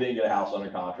instance, we didn't get a house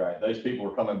under contract. Those people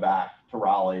are coming back to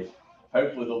Raleigh.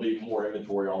 Hopefully there'll be more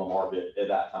inventory on the market at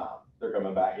that time. They're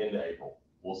coming back into April.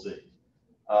 We'll see.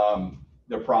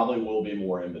 There probably will be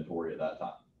more inventory at that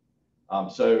time.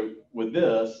 So with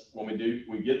this, when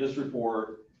we get this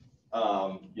report,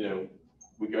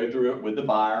 we go through it with the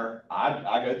buyer.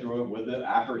 I go through it with it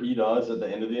after he does at the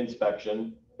end of the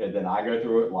inspection. And then I go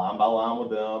through it line by line with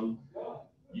them.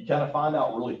 You kind of find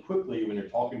out really quickly when you're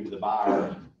talking to the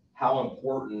buyer how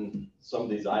important some of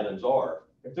these items are.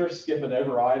 If they're skipping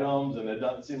over items and it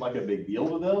doesn't seem like a big deal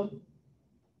to them,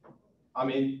 I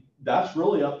mean, that's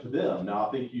really up to them. Now,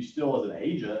 I think you still, as an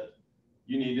agent,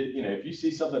 you need to, if you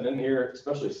see something in here,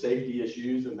 especially safety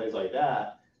issues and things like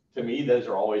that, to me, those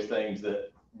are always things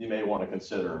that you may want to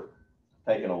consider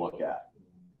taking a look at.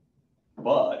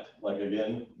 But like,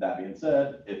 again, that being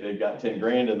said, if they've got 10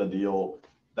 grand in the deal,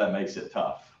 that makes it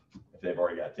tough if they've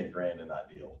already got 10 grand in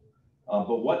that deal.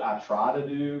 But what I try to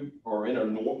do, or in a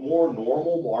more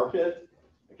normal market,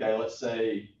 okay, let's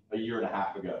say a year and a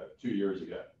half ago, 2 years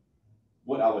ago,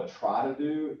 what I would try to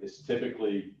do is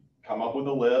typically come up with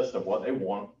a list of what they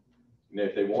want.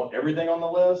 If they want everything on the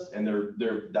list and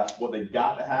that's what they've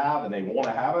got to have and they want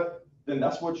to have it, then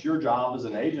that's what your job as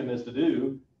an agent is to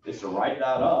do, is to write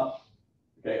that up,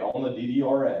 okay, on the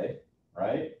DDRA,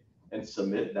 right? And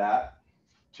submit that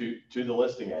to the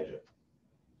listing agent.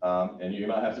 And you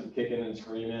might have some kicking and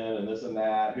screaming and this and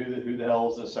that. Who the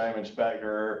hell is this same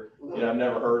inspector? You know, I've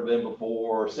never heard of them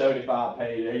before.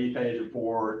 75-page, 80-page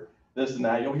report, this and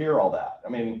that. You'll hear all that. I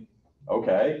mean,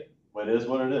 okay, well, it is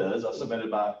what it is. I submitted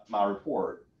my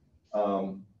report.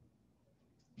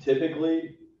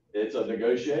 Typically, it's a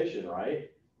negotiation, right?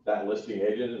 That listing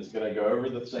agent is going to go over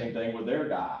the same thing with their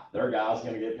guy. Their guy's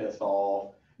going to get pissed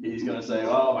off. He's going to say,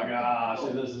 oh my gosh,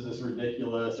 this is just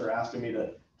ridiculous. They're asking me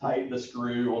to tighten the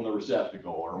screw on the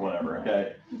receptacle or whatever,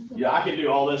 okay? Yeah, I can do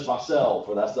all this myself.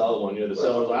 Or that's the other one, you know, the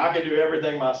seller's like, I can do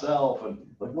everything myself. And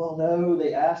like, well, no,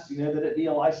 they asked, you know, that it be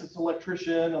a licensed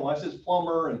electrician, a licensed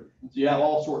plumber. And so you have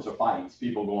all sorts of fights,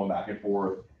 people going back and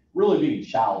forth, really being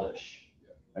childish.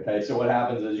 Okay, so what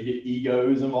happens is you get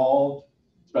egos involved,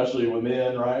 especially with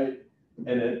men, right?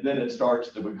 And then it starts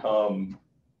to become,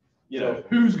 you know,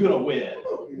 who's gonna win,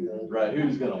 right?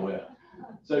 Who's gonna win?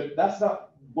 So that's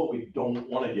not what we don't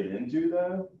want to get into,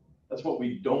 though. That's what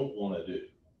we don't want to do.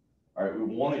 All right, we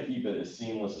want to keep it as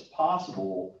seamless as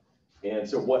possible. And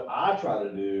so what I try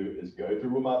to do is go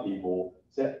through with my people,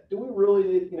 say, do we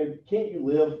really, you know, can't you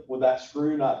live with that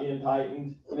screw not being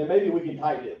tightened? And then maybe we can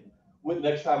tighten it with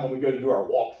next time when we go to do our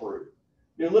walkthrough.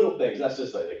 You know, little things, that's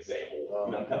just an example.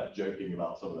 You know, I'm kind of joking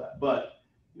about some of that. But,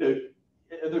 you know,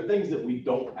 there are things that we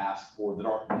don't ask for that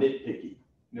aren't nitpicky.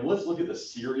 You know, let's look at the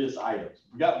serious items.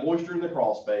 We got moisture in the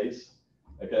crawl space,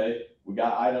 okay? We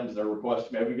got items that are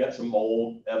requested. Maybe we got some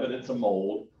mold, evidence of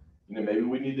mold. You know, maybe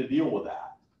we need to deal with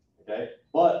that, okay?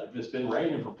 But if it's been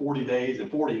raining for 40 days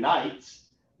and 40 nights,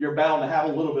 you're bound to have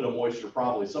a little bit of moisture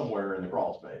probably somewhere in the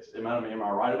crawl space. Am I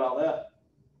right about that?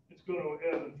 It's going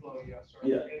to ebb and flow, yes, sir.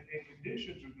 Yeah. And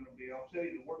conditions are going to be, I'll tell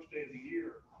you, the worst day of the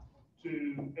year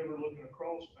to ever look at a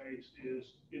crawl space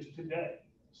is today.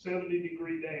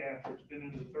 70-degree day after it's been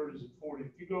in the 30s and 40s.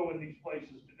 If you go in these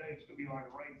places today, it's going to be like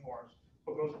a rainforest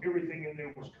because everything in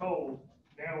there was cold.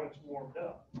 Now it's warmed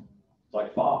up. It's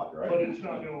like fog, right? But it's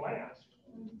not going to last.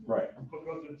 Right.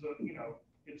 Because it's a, you know,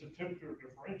 it's a temperature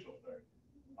differential thing.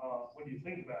 When you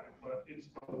think about it, but it's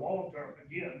a long-term,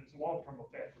 again, it's a long-term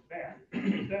effect of that.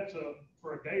 That's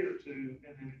for a day or two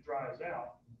and then it dries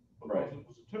out because it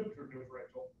was a temperature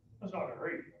differential. That's not a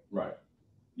hurry. Right.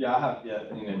 Yeah,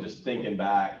 you know, just thinking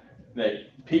back,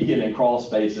 that peaking in crawl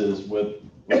spaces with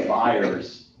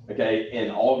buyers, okay,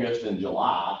 in August and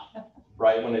July,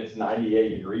 right, when it's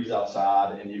 98 degrees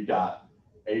outside and you've got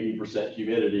 80%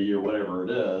 humidity or whatever it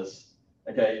is,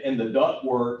 okay, and the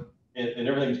ductwork and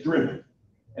everything's dripping,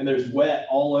 and there's wet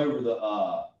all over the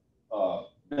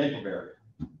vapor barrier.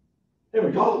 Here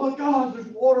we go, look, God, there's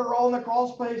water all in the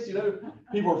crawl space, you know,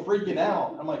 people are freaking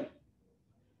out. I'm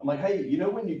like, hey, you know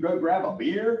when you go grab a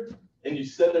beer and you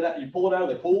set it out, you pull it out of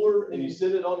the cooler and you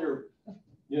sit it on your,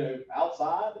 you know,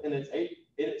 outside and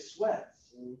it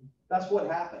sweats. That's what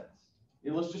happens.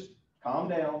 You know, let's just calm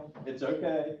down. It's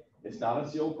okay. It's not a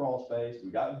sealed crawl space.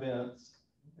 We got vents.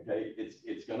 Okay,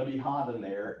 it's going to be hot in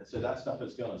there, and so that stuff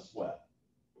is going to sweat.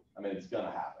 I mean, it's going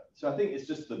to happen. So I think it's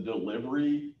just the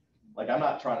delivery. Like, I'm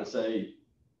not trying to say,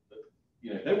 you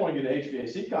know, if they want to get an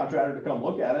HVAC contractor to come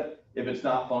look at it, if it's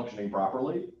not functioning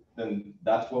properly, then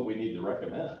that's what we need to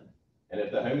recommend. And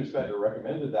if the home inspector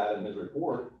recommended that in his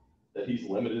report, that he's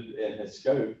limited in his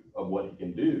scope of what he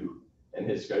can do and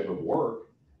his scope of work,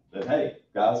 then hey,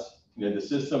 guys, you know, the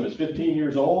system is 15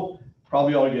 years old,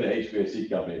 probably ought to get an HVAC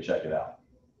company to check it out.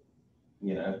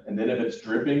 You know, and then if it's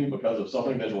dripping because of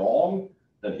something that's wrong,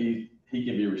 then he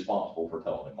can be responsible for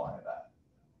telling the client that.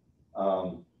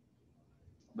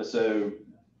 But so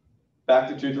back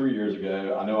to 2-3 years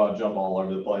ago, I know I jump all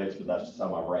over the place, but that's just how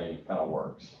my brain kind of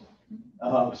works.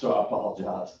 So I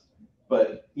apologize.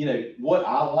 But you know, what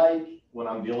I like when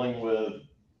I'm dealing with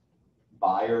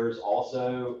buyers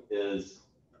also is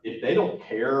if they don't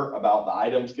care about the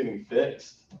items getting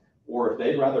fixed, or if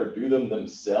they'd rather do them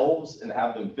themselves and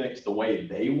have them fixed the way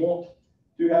they want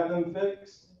to have them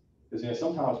fixed. Because, you know,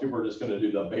 sometimes people are just going to do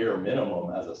the bare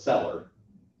minimum as a seller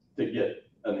to get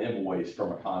an invoice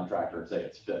from a contractor and say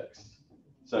it's fixed.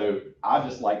 So I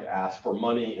just like to ask for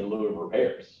money in lieu of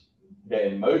repairs. Okay,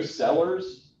 and most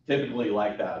sellers typically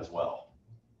like that as well.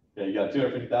 Okay, you got a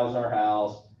 $250,000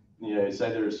 house, you know,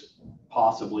 say there's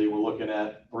possibly, we're looking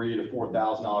at $3,000 to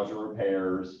 $4,000 in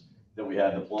repairs. Then we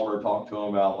had the plumber talk to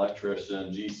him about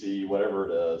electrician, GC, whatever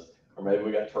it is, or maybe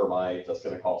we got termites, that's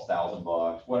going to cost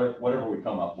 $1,000, whatever we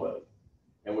come up with.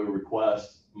 And we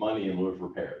request money in lieu of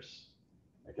repairs.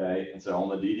 Okay, and so on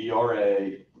the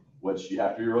DDRA, which you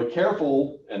have to be really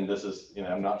careful, and this is, you know,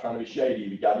 I'm not trying to be shady,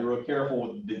 you got to be really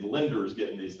careful with the lenders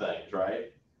getting these things,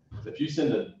 right? If you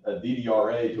send a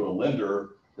DDRA to a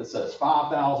lender that says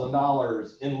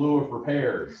 $5,000 in lieu of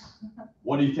repairs,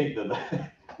 what do you think the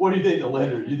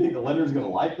lender, do you think the lender's gonna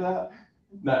like that?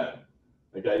 No.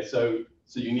 Okay, so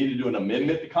you need to do an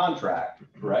amendment to contract,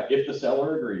 correct? If the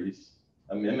seller agrees,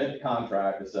 amendment to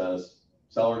contract that says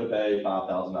seller to pay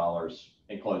 $5,000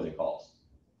 in closing costs.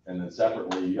 And then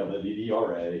separately, you have the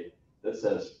DDRA that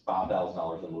says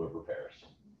 $5,000 in lieu of repairs.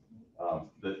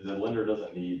 The lender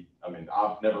doesn't need, I mean,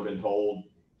 I've never been told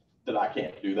that I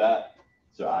can't do that.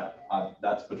 So I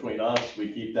that's between us,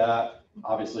 we keep that.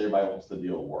 Obviously, everybody wants the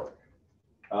deal to work.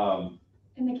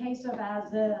 In the case of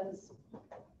as is,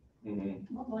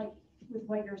 Mm-hmm. like with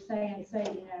what you're saying, say,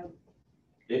 you know,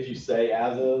 If you say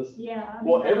as is, yeah. I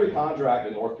well, mean, every contract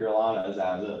in North Carolina is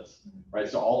as is, right?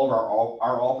 So all of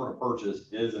our offer to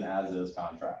purchase is an as is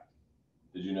contract.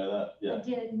 Did you know that? I Yeah.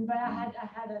 didn't, but I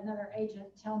had another agent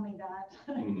tell me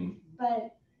that. Mm-hmm.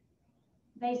 But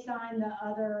they signed the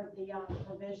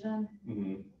provision.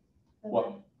 Mm-hmm.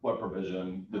 the- What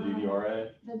provision? The DDRA?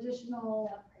 The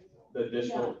additional, The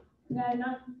additional? no,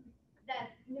 not,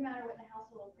 That no matter what the house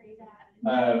will appraise at.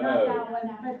 no, not oh. that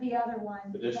one, but the other one.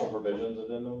 Additional provisions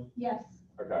addendum? Yes,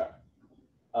 Okay.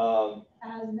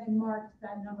 as they marked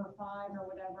that number 5 or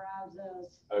whatever as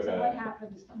is. Okay. So what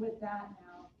happens with that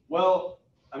now? Well,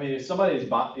 I mean, if somebody's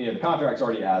the contract's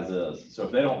already as is, so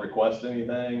if they don't request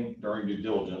anything during due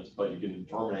diligence, but you can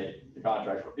terminate the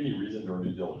contract for any reason during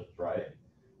due diligence, right?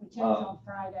 We changed on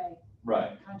Friday.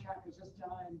 Right. The contract was just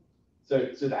done.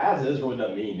 So the as is really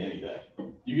doesn't mean anything.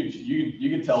 You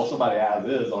can tell somebody as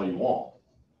is all you want,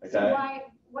 So okay?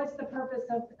 what's the purpose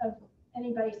of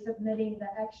anybody submitting the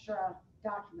extra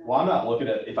document? Well, I'm not looking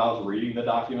at, if I was reading the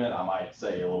document, I might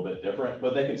say a little bit different,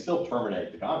 but they can still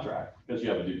terminate the contract because you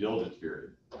have a due diligence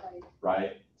period, Right.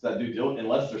 right? So that due diligence,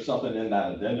 unless there's something in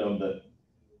that addendum that,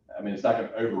 I mean, it's not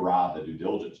gonna override the due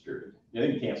diligence period. You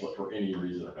can cancel it for any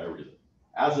reason or no reason.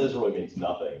 As is really means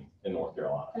nothing in North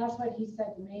Carolina. That's what he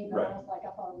said to me, but Right. I was like,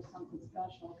 I thought it was something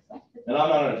special. And I'm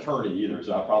not an attorney either,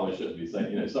 so I probably shouldn't be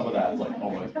saying, some of that's like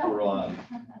almost borderline,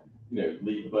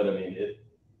 lead, but I mean,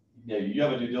 you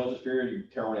have a due diligence period, you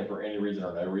terminate for any reason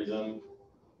or no reason.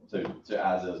 So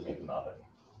as is means nothing.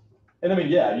 And I mean,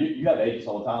 yeah, you have agents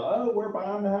all the time, oh, we're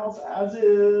buying the house as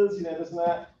is, this and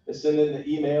that. They send in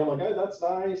the email, like, oh, that's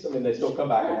nice. I mean, they still come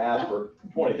back and ask for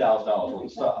 $20,000 worth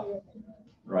of stuff,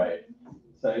 right?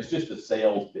 So it's just a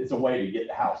sales, it's a way to get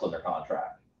the house under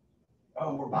contract.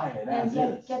 Oh, we're buying it as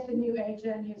And is. get the new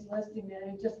agent who's listing it,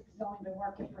 who just has only been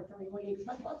working for 3 weeks,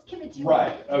 let's give it to him.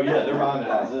 Right. Oh, yeah, they're buying it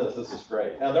as is. This is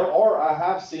great. Now, I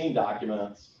have seen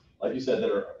documents, like you said,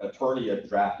 that are attorney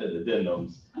drafted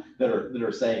addendums that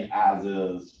are saying as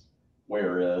is,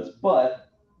 where is, but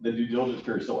the due diligence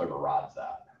period still overrides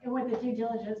that. And with the due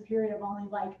diligence period of only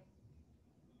like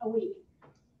a week.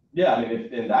 Yeah, I mean,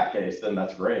 if in that case, then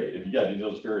that's great. If you got a due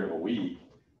diligence period of a week,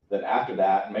 then after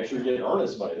that, make sure you get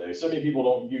earnest money. There, so many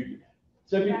people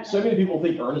so many people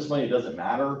think earnest money doesn't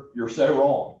matter. You're so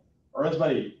wrong. Earnest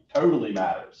money totally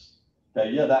matters. Okay,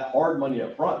 yeah, that hard money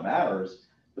up front matters.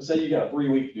 But say you got a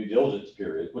 3-week due diligence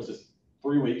period, which is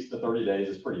 3 weeks to 30 days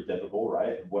is pretty typical,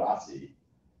 right? What I see.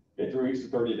 Okay, 3 weeks to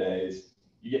 30 days,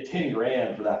 you get 10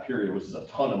 grand for that period, which is a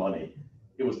ton of money.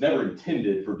 It was never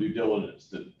intended for due diligence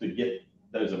to get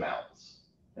those amounts,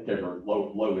 okay, for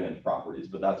low end properties,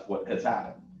 but that's what has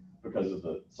happened because of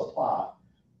the supply.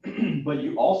 But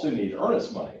you also need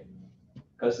earnest money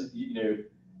because,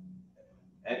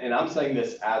 and I'm saying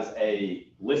this as a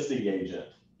listing agent,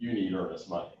 you need earnest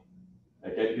money,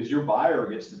 okay, because your buyer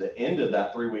gets to the end of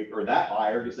that 3 week, or that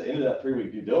buyer gets to the end of that 3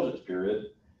 week due diligence period.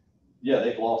 Yeah,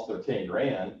 they've lost their 10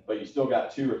 grand, but you still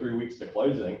got 2 or 3 weeks to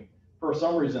closing. For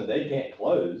some reason, they can't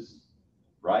close,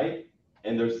 right?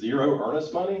 And there's zero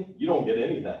earnest money, you don't get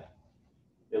anything.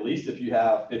 At least if you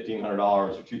have $1,500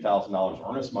 or $2,000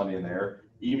 earnest money in there,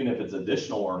 even if it's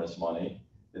additional earnest money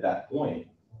at that point,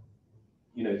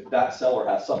 that seller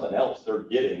has something else they're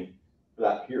getting for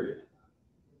that period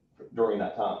during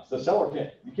that time. So the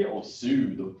seller you can't really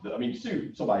sue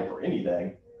sue somebody for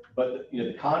anything, but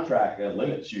the contract that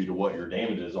limits you to what your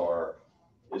damages are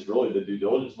is really the due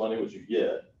diligence money, which you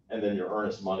get, and then your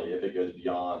earnest money if it goes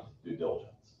beyond due diligence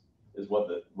is what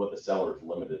the seller is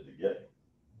limited to getting.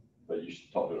 But you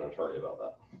should talk to an attorney about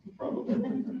that, probably.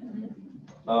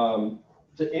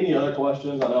 So any other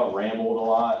questions? I know I rambled a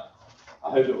lot. I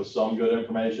hope it was some good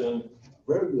information.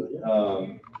 Very good,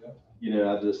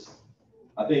 yeah.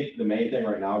 I think the main thing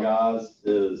right now, guys,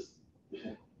 is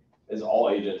all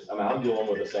agents. I mean, I'm dealing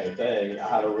with the same thing. I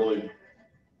had a really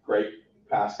great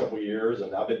past couple of years,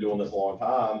 and I've been doing this a long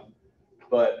time,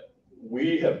 but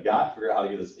we have got to figure out how to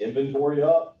get this inventory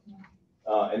up.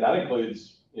 And that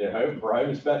includes you know, for home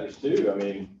inspectors too. I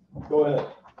mean, go ahead.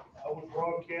 I would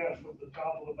broadcast from the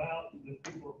top of the mountain that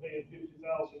people are paying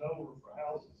 $50,000 over for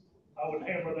houses. I would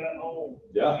hammer that home.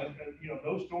 Yeah. And, you know,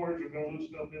 those stories are gonna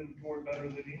loosen up inventory better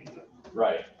than anything.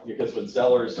 Right, because when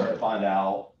sellers start to find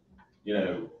out, you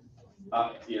know,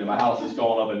 my house has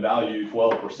gone up in value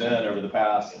 12% over the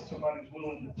past. And somebody's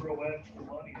willing to throw extra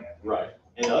money at it. Right.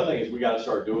 And the other thing is we got to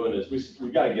start doing is we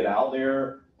got to get out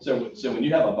there. So when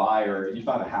you have a buyer, and you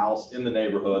find a house in the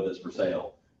neighborhood that's for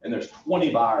sale, and there's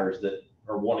 20 buyers that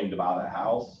are wanting to buy that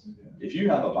house, if you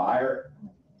have a buyer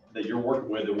that you're working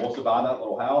with that wants to buy that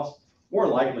little house, more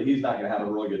likely he's not going to have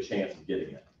a really good chance of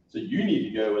getting it. So you need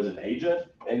to go as an agent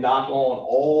and knock on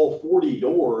all 40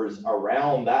 doors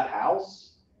around that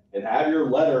house and have your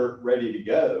letter ready to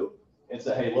go and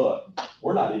say, hey, look,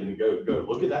 we're not even going to go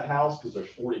look at that house because there's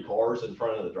 40 cars in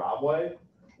front of the driveway.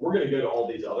 We're going to go to all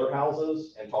these other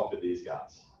houses and talk to these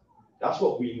guys. That's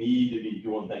what we need to be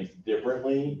doing things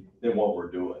differently than what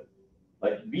we're doing.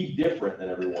 Like, be different than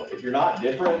everyone. If you're not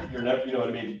different, you're never, you know what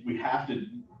I mean? We have to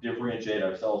differentiate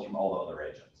ourselves from all the other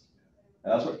agents.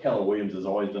 And that's what Keller Williams has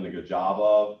always done a good job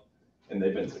of, and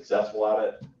they've been successful at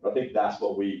it. But I think that's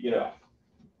what we, you know,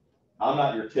 I'm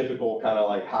not your typical kind of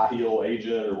like high heel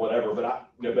agent or whatever, but I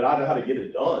know how to get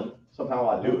it done. Somehow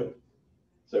I do it.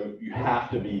 So you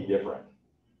have to be different.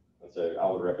 And so I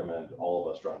would recommend all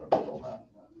of us trying to work on that.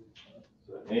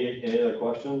 So any other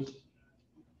questions?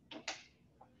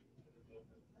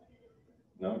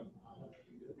 No?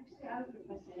 Actually, I have a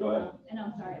question. Go ahead. And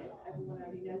I'm sorry if everyone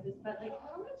already knows this, but like,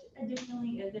 how much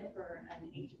additionally is it for an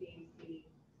HVAC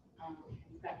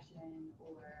inspection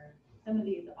or some of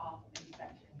these off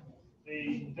inspections?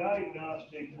 The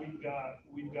diagnostic, we've got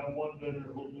one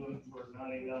vendor who'll do it for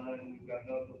 $99. We've got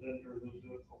another vendor who'll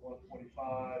do it for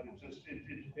 $125.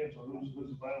 It depends on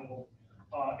who's available.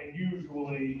 And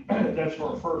usually that's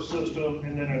for a first system,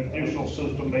 and then an additional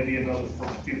system, maybe another for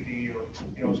 50, or,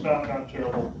 you know, it's not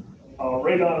terrible.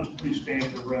 Radon is pretty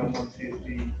standard, around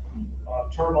 150.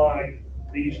 Termite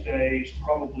these days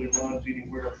probably runs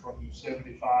anywhere from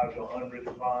 75 to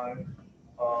 105,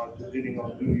 depending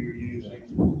on who you're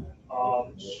using.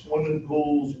 Swimming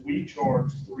pools, we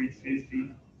charge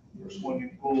 $350 for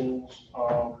swimming pools.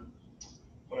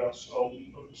 What else? Oh,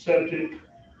 septic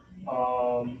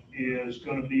is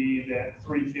going to be that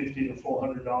 $350 to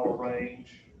 $400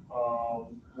 range.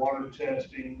 Water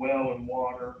testing, well and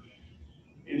water,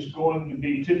 is going to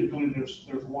be, typically there's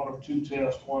one of two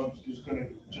tests. One is going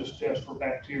to just test for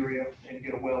bacteria and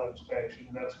get a well inspection.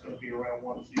 That's going to be around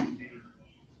 $150.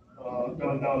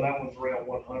 No, that one's around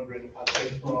 $100. I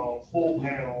think full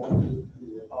panel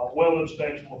well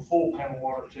inspection with full panel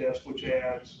water test, which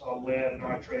adds lead,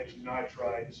 nitrates, and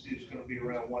nitrites, is going to be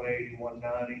around $180,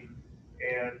 $190.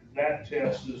 And that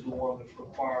test is the one that's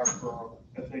required for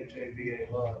FHA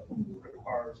VA HUD.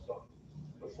 Requires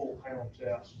the full panel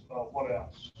test. What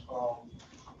else?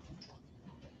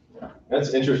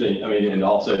 That's interesting. I mean, and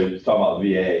also talking about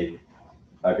VA,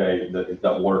 okay,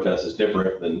 that water test is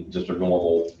different than just a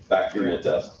normal bacteria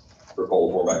test for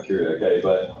cold war bacteria, okay?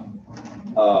 But,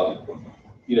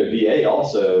 you know, VA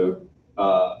also,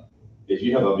 if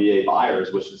you have a VA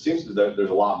buyers, which it seems that there's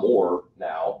a lot more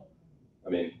now. I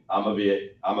mean, I'm a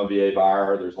VA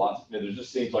buyer. There's lots, you know, there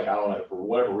just seems like, I don't know, for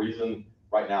whatever reason,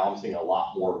 right now I'm seeing a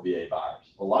lot more VA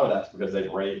buyers. A lot of that's because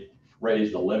they've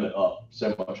raised the limit up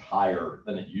so much higher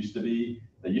than it used to be.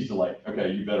 They used to, like,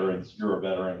 okay, you veterans, you're a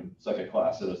veteran,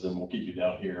 second-class citizen, we'll keep you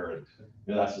down here, and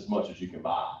you know, that's as much as you can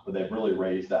buy. But they've really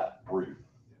raised that roof,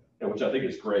 which I think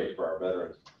is great for our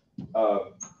veterans.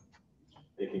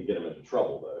 It can get them into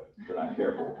trouble though if they're not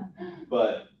careful.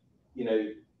 But you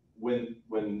know, when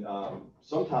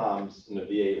sometimes in a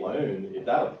VA loan, if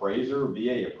that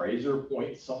VA appraiser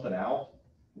points something out,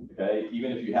 okay,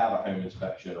 even if you have a home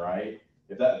inspection, right?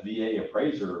 If that VA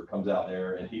appraiser comes out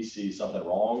there and he sees something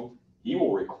wrong, he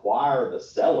will require the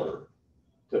seller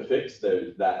to fix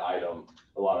that item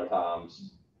a lot of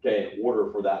times, okay, in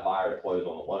order for that buyer to close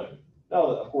on the loan. Now,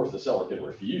 of course, the seller can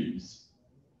refuse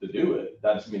to do it.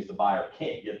 That just means the buyer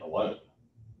can't get the loan.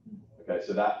 Okay,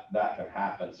 so that can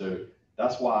happen. So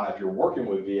that's why if you're working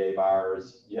with VA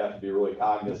buyers, you have to be really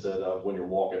cognizant of when you're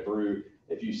walking through.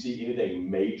 If you see anything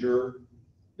major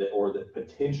that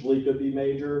potentially could be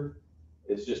major,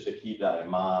 it's just to keep that in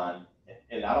mind.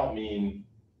 And I don't mean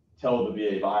tell the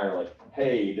VA buyer like,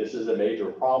 hey, this is a major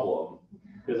problem,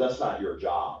 because that's not your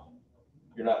job.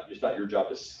 It's not your job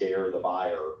to scare the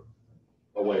buyer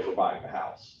away from buying the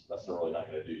house. That's really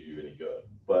not going to do you any good.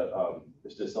 But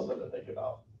it's just something to think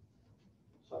about.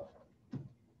 So,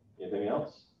 anything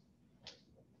else?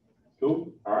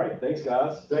 Cool. All right. Thanks,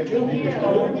 guys. Thank you.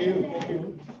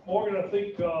 Morgan, I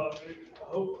think, I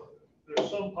hope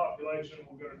population.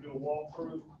 We're gonna do a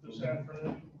walkthrough this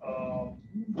afternoon.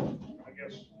 I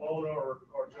guess Mona or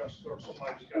Jessica or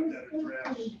somebody's got that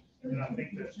address, and I think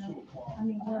that's 2:00. I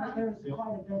mean, there's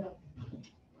quite a bit of,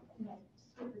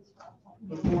 stupid stuff.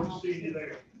 Look forward to seeing you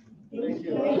there. Thank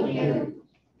you.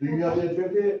 Do you have that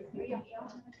drink yet?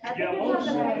 Yeah, Mona's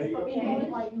No, I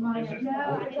Is it?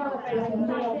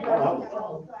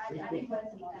 didn't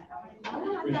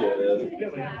Appreciate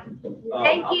it.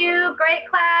 Thank you, great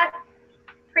class,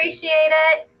 appreciate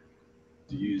it.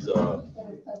 To use,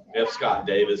 F. Scott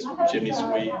Davis from Chimney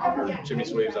Sweep, or Chimney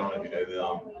Sweeps, I don't know if you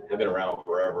know them. They've been around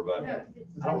forever, but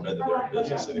I don't know that they're in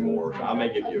business anymore. So I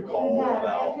may give you a call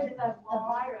about,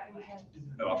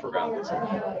 no, I forgot this.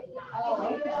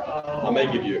 I may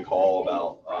give you a call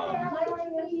about,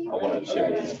 I want to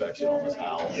chimney inspection on this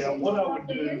house. Yeah, what I would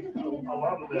do, a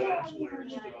lot of that ancillary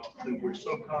stuff that we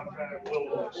subcontract,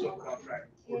 will subcontract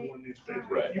when these things.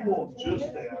 Right. If you want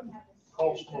just that,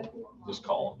 call Smoke. Just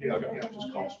call them. Yeah, Okay. yeah,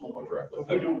 just call Smoke.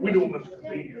 Directly. We do them as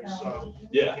convenience, so,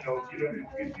 Yeah. you know, if you don't,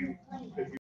 if you